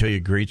 let me tell you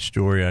a great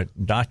story.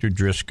 Dr.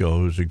 Driscoll,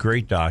 who's a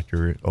great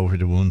doctor over at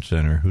the Wound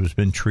Center, who's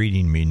been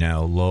treating me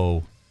now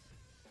low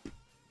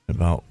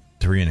about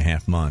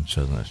 3.5 months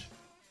on this.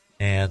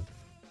 And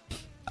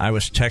I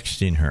was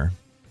texting her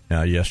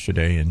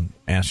yesterday and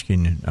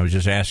I was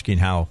just asking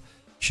how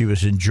she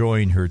was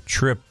enjoying her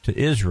trip to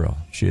Israel.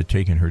 She had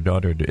taken her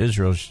daughter to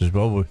Israel. She says,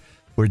 well,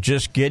 we're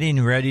just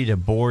getting ready to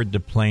board the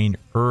plane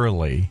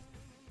early.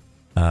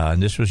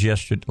 And this was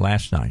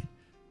last night,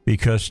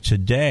 because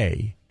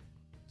today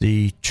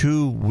the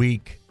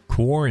 2-week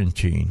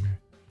quarantine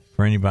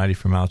for anybody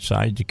from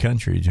outside the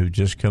country who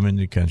just come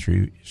into the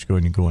country is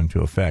going to go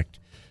into effect.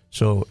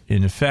 So,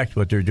 in effect,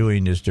 what they're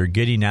doing is they're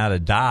getting out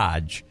of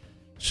Dodge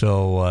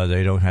so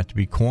they don't have to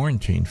be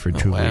quarantined for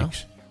 2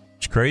 weeks.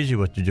 It's crazy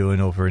what they're doing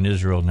over in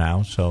Israel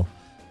now. So,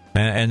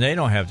 and they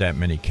don't have that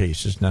many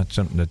cases, not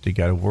something that they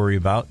got to worry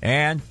about.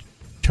 And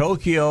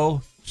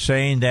Tokyo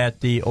saying that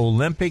the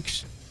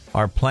Olympics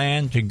are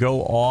planned to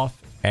go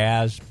off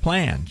as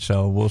planned.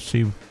 So we'll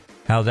see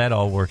how that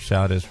all works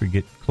out as we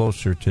get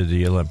closer to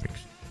the Olympics.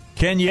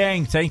 Ken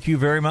Yang, thank you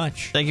very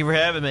much. Thank you for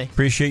having me.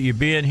 Appreciate you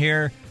being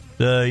here.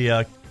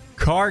 The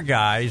car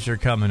guys are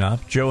coming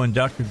up. Joe and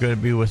Duck are going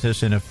to be with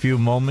us in a few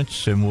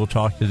moments, and we'll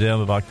talk to them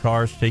about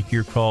cars. Take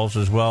your calls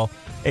as well.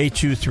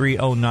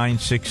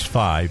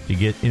 823-0965 to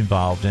get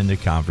involved in the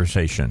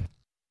conversation.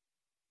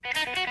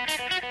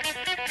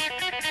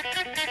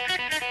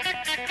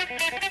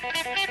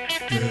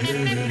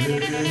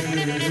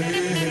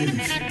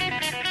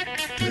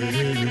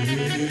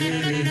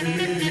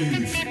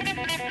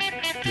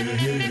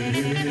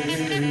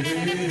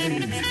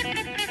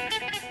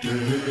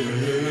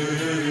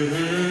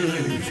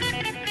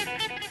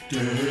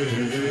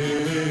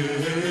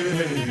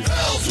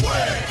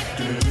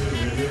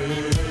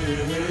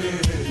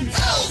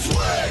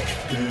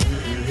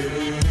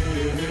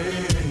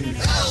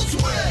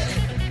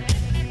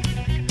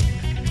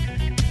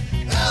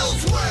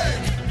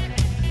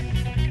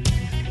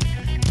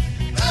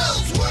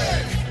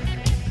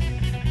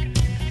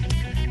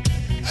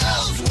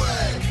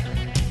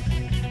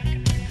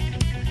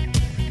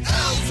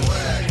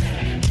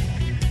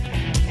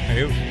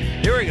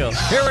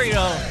 Here we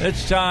go.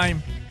 It's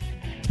time.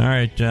 All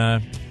right.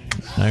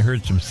 I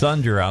heard some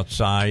thunder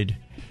outside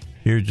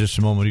here just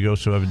a moment ago,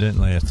 so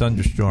evidently a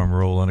thunderstorm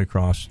rolling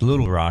across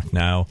Little Rock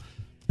now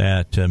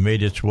that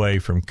made its way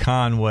from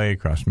Conway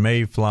across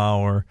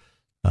Mayflower.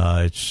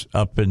 It's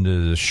up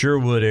into the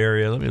Sherwood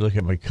area. Let me look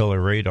at my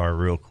color radar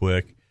real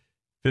quick.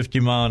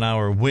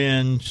 50-mile-an-hour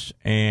winds,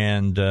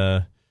 and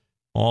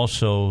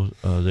also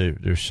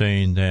they're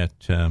saying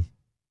that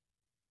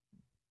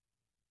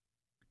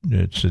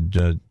it's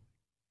a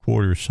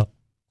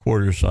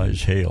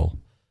quarter-size hail.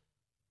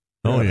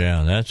 Oh,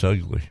 yeah, that's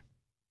ugly.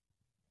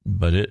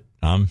 But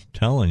I'm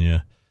telling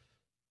you,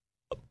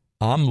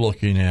 I'm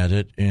looking at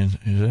it, and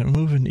is that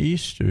moving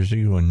east, or is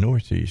it going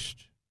northeast?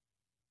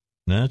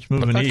 No, it's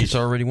moving east. It's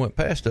already went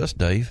past us,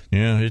 Dave.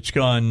 Yeah, it's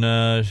gone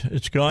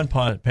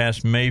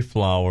past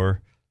Mayflower.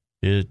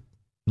 A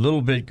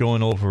little bit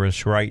going over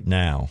us right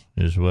now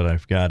is what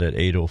I've got at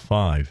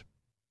 8:05.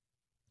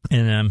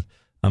 And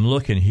I'm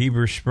looking,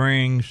 Heber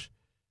Springs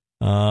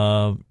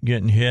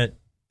getting hit,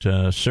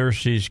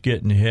 Searcy's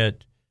getting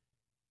hit,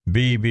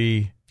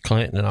 Beebe,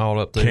 Clinton, and all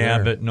up there.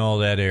 Cabot and all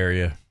that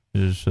area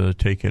is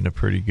taking a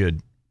pretty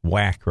good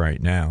whack right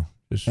now.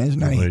 Just the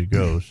way it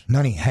goes.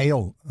 Not any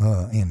hail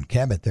in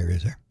Cabot there,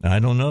 is there? I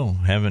don't know.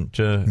 Haven't.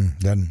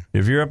 Doesn't.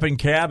 If you're up in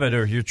Cabot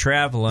or if you're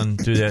traveling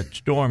through that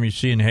storm, you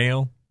seeing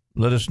hail,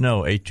 let us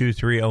know.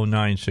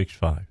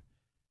 823-0965.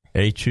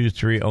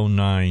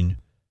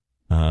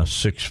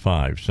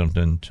 823-0965.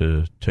 Something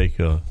to take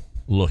a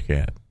look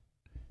at.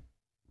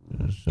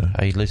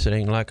 Hey, listen, it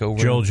ain't like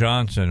over. Joel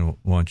Johnson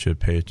wants you to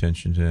pay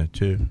attention to that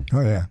too.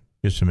 Oh yeah,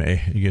 get some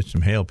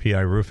hail. PI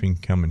Roofing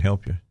come and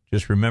help you.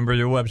 Just remember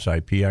their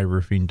website,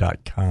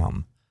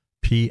 piroofing.com.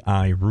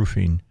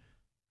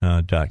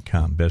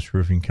 piroofing.com. Best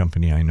roofing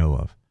company I know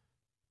of.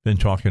 Been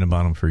talking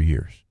about them for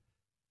years.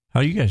 How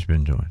you guys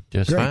been doing?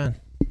 Just Great. fine.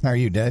 How are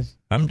you, Dave?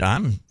 I'm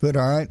good.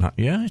 All right.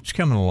 Yeah, it's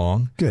coming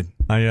along. Good.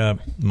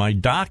 My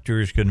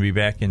doctor is going to be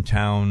back in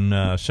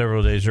town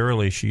several days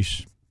early.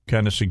 She's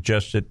kind of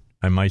suggested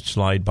I might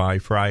slide by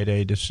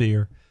Friday to see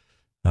her.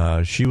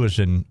 She was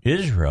in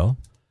Israel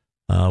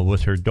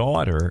with her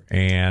daughter,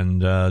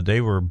 and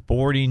they were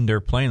boarding their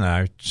plane.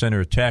 I sent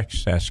her a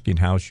text asking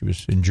how she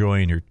was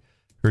enjoying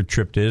her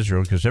trip to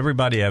Israel, because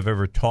everybody I've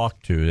ever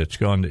talked to that's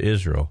gone to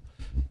Israel,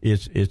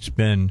 it's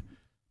been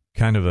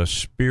kind of a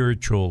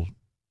spiritual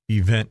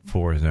event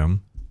for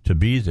them to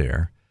be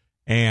there,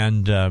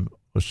 and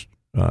was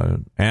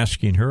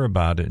asking her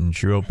about it, and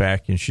she wrote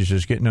back, and she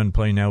says, getting on the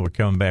plane now, we're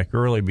coming back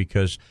early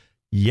because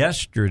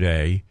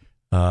yesterday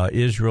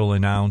Israel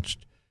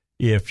announced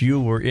if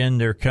you were in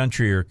their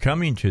country or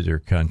coming to their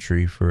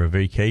country for a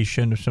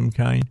vacation of some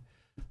kind,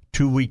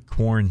 2-week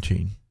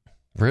quarantine.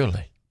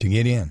 Really? To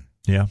get in.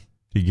 Yeah,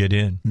 to get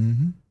in.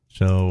 Mm-hmm.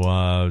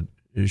 So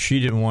she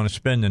didn't want to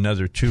spend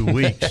another 2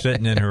 weeks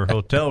sitting in her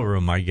hotel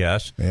room, I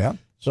guess. Yeah.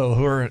 So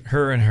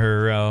her and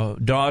her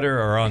daughter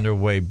are on their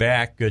way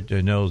back. Good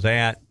to know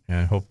that.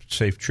 I hope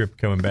safe trip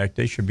coming back.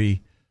 They should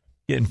be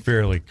getting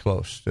fairly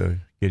close to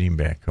getting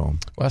back home.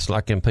 Well, that's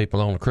like them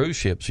people on the cruise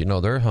ships.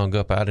 They're hung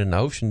up out in the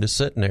ocean just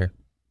sitting there.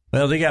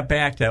 Well, they got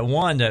back. That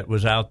one that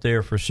was out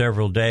there for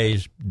several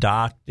days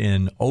docked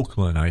in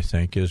Oakland, I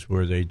think, is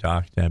where they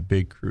docked that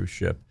big cruise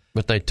ship.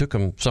 But they took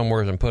them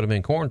somewhere and put them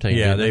in quarantine.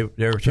 Yeah, they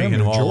were taking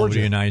them all over the Georgia.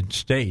 United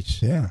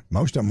States. Yeah,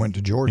 most of them went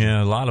to Georgia.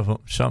 Yeah, a lot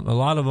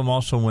of them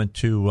also went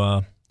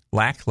to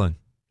Lackland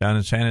down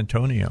in San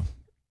Antonio,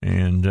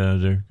 and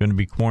they're going to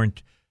be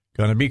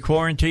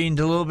quarantined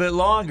a little bit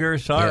longer.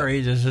 Sorry,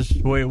 This is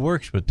the way it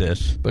works with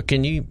this. But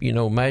can you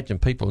imagine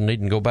people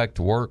needing to go back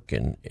to work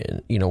and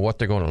what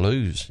they're going to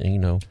lose?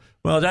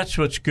 Well, that's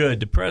what's good.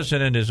 The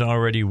president is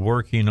already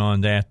working on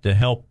that to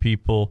help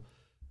people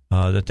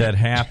that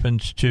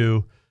happens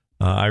to.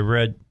 I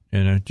read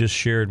and I just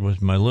shared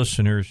with my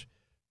listeners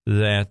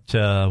that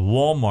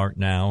Walmart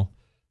now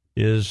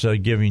is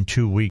giving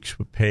 2 weeks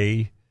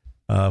pay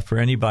for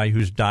anybody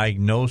who's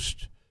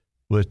diagnosed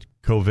with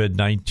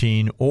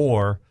COVID-19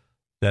 or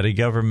that a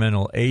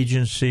governmental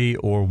agency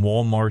or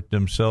Walmart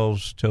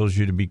themselves tells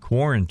you to be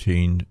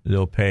quarantined.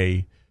 They'll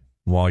pay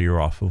while you're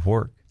off of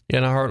work. Yeah,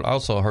 and I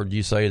also heard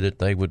you say that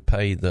they would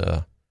pay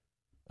the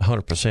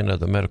 100%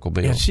 of the medical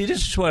bill. Yeah, see,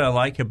 this is what I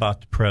like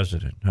about the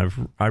president.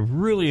 I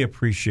really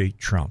appreciate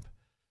Trump.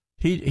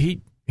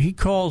 He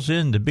calls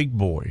in the big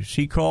boys.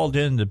 He called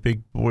in the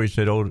big boys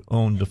that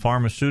owned the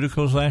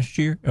pharmaceuticals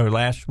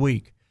last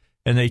week,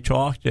 and they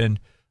talked,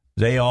 and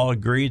they all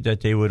agreed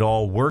that they would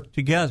all work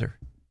together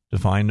to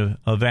find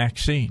a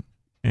vaccine.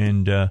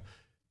 And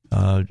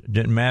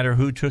didn't matter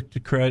who took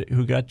the credit,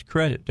 who got the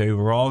credit. They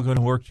were all going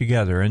to work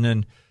together. And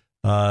then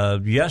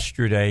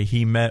yesterday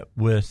he met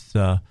with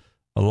a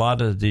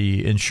lot of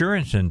the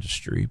insurance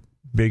industry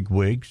big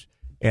wigs,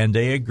 and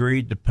they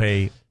agreed to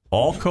pay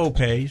all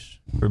copays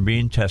for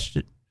being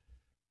tested.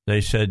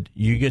 They said,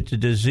 you get the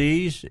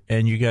disease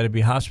and you got to be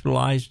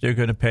hospitalized, they're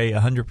going to pay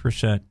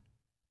 100%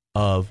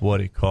 of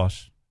what it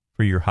costs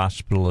for your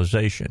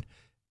hospitalization.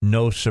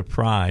 No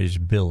surprise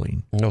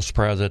billing. No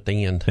surprise at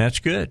the end. That's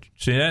good.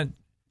 See that?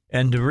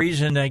 And the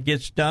reason that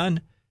gets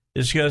done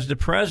is because the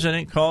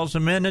president calls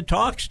them in and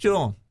talks to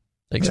them.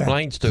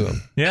 Explains to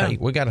them. Yeah. Hey,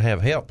 we got to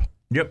have help.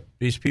 Yep,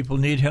 these people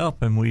need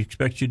help, and we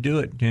expect you to do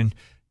it. And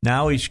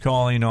now he's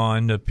calling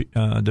on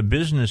the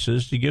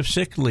businesses to give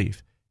sick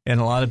leave. And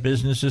a lot of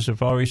businesses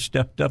have already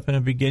stepped up in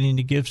the beginning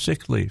to give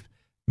sick leave.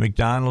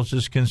 McDonald's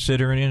is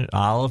considering it.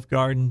 Olive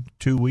Garden,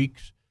 2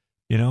 weeks.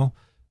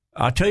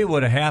 I'll tell you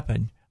what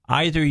happened.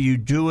 Either you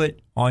do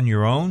it on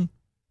your own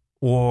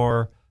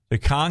or the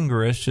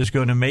Congress is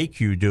going to make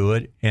you do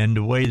it, and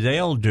the way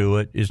they'll do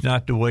it is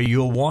not the way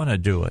you'll want to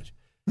do it.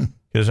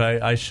 Because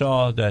I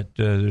saw that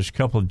there's a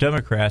couple of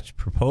Democrats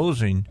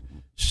proposing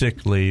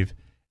sick leave,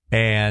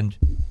 and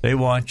they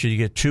want you to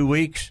get 2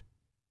 weeks,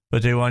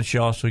 but they want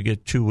you also to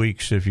get 2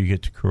 weeks if you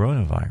get the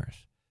coronavirus.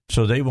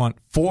 So they want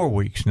 4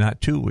 weeks,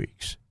 not 2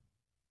 weeks.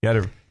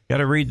 Got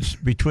to read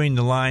between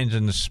the lines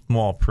in the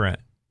small print.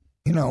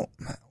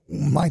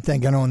 My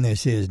thinking on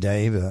this is,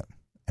 Dave,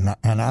 and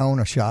I own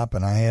a shop,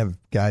 and I have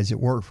guys that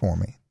work for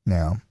me.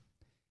 Now,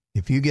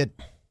 if you get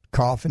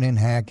coughing and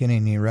hacking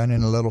and you're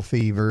running a little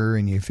fever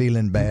and you're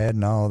feeling bad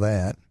and all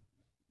that,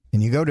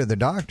 and you go to the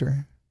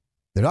doctor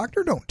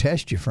don't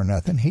test you for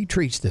nothing. He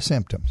treats the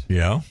symptoms.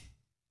 Yeah.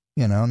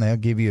 And they'll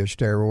give you a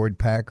steroid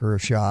pack or a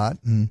shot,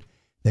 and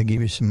they'll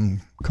give you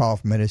some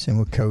cough medicine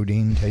with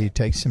codeine until you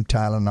take some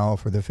Tylenol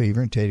for the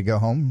fever, until you go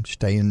home,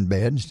 stay in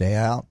bed, stay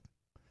out,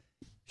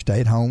 stay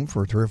at home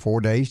for 3 or 4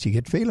 days to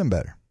get feeling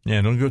better.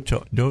 Yeah,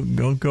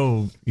 don't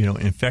go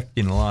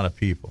infecting a lot of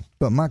people.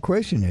 But my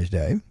question is,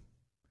 Dave,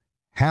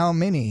 how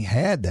many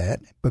had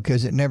that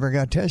because it never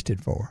got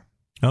tested for?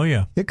 Oh,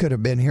 yeah. It could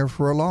have been here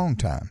for a long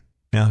time.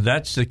 Now,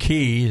 that's the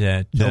key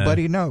that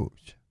nobody knows.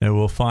 And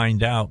we'll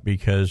find out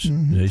because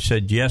they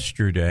said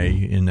yesterday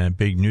in that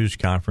big news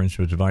conference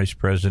with the vice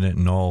president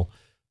and all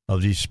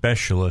of these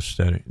specialists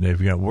that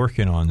they've got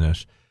working on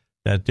this,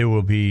 that there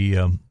will be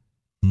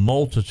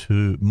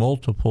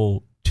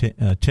multiple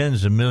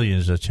tens of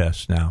millions of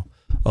tests now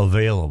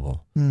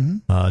available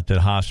to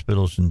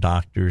hospitals and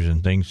doctors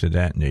and things of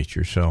that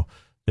nature. So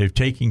they've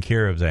taken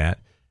care of that.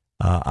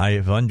 I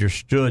have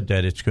understood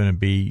that it's going to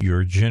be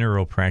your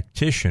general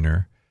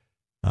practitioner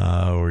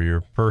or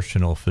your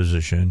personal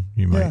physician.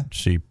 You might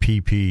see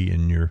PP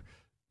in your,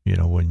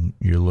 when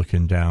you're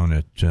looking down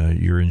at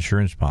your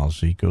insurance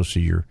policy, go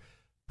see your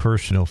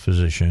personal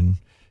physician.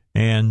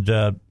 And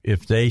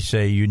if they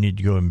say you need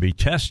to go and be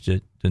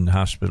tested, then the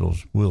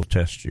hospitals will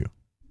test you.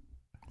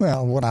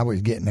 Well, what I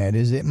was getting at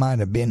is it might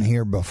have been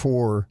here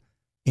before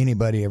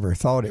anybody ever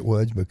thought it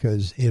was,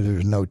 because there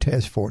was no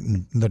test for it,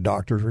 and the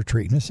doctors were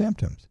treating the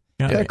symptoms.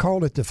 Yeah. They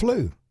called it the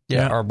flu.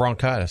 Yeah, or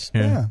bronchitis.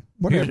 Yeah.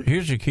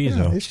 Here's the key,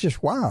 though. It's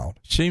just wild.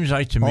 Seems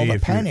like to me, all the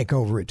panic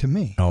over it to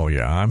me. Oh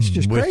yeah, I'm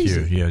with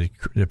crazy. you. Yeah,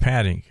 the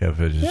panic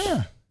of it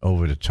is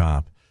over the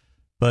top.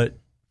 But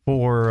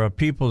for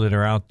people that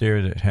are out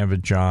there that have a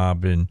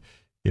job, and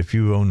if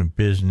you own a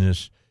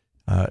business,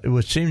 it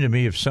would seem to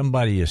me if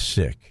somebody is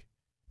sick,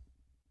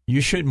 you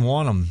shouldn't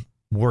want them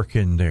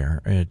working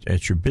there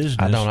at your business.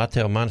 I don't. I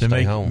tell mine to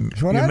stay home.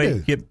 That's what I do.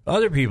 Get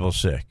other people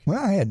sick. Well,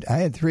 I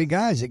had 3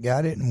 guys that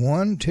got it, and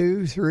 1,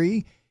 2,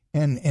 3,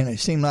 and it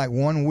seemed like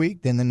 1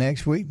 week, then the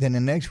next week, then the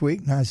next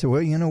week. And I said,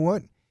 well, you know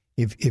what?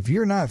 If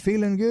you're not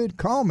feeling good,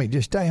 call me.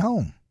 Just stay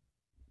home.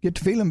 Get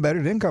to feeling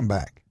better, then come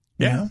back.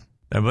 You know?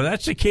 But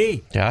that's the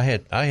key. Yeah, I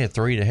had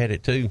 3 that had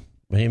it too.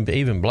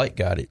 Even Blake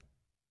got it.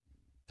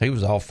 He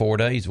was all 4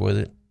 days with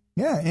it.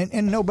 Yeah,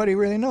 and nobody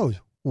really knows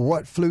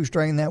what flu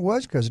strain that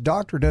was because the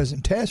doctor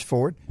doesn't test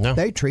for it. No.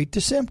 They treat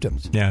the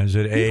symptoms. Yeah, is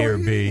it A or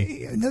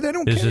B? No, they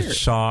don't care. Is it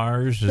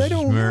SARS? Is it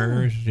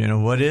MERS?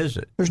 What is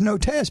it? There's no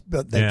test,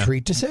 but they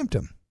treat the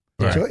symptom.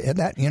 Right. So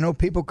that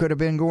people could have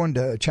been going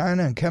to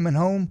China and coming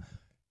home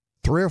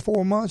 3 or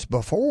 4 months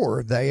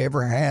before they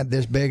ever had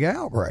this big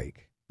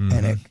outbreak,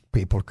 and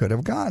people could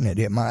have gotten it.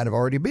 It might have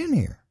already been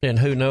here. And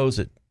who knows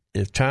it?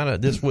 If China,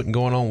 this wasn't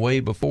going on way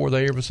before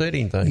they ever said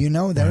anything. They're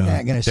not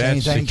going to say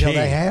anything until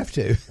they have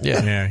to.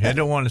 Yeah. I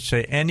don't want to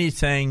say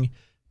anything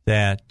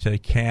that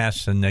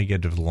casts a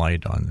negative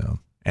light on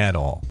them at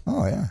all.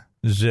 Oh, yeah.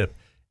 Zip.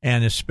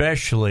 And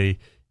especially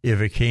if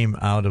it came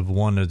out of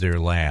one of their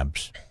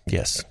labs.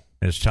 Yes.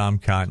 As Tom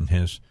Cotton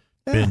has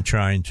been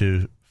trying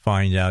to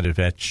find out if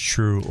that's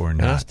true or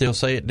not. And I still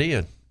say it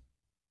did.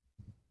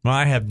 Well,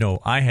 I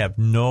have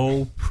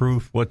no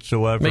proof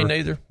whatsoever. Me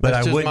neither. But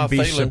That's I wouldn't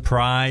be feeling.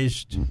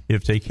 surprised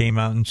if they came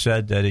out and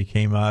said that it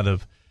came out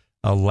of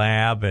a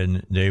lab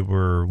and they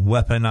were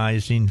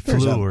weaponizing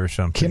flu or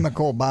something.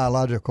 Chemical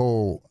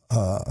biological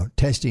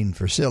testing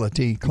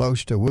facility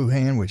close to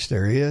Wuhan, which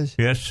there is.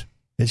 Yes.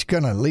 It's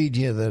going to lead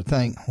you to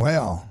think,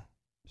 well,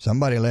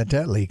 somebody let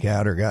that leak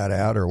out or got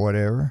out or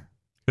whatever.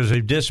 Because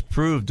they've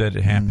disproved that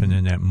it happened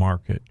in that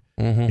market.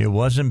 Mm-hmm. It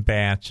wasn't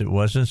bats. It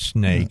wasn't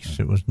snakes.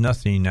 It was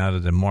nothing out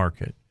of the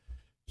market.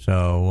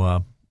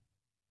 So,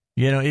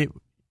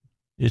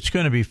 it's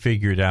going to be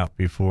figured out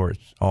before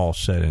it's all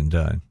said and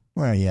done.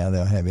 Well, yeah,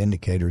 they'll have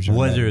indicators.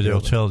 Whether they'll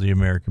tell the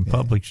American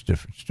public's a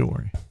different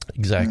story.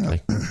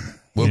 Exactly.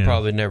 We'll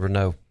probably never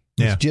know.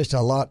 It's just a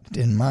lot,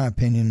 in my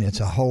opinion, it's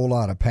a whole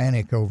lot of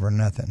panic over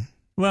nothing.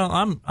 Well,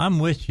 I'm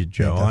with you,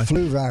 Joe. The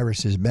flu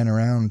virus has been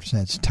around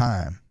since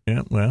time.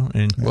 Yeah, well,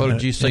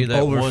 did you see that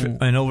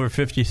over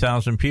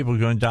 50,000 people are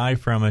going to die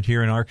from it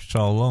here in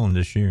Arkansas alone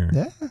this year.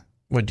 Yeah.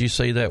 Well, did you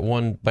see that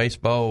one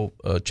baseball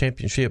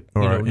championship?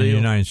 In the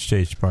United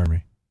States, pardon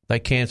me. They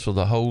canceled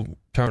the whole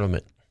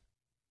tournament.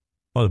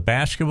 Oh, the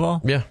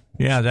basketball? Yeah.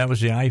 Yeah, that was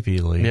the Ivy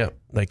League. Yeah,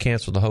 they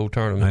canceled the whole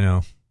tournament. I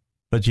know.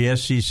 But the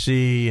SEC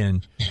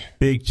and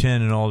Big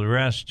Ten and all the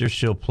rest, they're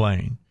still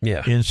playing.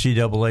 Yeah.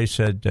 NCAA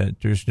said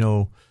that there's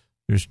no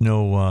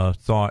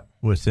thought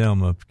with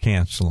them of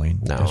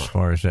canceling as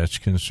far as that's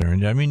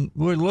concerned. I mean,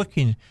 we're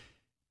looking.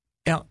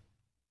 Let's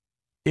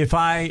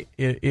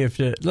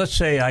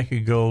say I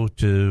could go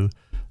to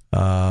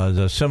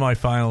the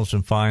semifinals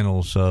and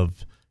finals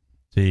of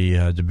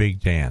the big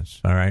dance,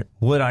 all right,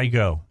 would I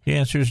go? The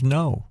answer is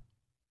no.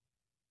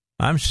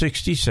 I'm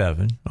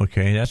 67.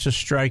 Okay, that's a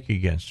strike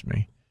against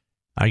me.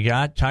 I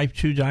got type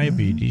 2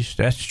 diabetes.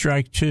 Mm-hmm. That's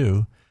strike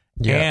 2.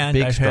 Yeah, and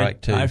big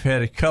strike 2. I've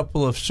had a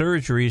couple of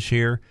surgeries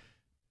here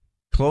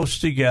close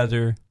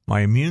together. My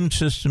immune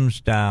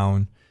system's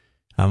down.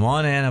 I'm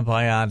on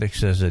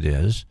antibiotics as it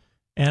is,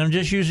 and I'm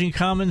just using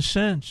common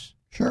sense.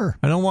 Sure.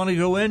 I don't want to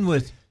go in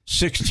with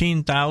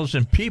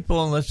 16,000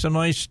 people and let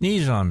somebody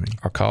sneeze on me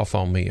or cough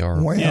on me.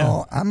 I'm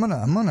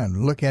gonna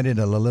look at it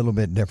a little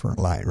bit different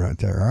light right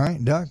there. All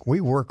right, Duck.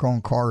 We work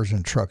on cars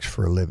and trucks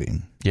for a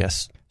living.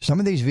 Yes. Some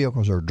of these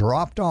vehicles are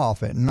dropped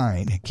off at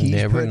night.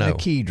 Keys put in a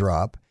key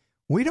drop.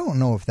 We don't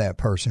know if that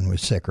person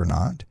was sick or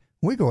not.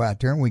 We go out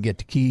there and we get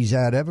the keys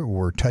out of it.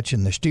 We're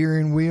touching the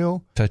steering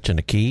wheel. Touching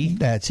the key?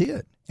 That's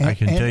it. I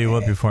can tell you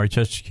what, before I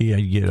touch the key,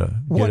 I'd get a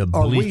bleach wipe.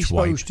 What are we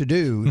supposed to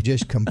do?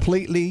 Just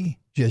completely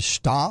just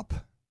stop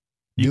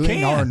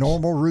doing our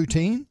normal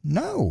routine?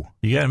 No.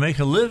 You got to make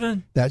a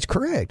living. That's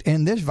correct.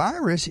 And this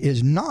virus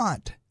is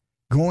not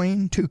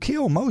going to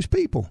kill most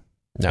people.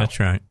 No. That's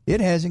right. It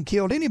hasn't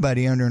killed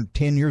anybody under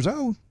 10 years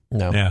old.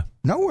 No. Yeah.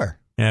 Nowhere.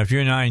 Yeah, if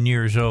you're 9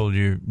 years old,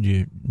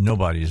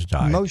 nobody's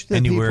died. Most of the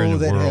anywhere people in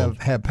the that world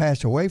have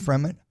passed away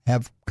from it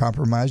have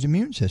compromised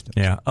immune systems.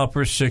 Yeah,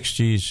 upper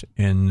 60s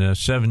and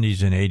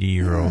 70s and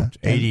 80-year-olds.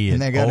 80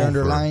 and they got over.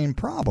 Underlying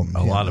problems.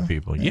 A lot of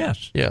people,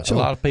 yes. Yeah, so, a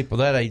lot of people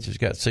that age has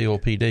got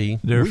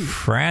COPD. They're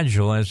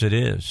fragile as it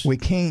is. We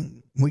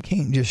can't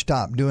just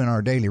stop doing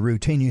our daily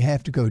routine. You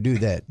have to go do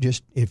that.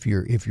 Just if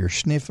you're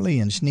sniffly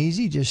and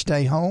sneezy, just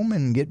stay home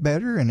and get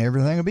better, and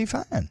everything will be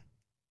fine.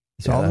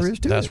 That's all there is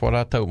to it. That's what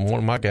I told him. One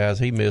of my guys,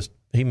 he missed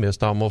 4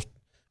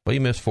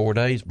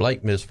 days.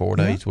 Blake missed 4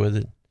 days with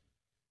it.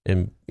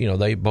 And,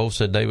 they both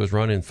said they was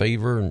running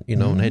fever and,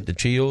 and had the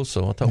chills.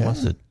 So I told him, I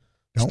said,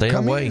 stay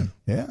away.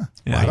 Yeah.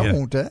 I don't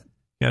want that.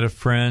 got a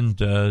friend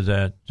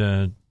that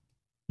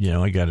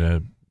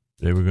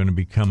they were going to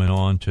be coming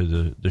on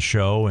to the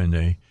show, and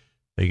they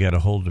got a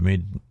hold of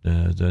me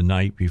the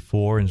night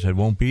before and said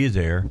won't be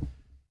there.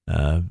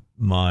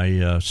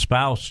 My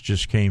spouse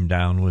just came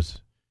down with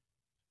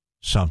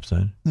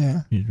something.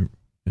 Yeah.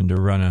 And they're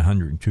running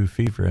 102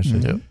 fever. I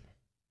said,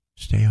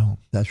 stay home.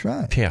 That's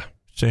right. Yeah.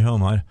 Stay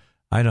home. I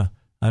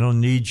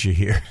don't need you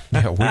here.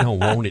 Yeah, we don't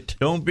want it.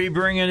 Don't be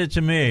bringing it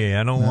to me.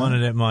 I don't want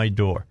it at my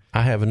door.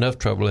 I have enough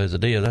trouble as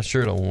it is. I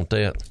sure don't want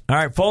that. All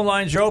right, phone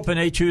lines are open,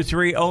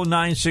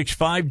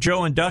 823-0965.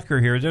 Joe and Duck are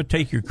here. They'll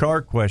take your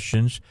car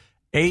questions,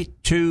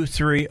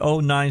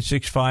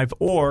 823-0965,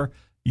 or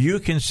you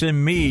can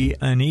send me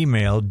an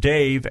email,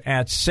 Dave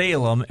at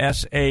Salem,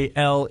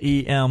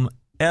 SALEMLR,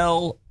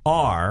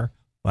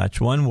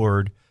 that's one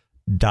word,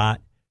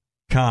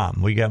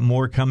 .com. We got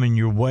more coming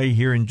your way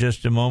here in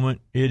just a moment.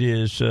 It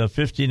is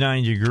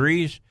 59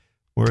 degrees.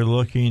 We're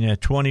looking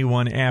at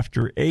 21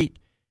 after 8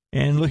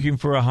 and looking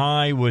for a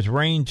high with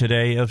rain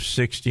today of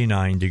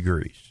 69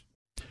 degrees.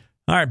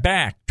 All right,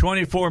 back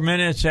 24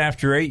 minutes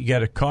after 8. You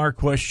got a car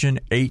question,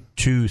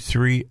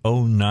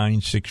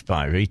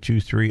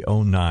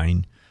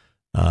 823-0965,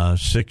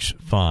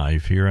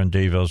 823-0965 here on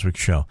Dave Elswick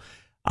Show.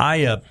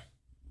 I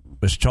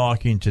was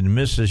talking to the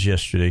missus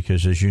yesterday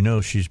because, as you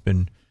know, she's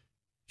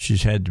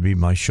had to be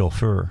my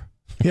chauffeur.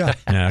 Yeah.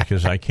 Now,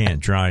 because I can't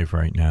drive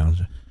right now.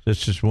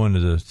 This is one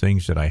of the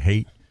things that I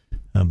hate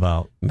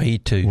about me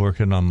too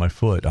working on my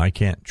foot. I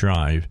can't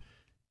drive,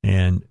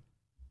 and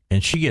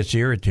she gets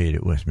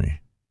irritated with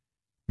me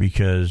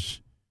because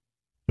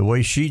the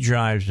way she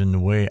drives and the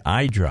way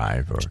I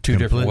drive are two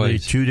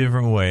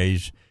different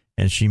ways,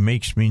 and she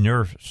makes me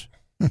nervous.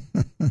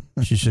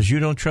 She says, "You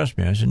don't trust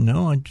me." I said,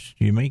 "No,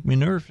 you make me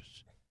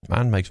nervous."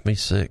 Mine makes me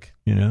sick.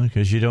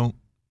 Because you don't.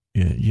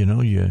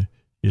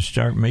 You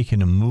start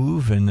making a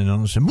move, and then all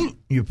of a sudden,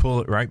 you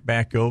pull it right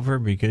back over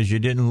because you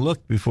didn't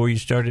look before you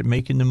started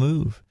making the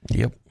move.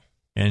 Yep.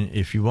 And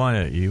if you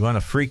want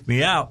to freak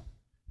me out,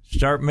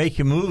 start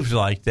making moves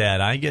like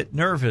that. I get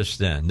nervous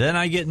then. Then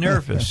I get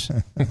nervous.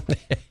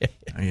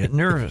 I get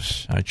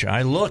nervous.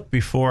 I look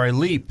before I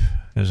leap,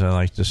 as I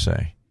like to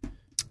say.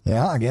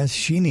 Yeah, I guess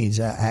she needs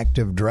an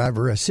active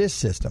driver assist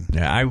system.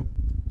 Yeah,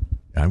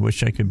 I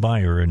wish I could buy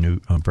her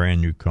a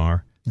brand new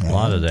car. A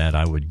lot of that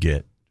I would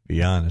get, to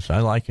be honest. I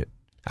like it.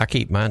 I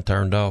keep mine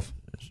turned off.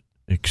 It's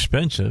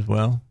expensive,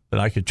 but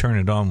I could turn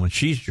it on when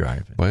she's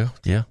driving. Well,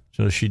 yeah.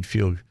 So she'd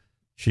feel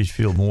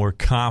more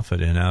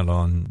confident out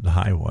on the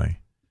highway.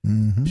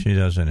 Mm-hmm. She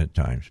doesn't at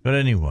times. But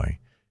anyway,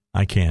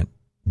 I can't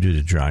do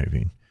the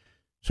driving.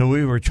 So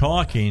we were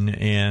talking,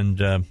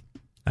 and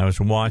I was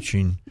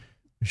watching.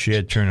 She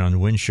had turned on the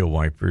windshield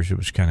wipers. It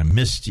was kind of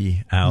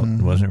misty out.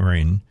 Mm-hmm. It wasn't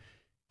raining.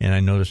 And I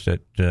noticed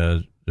that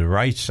the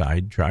right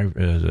side,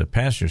 the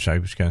passenger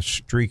side, was kind of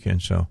streaking.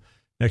 So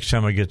next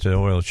time I get to the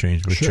oil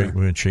change, we're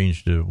going to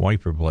change the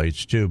wiper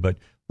blades too. But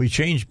we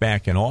changed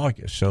back in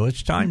August, so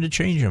it's time to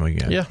change them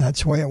again. Yeah,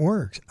 that's the way it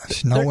works.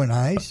 Snow and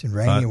ice and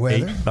rainy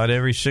weather. About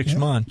every 6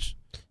 months.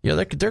 Yeah,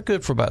 they're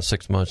good for about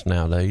 6 months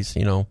nowadays.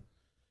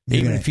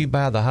 Even if you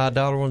buy the high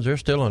dollar ones, they're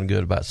still on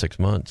good about 6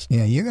 months.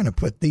 Yeah, you're going to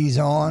put these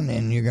on,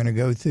 and you're going to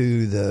go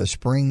through the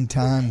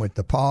springtime with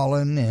the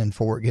pollen, and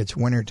before it gets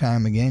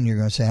wintertime again, you're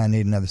going to say, I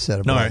need another set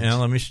of blades. All right, now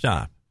let me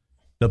stop.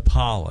 The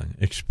pollen.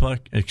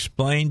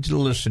 Explain to the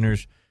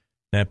listeners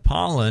that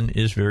pollen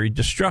is very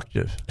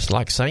destructive. It's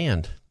like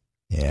sand.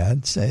 Yeah,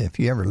 I'd say if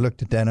you ever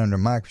looked at that under a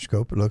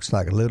microscope, it looks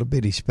like a little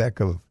bitty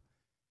speck of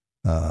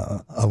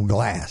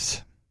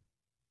glass.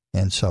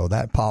 And so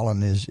that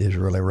pollen is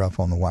really rough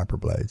on the wiper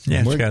blades.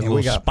 Yeah, it's got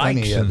little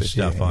spikes and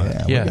stuff on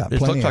it. Yeah,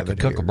 it looks like a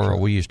kookaburra,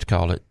 we used to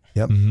call it.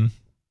 Yep. Mm-hmm.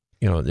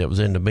 It was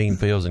in the bean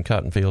fields and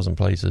cotton fields and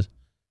places.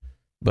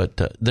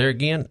 But there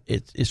again,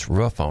 it's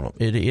rough on them.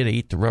 It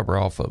eat the rubber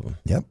off of them.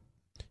 Yep.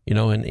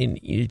 And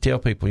you tell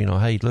people,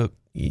 hey, look,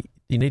 you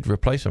need to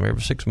replace them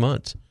every 6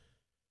 months.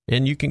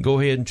 And you can go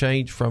ahead and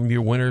change from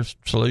your winter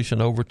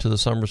solution over to the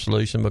summer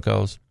solution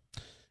because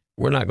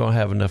we're not going to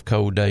have enough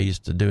cold days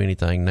to do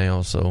anything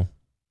now. So,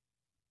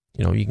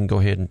 you can go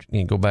ahead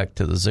and go back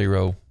to the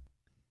zero.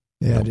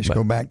 Yeah,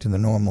 go back to the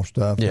normal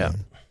stuff. Yeah.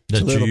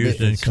 It's a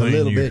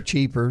little bit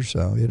cheaper,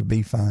 so it'll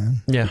be fine.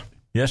 Yeah.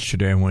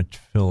 Yesterday I went to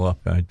fill up.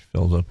 I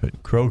filled up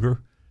at Kroger,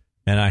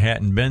 and I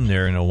hadn't been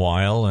there in a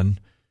while, and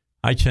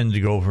I tend to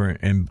go over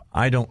and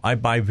I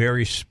buy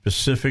very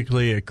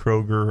specifically at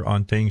Kroger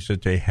on things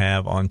that they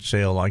have on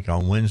sale, like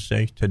on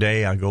Wednesday.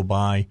 Today I go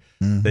by,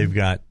 they've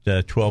got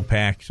 12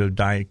 packs of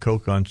Diet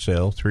Coke on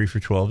sale, 3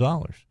 for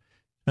 $12.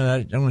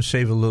 I'm going to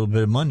save a little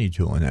bit of money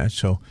doing that,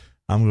 so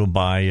I'm going to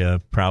buy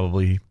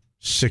probably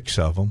 6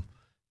 of them,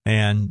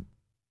 and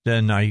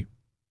then I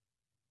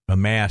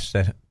amass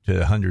that to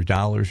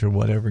 $100 or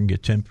whatever and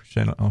get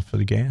 10% off of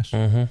the gas.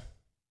 Mm-hmm.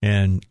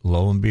 And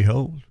lo and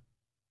behold,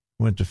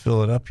 went to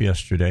fill it up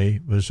yesterday.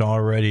 It was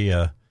already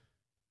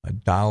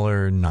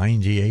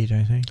 $1.98,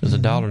 I think. It was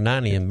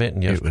 $1.90 in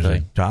Benton yesterday.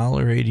 It was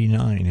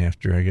 $1.89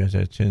 after I got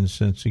that 10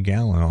 cents a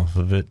gallon off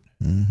of it.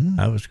 Mm-hmm.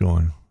 I was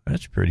going,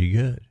 that's pretty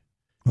good.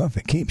 Well, if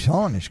it keeps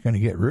on, it's going to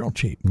get real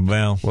cheap.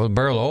 Well, the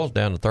barrel of oil's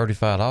down to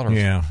 $35.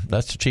 Yeah.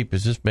 That's the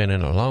cheapest it's been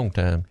in a long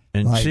time.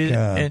 And Like, see,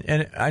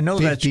 and I know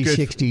 50, that's good.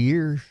 60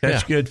 years.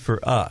 That's good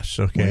for us,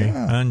 okay?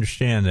 Yeah. I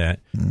understand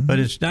that. Mm-hmm. But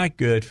it's not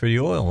good for the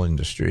oil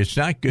industry. It's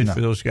not good for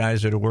those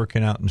guys that are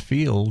working out in the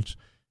fields,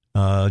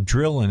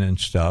 drilling and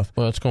stuff.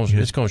 Well, it's going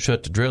to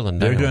shut the drilling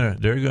down.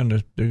 They're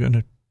going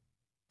to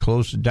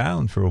close it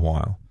down for a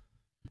while.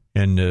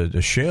 And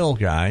the shale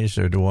guys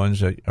are the ones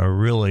that are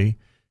really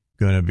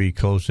going to be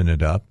closing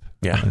it up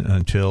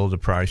until the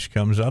price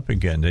comes up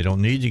again. They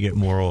don't need to get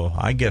more oil.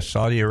 I guess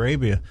Saudi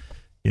Arabia,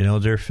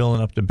 they're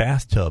filling up the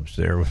bathtubs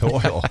there with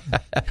oil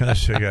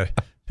because they're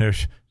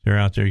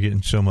out there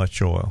getting so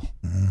much oil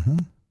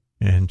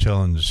and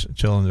telling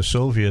the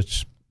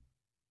Soviets,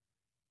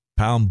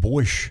 pound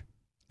Bush.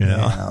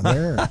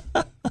 Yeah,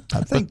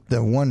 I think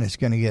the one that's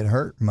going to get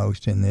hurt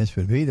most in this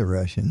would be the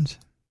Russians.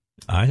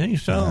 I think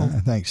so.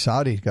 I think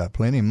Saudi's got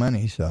plenty of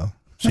money, so.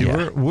 See,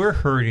 we're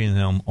hurting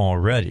them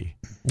already.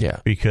 Yeah.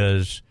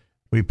 Because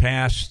we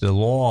passed the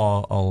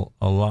law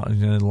a lot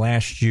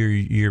last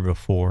year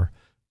before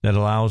that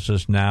allows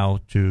us now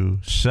to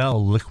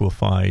sell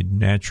liquefied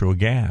natural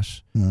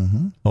gas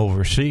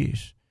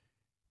overseas.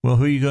 Well,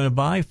 who are you going to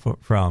buy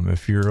from?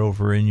 If you're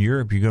over in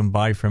Europe, you're going to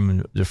buy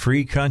from the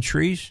free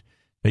countries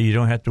that you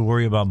don't have to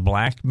worry about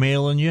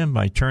blackmailing you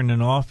by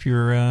turning off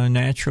your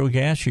natural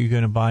gas. Or you're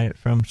going to buy it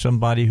from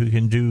somebody who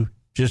can do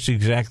just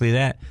exactly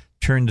that.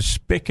 Turn the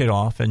spigot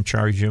off and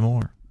charge you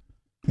more.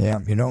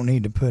 Yeah, you don't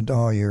need to put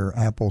all your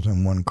apples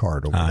in one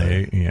cart over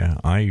there. Yeah,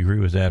 I agree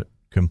with that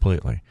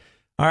completely.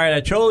 All right,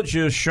 I told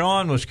you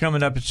Sean was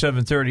coming up at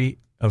 7:30.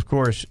 Of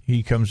course,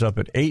 he comes up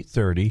at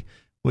 8:30,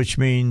 which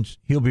means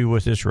he'll be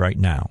with us right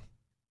now.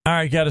 All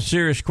right, got a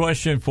serious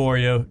question for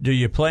you. Do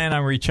you plan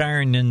on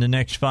retiring in the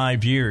next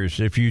 5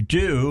 years? If you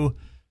do,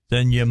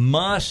 then you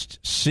must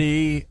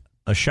see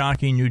a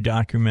shocking new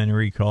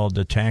documentary called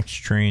The Tax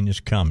Train is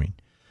Coming.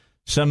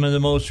 Some of the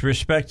most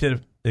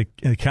respected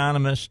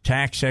economists,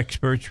 tax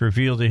experts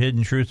reveal the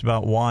hidden truth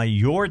about why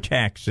your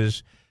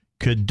taxes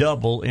could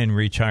double in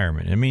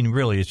retirement. I mean,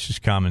 really, it's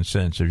just common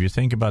sense. If you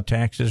think about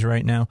taxes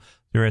right now,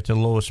 they're at the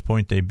lowest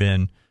point they've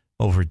been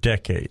over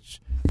decades.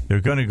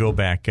 They're going to go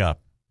back up.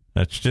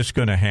 That's just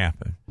going to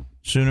happen.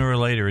 Sooner or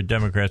later, a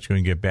Democrat's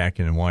going to get back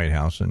in the White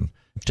House, and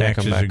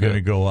taxes are going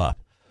to go up.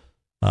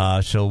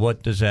 So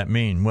what does that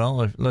mean?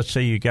 Well, let's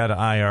say you got an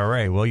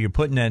IRA. Well, you're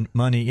putting that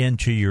money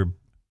into your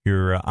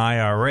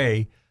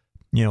IRA,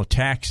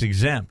 tax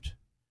exempt.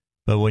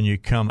 But when you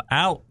come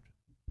out,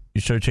 you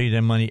start taking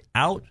that money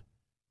out,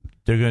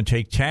 they're going to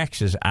take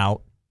taxes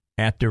out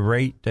at the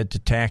rate that the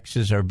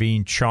taxes are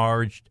being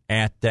charged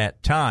at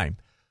that time.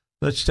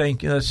 Let's say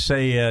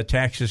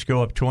taxes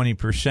go up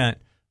 20%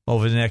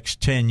 over the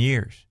next 10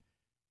 years.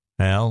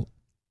 Well,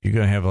 you're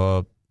going to have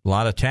a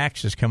lot of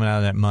taxes coming out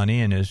of that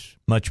money, and as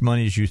much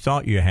money as you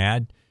thought you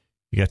had,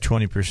 you got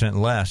 20%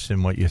 less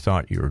than what you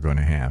thought you were going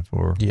to have,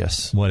 or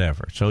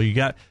whatever. So you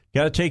got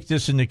to take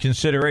this into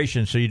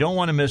consideration. So you don't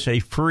want to miss a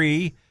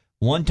free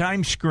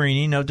one-time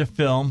screening of the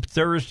film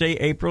Thursday,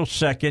 April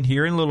 2nd,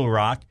 here in Little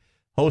Rock,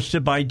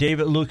 hosted by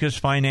David Lucas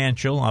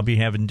Financial. I'll be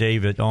having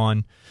David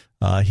on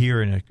here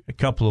in a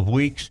couple of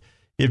weeks.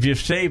 If you've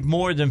saved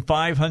more than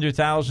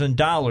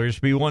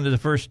 $500,000, be one of the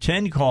first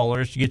 10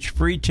 callers to get your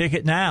free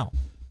ticket now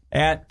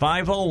at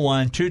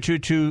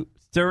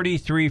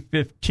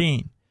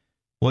 501-222-3315.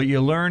 What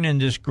you learn in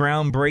this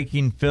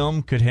groundbreaking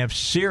film could have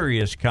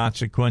serious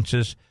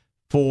consequences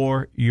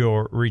for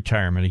your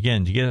retirement.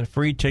 Again, to get a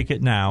free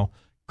ticket now,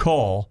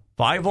 call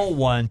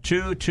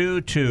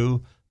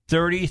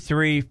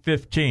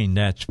 501-222-3315.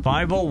 That's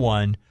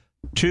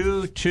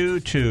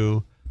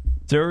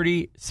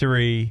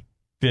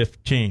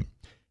 501-222-3315.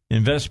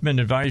 Investment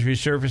advisory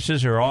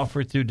services are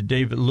offered through the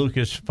David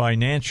Lucas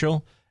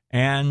Financial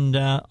and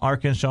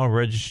Arkansas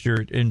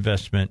Registered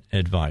Investment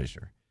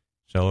Advisor.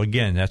 So,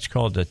 again, that's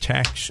called The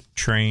Tax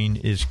Train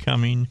is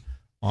Coming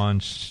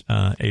on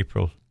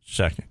April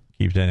 2nd.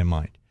 Keep that in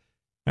mind.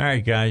 All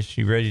right, guys,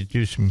 you ready to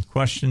do some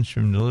questions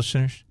from the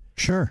listeners?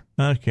 Sure.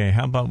 Okay,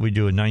 how about we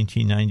do a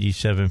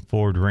 1997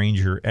 Ford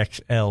Ranger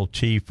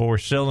XLT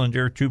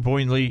 4-cylinder,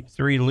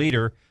 2.3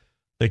 liter.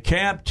 The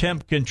cab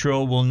temp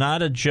control will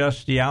not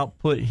adjust the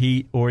output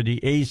heat or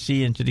the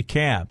AC into the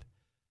cab.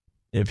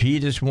 If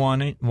heat is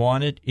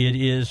wanted, it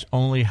is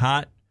only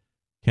hot,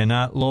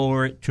 cannot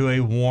lower it to a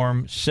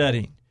warm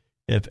setting.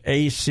 If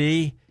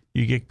AC,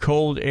 you get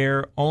cold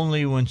air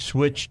only when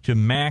switched to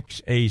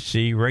max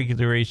AC.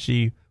 Regular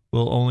AC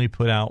will only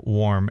put out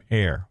warm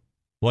air.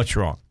 What's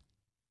wrong?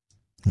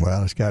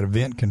 Well, it's got a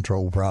vent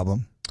control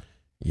problem.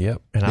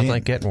 Yep, and I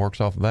think that works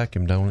off a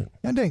vacuum, don't it?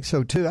 I think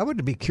so, too. I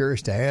would be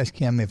curious to ask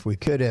him if we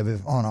could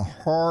have, on a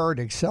hard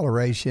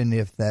acceleration,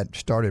 if that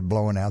started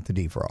blowing out the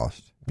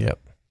defrost. Yep.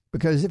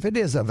 Because if it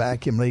is a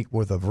vacuum leak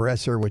with a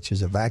VRESR, which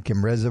is a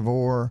vacuum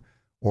reservoir,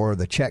 or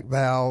the check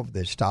valve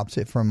that stops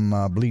it from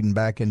bleeding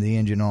back into the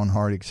engine on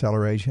hard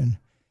acceleration,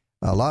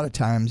 a lot of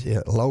times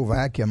at low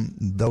vacuum,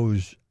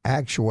 those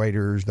vacuum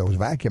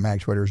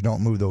actuators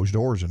don't move those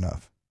doors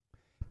enough.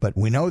 But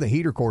we know the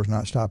heater core's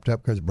not stopped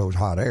up because it blows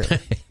hot air.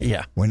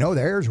 Yeah. We know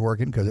the air's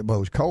working because it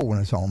blows cold when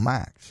it's on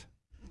max.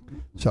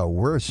 So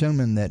we're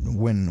assuming that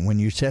when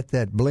you set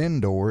that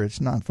blend door, it's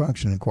not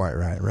functioning quite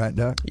right,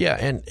 Doc? Yeah,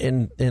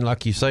 and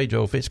like you say,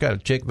 Joe, if it's got a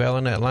check valve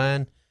in that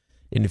line,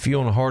 and if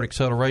you're on a hard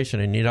acceleration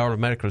and it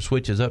automatically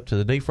switches up to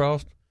the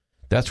defrost,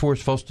 that's where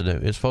it's supposed to do.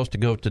 It's supposed to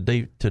go to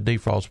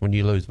defrost when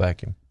you lose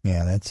vacuum.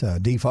 Yeah, that's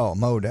default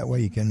mode. That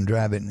way you can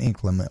drive it in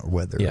inclement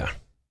weather. Yeah.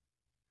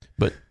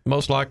 But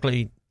most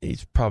likely,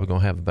 he's probably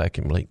going to have a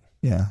vacuum leak.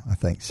 Yeah, I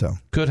think so.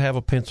 Could have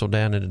a pencil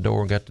down in the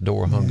door and got the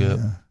door hung up.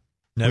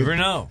 Never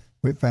know.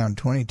 We found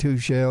 22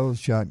 shells,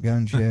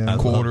 shotgun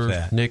shells.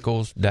 Quarters,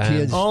 nickels,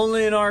 dimes.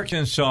 Only in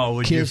Arkansas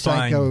would you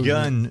find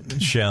gun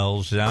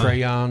shells.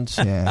 Crayons.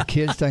 Yeah,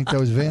 kids think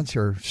those vents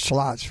are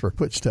slots for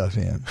put stuff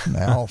in.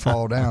 They all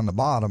fall down the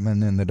bottom,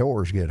 and then the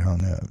doors get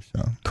hung up.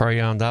 So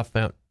crayons, I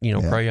found,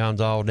 crayons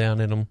all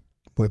down in them.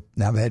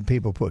 I've had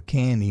people put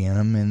candy in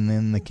them, and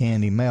then the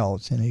candy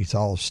melts, and it's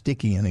all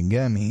sticky and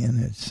gummy,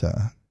 and it's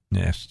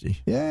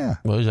nasty. Yeah.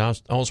 Well,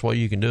 the only way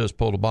you can do is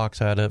pull the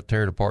box out of it,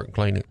 tear it apart, and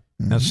clean it.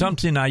 Now,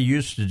 something I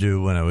used to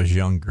do when I was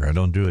younger, I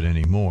don't do it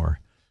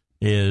anymore,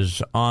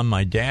 is on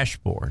my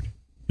dashboard,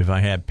 if I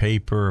had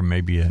paper or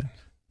maybe a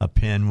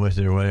pen with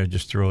it or whatever,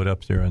 just throw it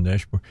up there on the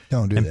dashboard.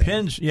 Don't do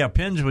that.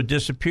 Pens would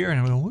disappear. And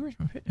I went, where's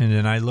my pen? And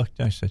then I looked,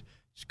 I said,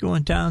 it's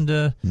going down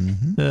to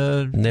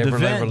the vent,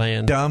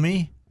 Neverland.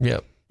 Dummy.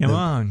 Yep. Come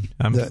on.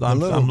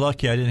 I'm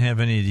lucky I didn't have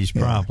any of these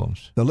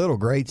problems. The little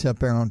grates up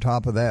there on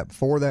top of that,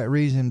 for that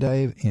reason,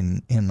 Dave,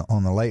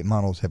 on the late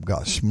models have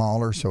got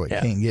smaller so it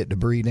can't get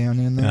debris down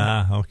in there.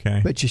 Ah,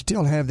 okay. But you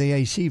still have the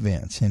AC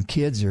vents, and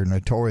kids are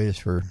notorious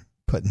for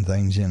putting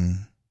things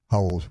in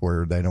holes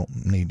where they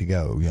don't need to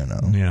go,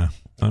 Yeah.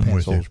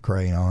 Pencils,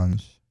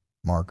 crayons,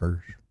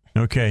 markers.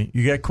 Okay.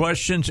 You got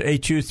questions?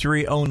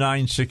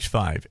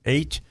 823-0965.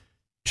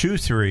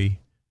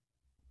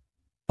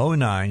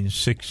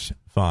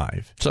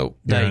 823-0965. So,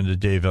 during the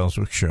Dave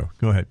Elswick Show.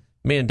 Go ahead.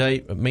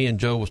 Me and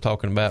Joe was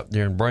talking about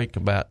during break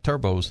about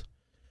turbos.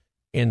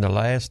 In the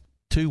last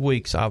 2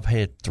 weeks, I've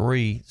had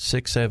 3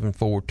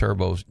 674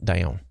 turbos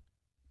down.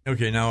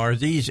 Okay, now are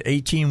these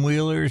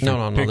 18-wheelers?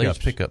 No, these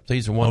pickups.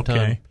 These are 1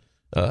 ton,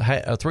 a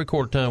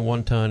 3/4 ton,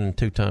 1 ton, and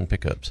 2 ton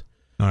pickups.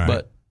 All right.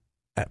 But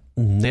I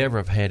never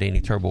have had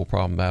any turbo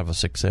problem out of a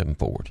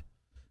 674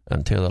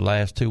 until the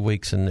last 2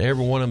 weeks, and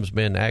every one of them's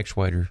been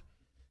actuator.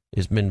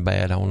 It's been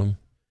bad on them.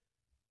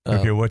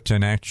 Okay, what's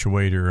an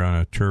actuator on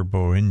a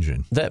turbo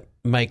engine? That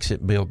makes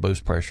it build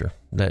boost pressure.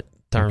 That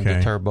turns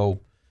the turbo.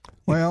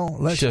 Well,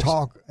 let's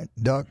talk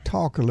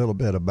a little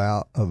bit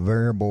about a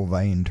variable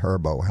vane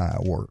turbo, how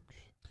it works.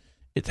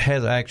 It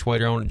has an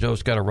actuator on it, Joe.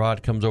 It's got a rod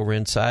that comes over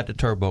inside the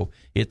turbo.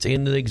 It's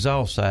in the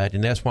exhaust side,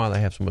 and that's why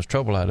they have so much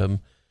trouble out of them,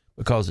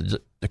 because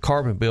the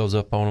carbon builds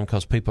up on them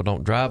because people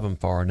don't drive them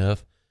far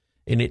enough.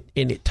 And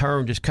it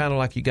turns just kind of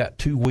like you got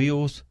 2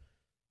 wheels.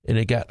 And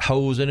it got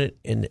holes in it,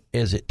 and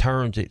as it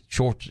turns,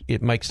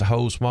 it makes the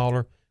hose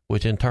smaller,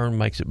 which in turn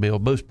makes it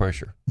build boost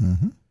pressure.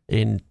 Mm-hmm.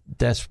 And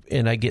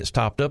they get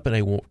stopped up, and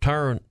they won't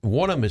turn.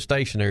 One of them is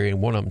stationary,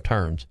 and one of them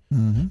turns.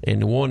 Mm-hmm.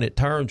 And the one that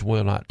turns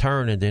will not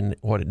turn, and then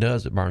what it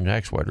does, it burns the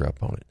actuator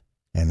up on it.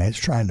 And that's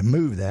trying to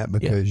move that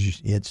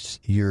because it's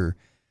the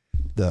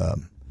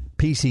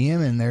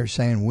PCM in there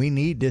saying we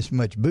need this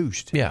much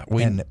boost. Yeah,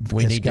 we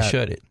need to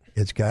shut it.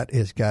 It's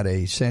got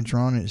a sensor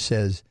on it that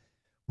says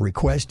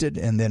requested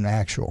and then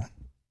actual.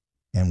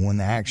 And when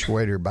the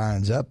actuator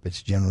binds up,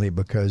 it's generally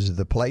because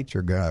the plates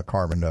are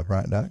carboned up,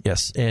 right, Doc?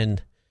 Yes,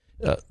 and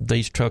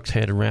these trucks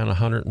had around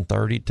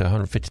 130 to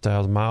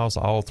 150,000 miles,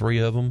 all 3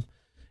 of them.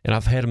 And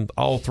I've had them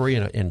all 3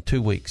 in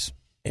 2 weeks,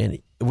 and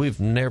we've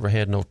never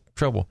had no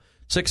trouble.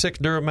 6.6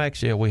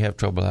 Duramax, we have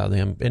trouble out of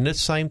them. And it's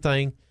the same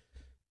thing.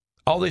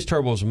 All these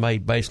turbos are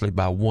made basically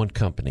by one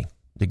company,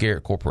 the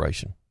Garrett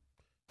Corporation,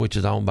 which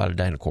is owned by the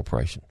Dana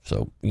Corporation.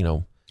 So,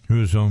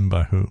 Who's owned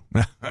by who?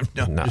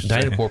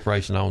 Dana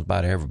Corporation owns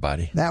by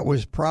everybody. That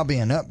was probably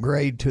an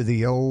upgrade to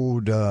the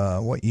old,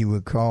 what you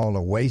would call a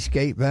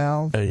wastegate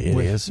valve. It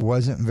is.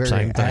 Wasn't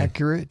very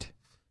accurate.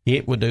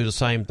 It would do the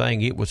same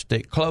thing. It would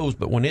stick closed,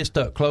 but when it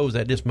stuck closed,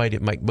 that just made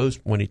it make boost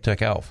when it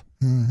took off.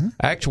 Mm-hmm.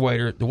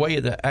 Actuator, the way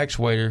the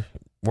actuator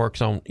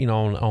works on the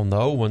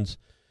old ones,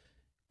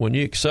 when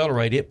you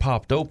accelerate, it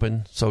popped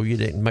open so you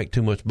didn't make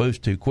too much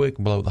boost too quick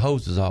and blow the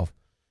hoses off.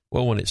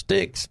 Well, when it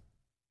sticks,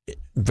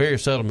 very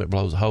seldom it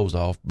blows the hose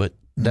off, but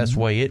that's the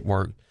way it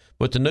worked.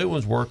 But the new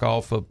ones work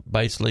off of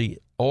basically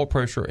oil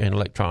pressure and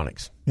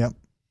electronics. Yep.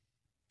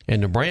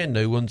 And the brand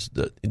new ones,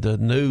 the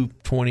new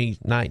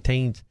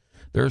 2019s,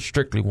 they're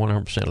strictly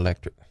 100%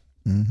 electric.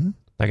 Mm-hmm.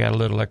 They got a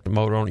little electric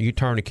motor on it. You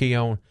turn the key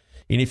on,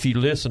 and if you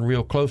listen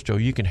real close, Joe,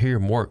 you can hear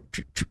them work.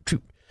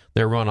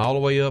 They run all the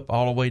way up,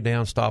 all the way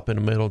down, stop in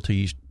the middle till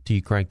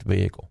you crank the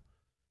vehicle.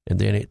 And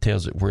then it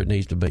tells it where it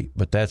needs to be.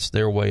 But that's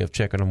their way of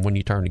checking them when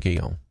you turn the key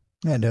on.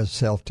 Yeah, it does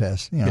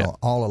self-test.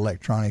 All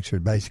electronics are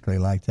basically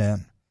like that.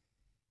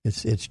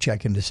 It's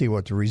checking to see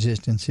what the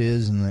resistance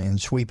is and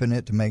sweeping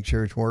it to make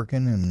sure it's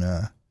working.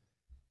 And,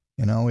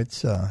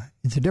 it's a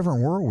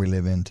different world we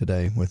live in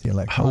today with the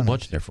electronics. A whole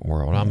bunch of different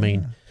world. I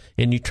mean,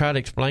 And you try to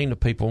explain to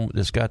people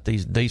that's got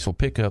these diesel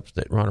pickups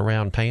that run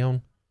around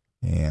town.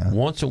 Yeah.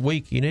 Once a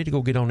week, you need to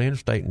go get on the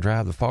interstate and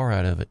drive the far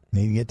out of it.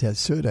 Need to get that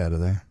soot out of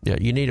there. Yeah,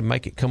 you need to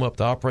make it come up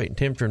to operating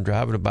temperature and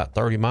drive it about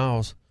 30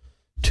 miles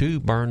to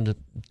burn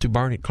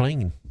it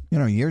clean. You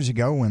know, years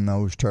ago when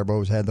those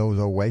turbos had those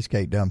old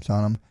wastegate dumps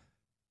on them,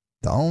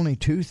 the only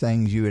two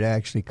things you would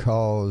actually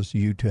cause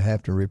you to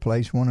have to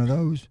replace one of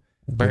those.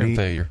 Bearing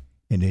failure.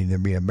 It'd either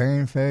be a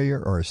bearing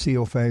failure or a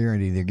seal failure,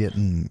 and either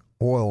getting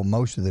oil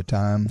most of the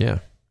time. Yeah.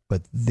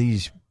 But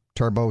these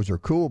turbos are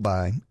cooled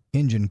by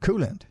engine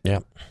coolant.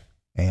 Yep.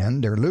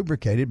 And they're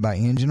lubricated by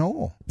engine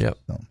oil. Yep.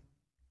 So,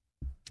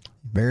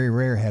 very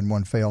rare had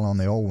one fail on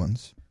the old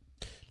ones.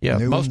 Yeah,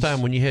 New most ones,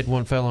 time when you had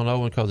one fail on the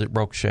old one because it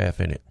broke a shaft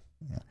in it.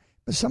 Yeah.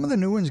 But some of the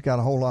new ones got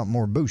a whole lot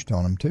more boost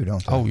on them too,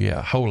 don't they? Oh, yeah,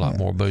 a whole lot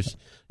more boost.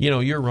 You know,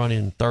 you're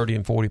running 30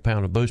 and 40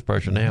 pound of boost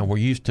pressure now. We're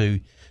used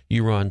to,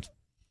 you run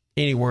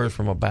anywhere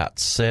from about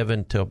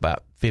 7 to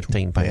about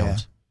 15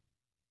 pounds.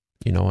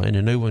 Yeah. You know, and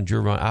the new ones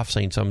I've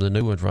seen some of the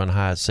new ones run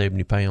high as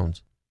 70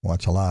 pounds. Well,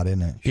 that's a lot,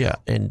 isn't it? Yeah,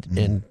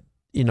 and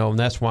you know, and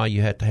that's why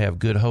you have to have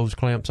good hose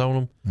clamps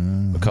on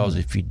them, because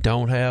if you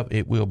don't have,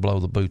 it will blow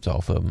the boots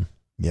off of them.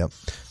 Yep.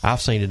 I've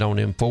seen it on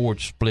them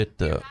Fords split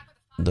the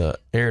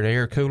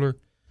air-to-air cooler.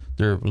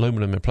 They're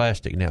aluminum and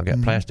plastic now.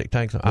 Got plastic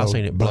tanks. I've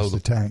seen it blow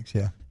the tanks,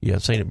 yeah. Yeah,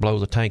 I've seen it blow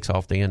the tanks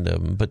off the end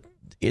of them. But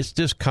it's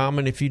just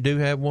common if you do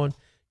have one,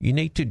 you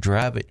need to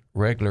drive it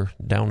regular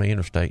down the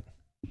interstate.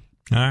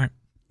 All right.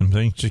 Some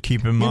things to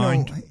keep in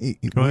mind.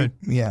 Go ahead.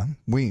 Yeah,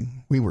 we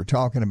were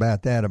talking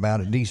about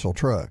a diesel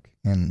truck,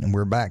 and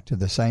we're back to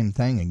the same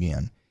thing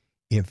again.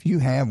 If you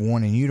have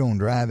one and you don't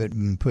drive it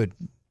and put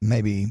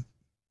maybe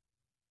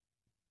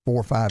 4,000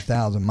 or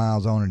 5,000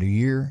 miles on it a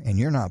year, and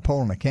you're not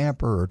pulling a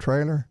camper or a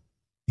trailer,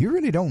 you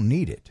really don't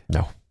need it.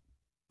 No.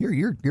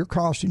 You're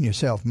costing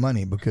yourself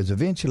money, because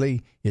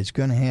eventually it's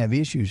going to have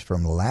issues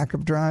from lack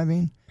of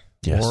driving,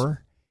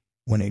 or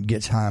when it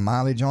gets high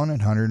mileage on it,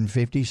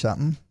 150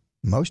 something.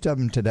 Most of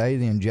them today,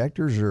 the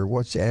injectors are,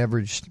 what's the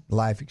average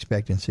life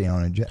expectancy on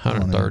a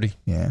 130.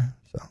 Yeah.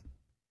 So,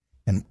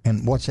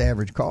 and what's the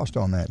average cost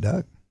on that,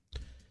 Doug?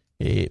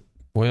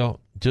 Well,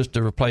 just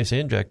to replace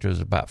injectors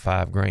is about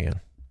 $5,000.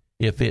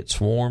 If it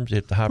swarms,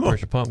 if the high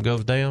pressure pump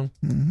goes down,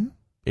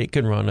 it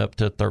can run up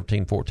to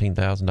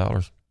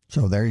 $13,000-$14,000.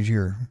 So there's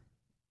your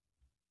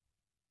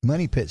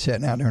money pit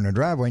sitting out there in the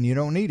driveway, and you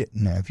don't need it.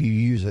 Now, if you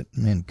use it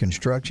in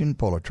construction,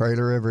 pull a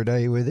trailer every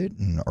day with it,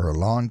 or a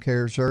lawn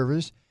care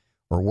service,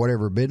 or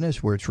whatever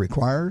business where it's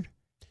required,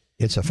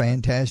 it's a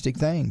fantastic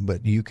thing.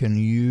 But you can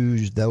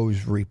use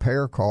those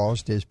repair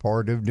costs as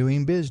part of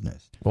doing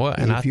business. Well,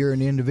 and if you're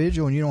an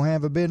individual and you don't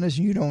have a business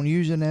and you don't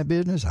use it in that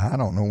business, I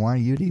don't know why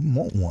you'd even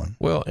want one.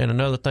 Well, and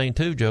another thing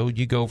too, Joe,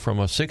 you go from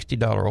a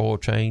 $60 oil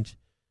change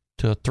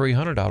to a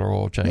 $300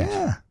 oil change.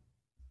 Yeah.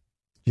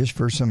 Just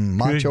for some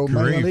macho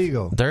male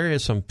ego. There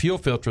is some fuel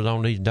filters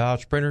on these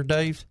Dodge Sprinters,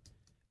 Dave.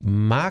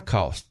 My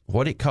cost,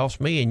 what it cost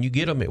me, and you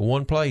get them at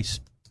one place,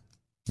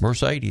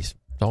 Mercedes.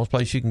 The only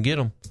place you can get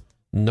them.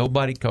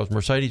 Nobody, because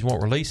Mercedes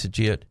won't release it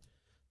yet.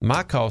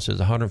 My cost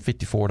is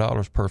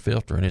 $154 per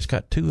filter, and it's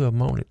got 2 of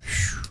them on it.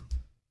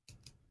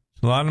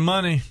 It's a lot of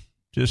money.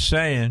 Just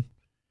saying.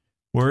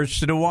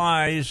 Words to the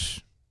wise.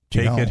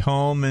 Take it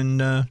home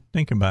and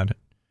think about it.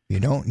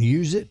 You don't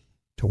use it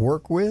to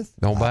work with?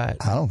 Don't buy it.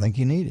 I don't think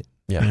you need it.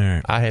 Yeah.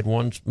 Right. I had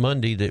one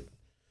Monday that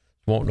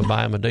wanted to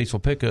buy him a diesel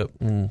pickup,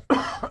 and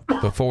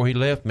before he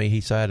left me,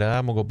 he said,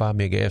 I'm going to go buy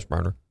me a gas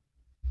burner.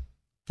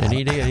 And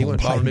he did. He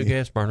went and bought a new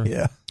gas burner.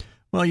 Yeah.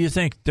 Well, you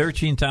think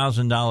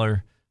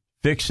 $13,000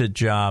 fix-it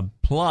job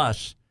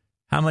plus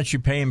how much you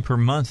paying per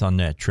month on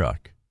that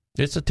truck?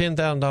 It's a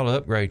 $10,000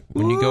 upgrade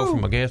when you go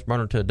from a gas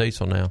burner to a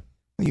diesel now.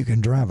 You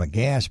can drive a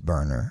gas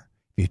burner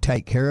if you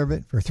take care of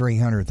it for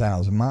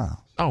 300,000 miles.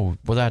 Oh,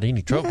 without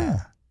any trouble.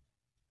 Yeah.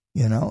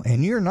 You know,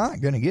 and you're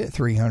not going to get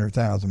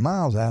 300,000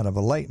 miles out of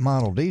a late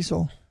model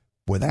diesel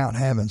without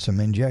having some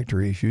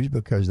injector issues,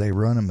 because they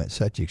run them at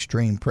such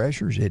extreme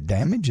pressures, it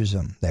damages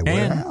them. They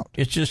wear out.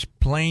 It's just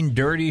plain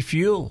dirty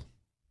fuel.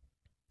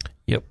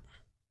 Yep.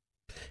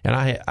 And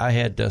I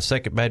had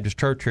Second Baptist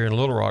Church here in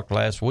Little Rock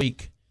last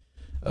week.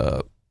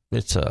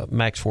 It's a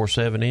Max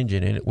 4.7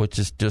 engine in it, which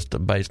is just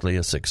basically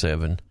a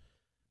 6.7.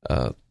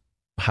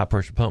 High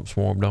pressure pump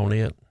swarmed on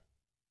it.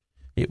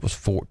 It was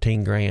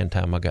 $14,000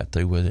 time I got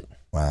through with it.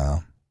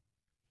 Wow.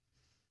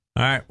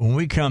 All right. When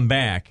we come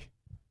back,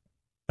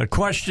 a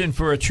question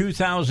for a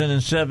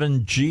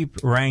 2007 Jeep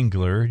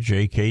Wrangler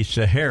JK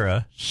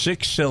Sahara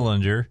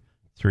 6-cylinder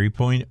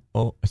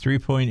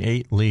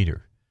 3.8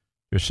 liter.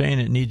 They're saying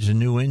it needs a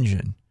new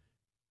engine.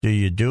 Do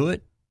you do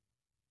it?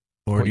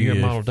 Or do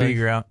you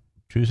figure out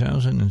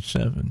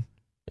 2007?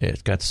 Yeah,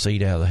 it's got the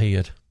seat out of the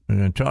head. We're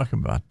going to talk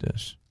about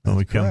this when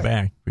we come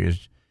back,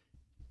 because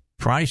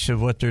price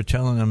of what they're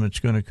telling them it's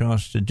going to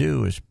cost to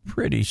do is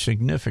pretty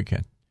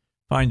significant.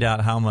 Find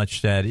out how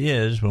much that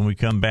is when we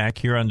come back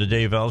here on the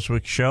Dave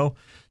Elswick Show.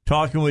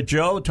 Talking with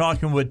Joe,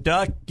 talking with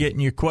Duck, getting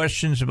your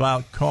questions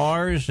about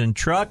cars and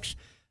trucks.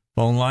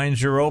 Phone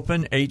lines are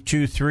open,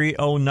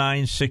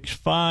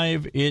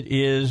 823-0965. It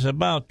is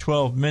about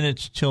 12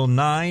 minutes till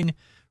 9.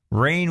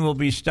 Rain will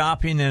be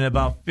stopping in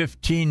about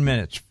 15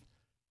 minutes.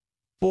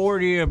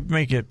 40,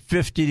 make it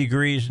 50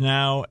 degrees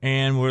now,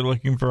 and we're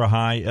looking for a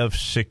high of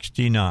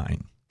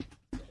 69.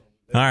 All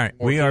right,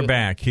 we are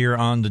back here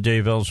on the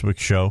Dave Elswick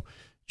Show.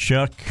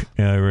 Joe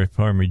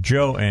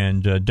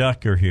and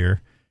Duck are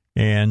here,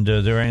 and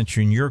they're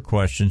answering your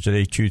questions at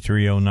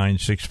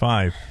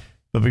 823-0965.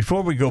 But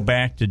before we go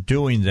back to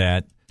doing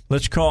that,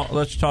 let's talk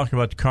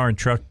about the car and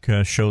truck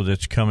show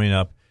that's coming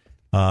up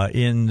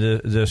in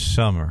this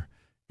summer.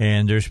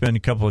 And there's been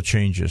a couple of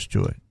changes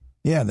to it.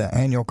 Yeah, the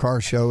annual car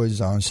show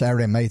is on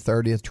Saturday, May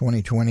 30th,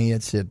 2020.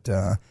 It's at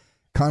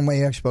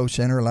Conway Expo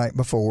Center like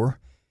before.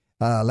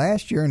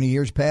 Last year and the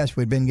years past,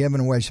 we'd been giving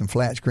away some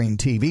flat screen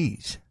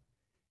TVs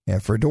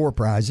for door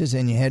prizes,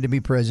 and you had to be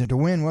present to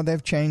win. Well,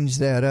 they've changed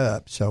that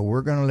up. So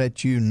we're going to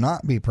let you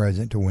not be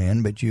present to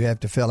win, but you have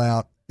to fill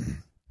out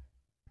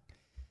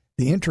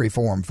the entry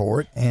form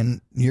for it,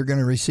 and you're going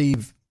to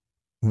receive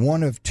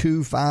one of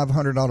two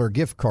 $500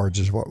 gift cards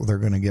is what they're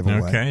going to give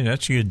away. Okay,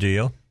 that's a good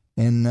deal.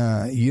 And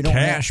you don't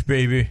cash,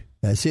 baby.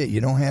 That's it. You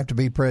don't have to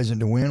be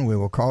present to win. We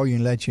will call you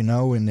and let you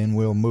know, and then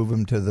we'll move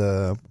them to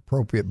the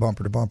appropriate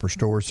bumper-to-bumper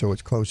store so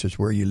it's closest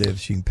where you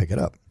live so you can pick it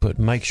up. But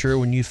make sure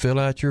when you fill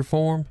out your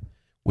form,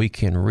 we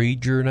can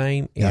read your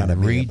name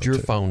and read your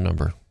phone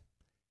number.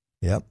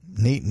 Yep.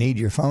 Need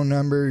your phone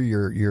number,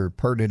 your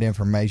pertinent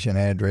information,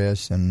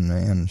 address,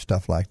 and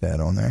stuff like that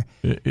on there.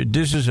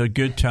 This is a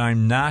good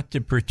time not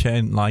to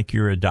pretend like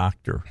you're a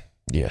doctor.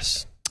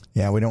 Yes.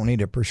 Yeah, we don't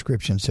need a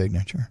prescription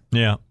signature.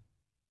 Yeah.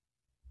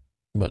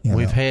 But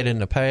we've had in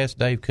the past,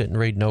 Dave can't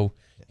read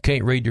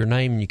your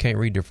name and you can't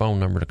read your phone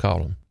number to call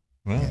them.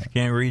 Well, if you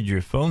can't read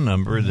your phone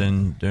number,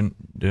 then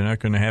they're not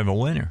going to have a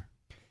winner.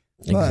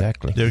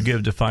 Exactly. They'll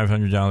give the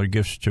 $500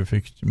 gift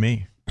certificate to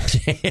me.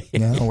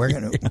 No,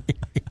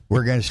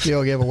 we're gonna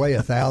still give away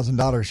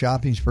 $1,000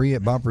 shopping spree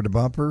at Bumper to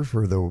Bumper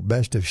for the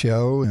best of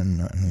show,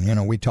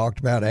 and we talked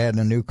about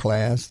adding a new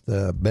class,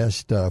 the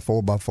best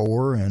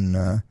 4x4, and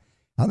I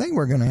think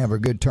we're going to have a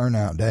good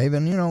turnout, Dave.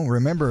 And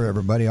remember,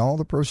 everybody, all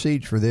the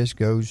proceeds for this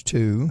goes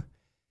to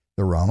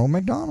the Ronald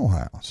McDonald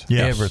House.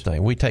 Yes.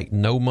 Everything. We take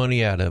no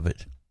money out of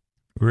it.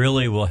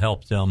 Really will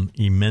help them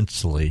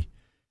immensely.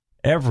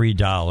 Every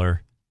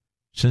dollar,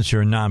 since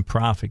you're a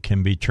nonprofit,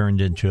 can be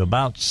turned into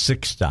about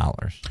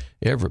 $6.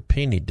 Every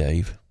penny,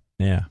 Dave.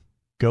 Yeah.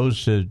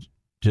 Goes to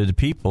the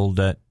people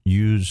that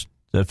use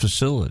the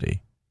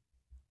facility.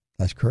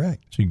 That's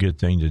correct. It's a good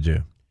thing to do.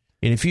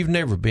 And if you've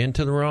never been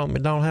to the Ronald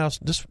McDonald House,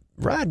 just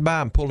ride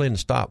by and pull in and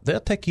stop. They'll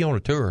take you on a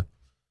tour.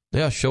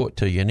 They'll show it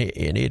to you, and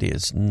it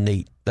is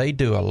neat. They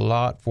do a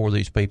lot for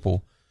these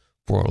people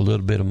for a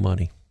little bit of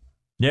money.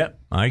 Yep,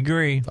 I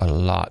agree. A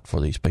lot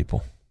for these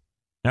people.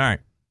 All right.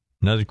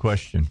 Another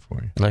question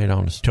for you. Lay it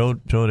on us.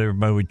 Told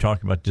everybody we'd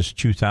talk about this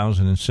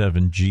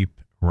 2007 Jeep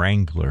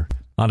Wrangler.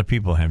 A lot of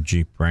people have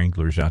Jeep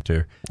Wranglers out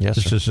there. Yes,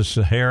 This is a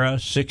Sahara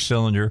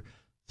 6-cylinder,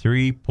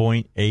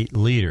 3.8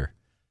 liter.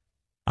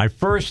 I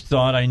first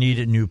thought I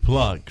needed new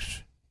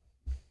plugs.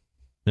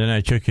 Then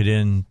I took it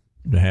in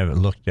to have it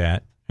looked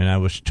at, and I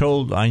was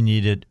told I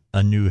needed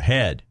a new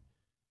head.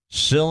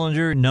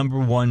 Cylinder number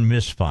 1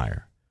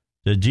 misfire.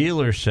 The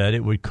dealer said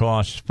it would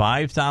cost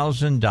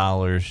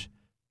 $5,000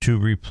 to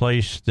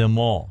replace them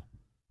all.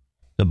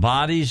 The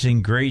body's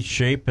in great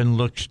shape and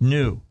looks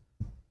new.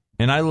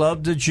 And I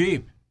love the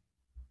Jeep.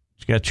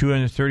 It's got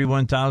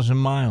 231,000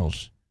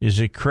 miles. Is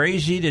it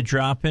crazy to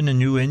drop in a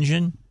new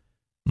engine?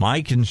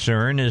 My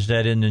concern is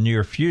that in the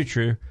near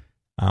future,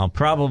 I'll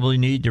probably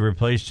need to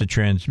replace the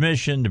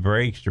transmission, the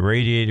brakes, the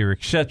radiator,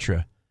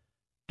 etc.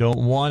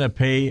 Don't want to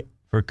pay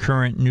for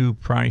current new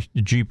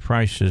Jeep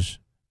prices,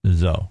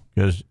 though,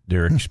 because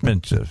they're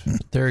expensive.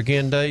 There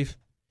again, Dave,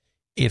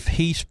 if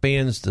he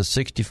spends the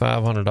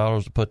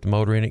 $6,500 to put the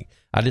motor in it,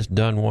 I just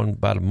done one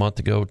about a month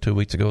ago, 2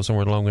 weeks ago,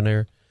 somewhere along in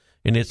there,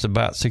 and it's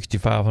about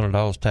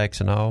 $6,500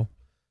 tax and all.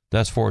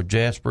 That's for a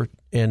Jasper.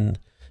 And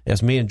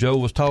as me and Joe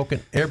was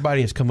talking,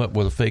 everybody has come up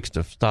with a fix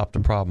to stop the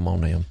problem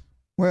on them.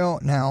 Well,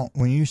 now,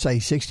 when you say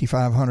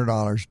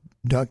 $6,500,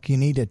 Duck, you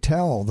need to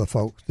tell the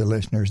folks, the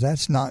listeners,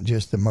 that's not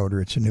just the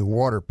motor. It's a new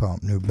water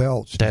pump, new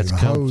belts, new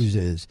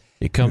hoses.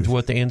 It comes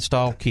with the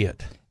install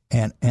kit.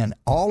 And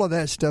all of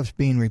that stuff's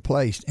being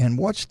replaced. And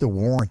what's the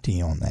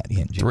warranty on that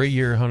engine?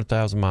 3-year,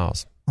 100,000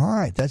 miles. All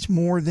right, that's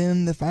more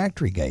than the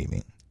factory gave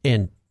him.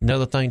 And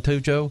another thing, too,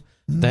 Joe,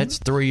 that's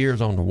 3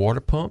 years on the water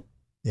pump.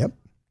 Yep.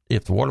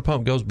 If the water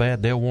pump goes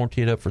bad, they'll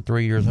warranty it up for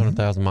 3 years,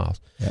 100,000 miles.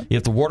 Yep.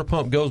 If the water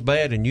pump goes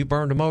bad and you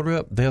burn the motor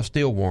up, they'll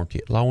still warranty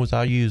it, as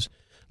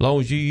long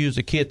as you use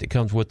the kit that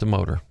comes with the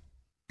motor.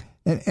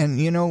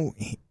 And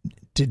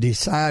to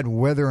decide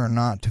whether or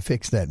not to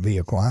fix that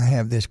vehicle, I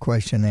have this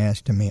question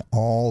asked to me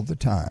all the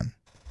time.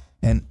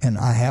 And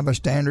I have a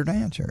standard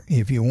answer.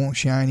 If you want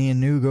shiny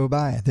and new, go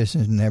buy it. This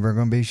is never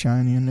going to be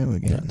shiny and new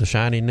again. Yeah, the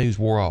shiny news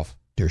wore off.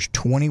 There's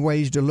 20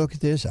 ways to look at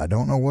this. I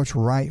don't know what's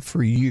right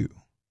for you.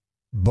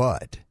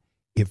 But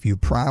if you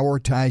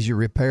prioritize your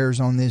repairs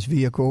on this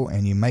vehicle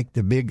and you make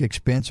the big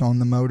expense on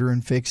the motor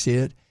and fix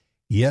it,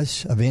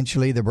 yes,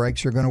 eventually the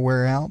brakes are going to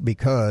wear out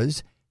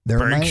because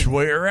brakes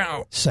wear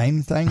out.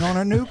 Same thing on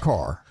a new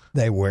car.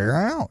 They wear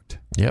out.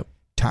 Yep.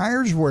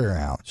 Tires wear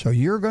out. So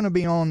you're going to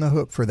be on the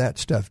hook for that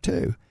stuff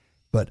too.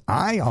 But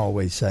I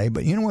always say,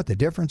 but you know what the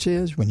difference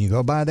is? When you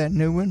go buy that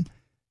new one,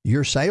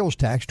 your sales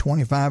tax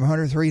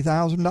 $2,500,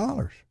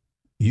 $3,000.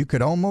 You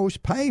could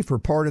almost pay for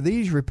part of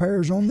these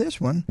repairs on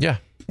this one. Yeah.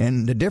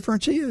 And the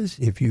difference is,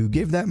 if you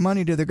give that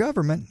money to the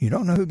government, you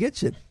don't know who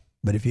gets it.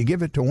 But if you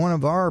give it to one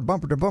of our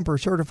bumper-to-bumper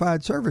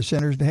certified service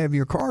centers to have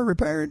your car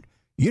repaired,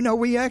 you know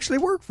we actually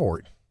work for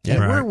it. Yeah,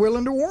 and we're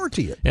willing to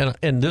warranty it.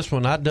 And this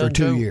one I done for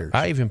 2 years.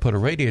 I even put a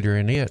radiator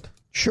in it.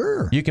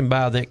 Sure. You can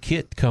buy that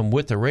kit to come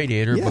with the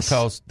radiator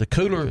because the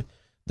cooler,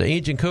 the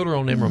engine cooler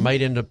on them are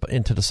made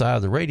into the side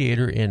of the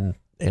radiator, and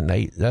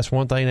that's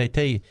one thing they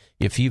tell you.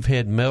 If you've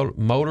had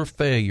motor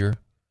failure,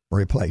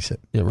 replace it.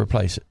 Yeah,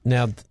 replace it.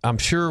 Now, I'm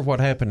sure what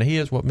happened to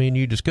his, what me and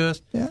you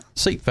discussed,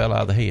 seat fell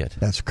out of the head.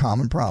 That's a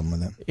common problem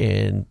with them.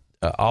 And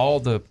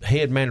all the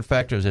head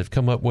manufacturers have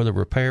come up with a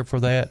repair for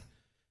that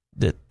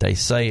they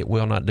say it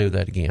will not do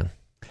that again.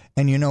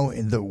 And you know,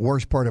 the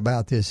worst part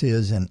about this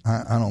is, and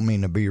I don't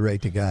mean to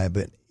berate the guy,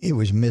 but it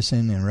was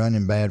missing and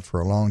running bad for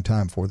a long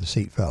time before the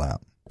seat fell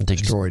out.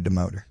 Destroyed the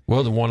motor.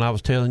 Well, the one I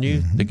was telling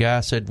you, the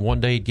guy said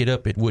one day he'd get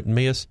up, it wouldn't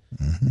miss.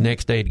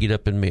 Next day he'd get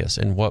up and miss.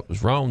 And what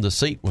was wrong, the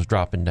seat was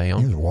dropping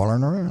down. It was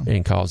wallering around.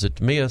 And caused it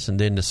to miss. And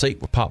then the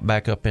seat would pop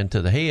back up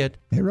into the head.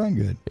 It run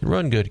good. It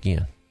run good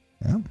again.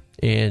 Yeah.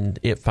 And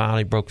it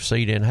finally broke the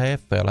seat in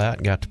half, fell out,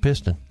 and got the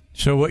piston.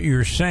 So what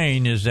you're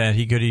saying is that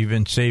he could have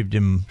even saved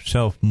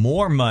himself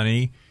more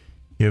money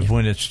if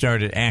when it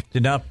started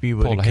acting up, he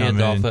would have come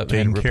in and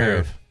taken care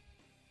of.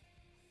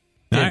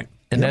 Right.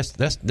 And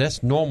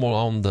that's normal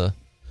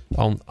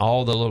on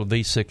all the little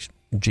V6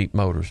 Jeep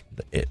motors.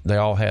 They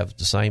all have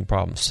the same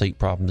problems, seat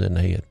problems in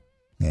the head.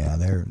 Yeah,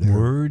 they're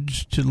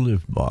words to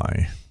live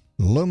by.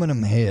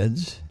 Aluminum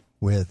heads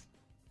with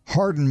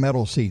hardened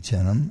metal seats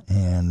in them,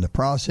 and the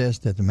process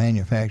that the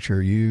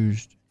manufacturer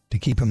used to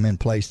keep them in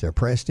place they're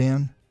pressed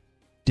in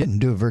didn't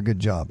do a very good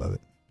job of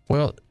it.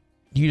 Well,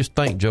 you just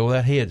think, Joe,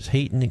 that head's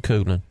heating and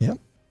cooling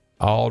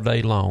all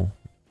day long.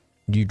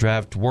 You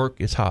drive to work,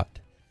 it's hot.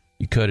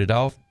 You cut it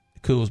off,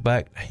 it cools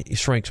back, it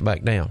shrinks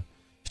back down.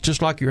 It's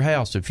just like your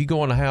house. If you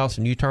go in a house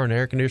and you turn the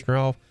air conditioner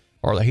off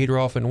or the heater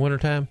off in the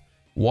wintertime,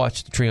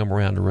 watch the trim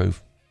around the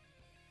roof.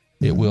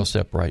 It will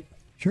separate.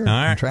 Sure, it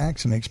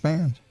contracts and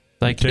expands.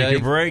 Thank you, Dave.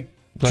 Take a break.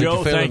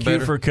 Joe, thank you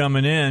for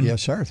coming in.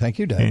 Yes, sir. Thank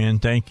you, Dave.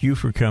 And thank you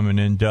for coming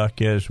in,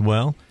 Duck, as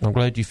well. I'm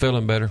glad you're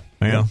feeling better.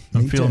 Yeah,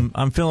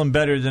 I'm feeling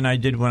better than I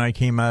did when I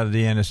came out of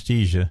the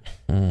anesthesia.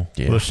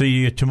 We'll see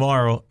you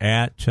tomorrow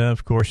at,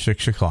 of course,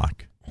 6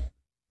 o'clock.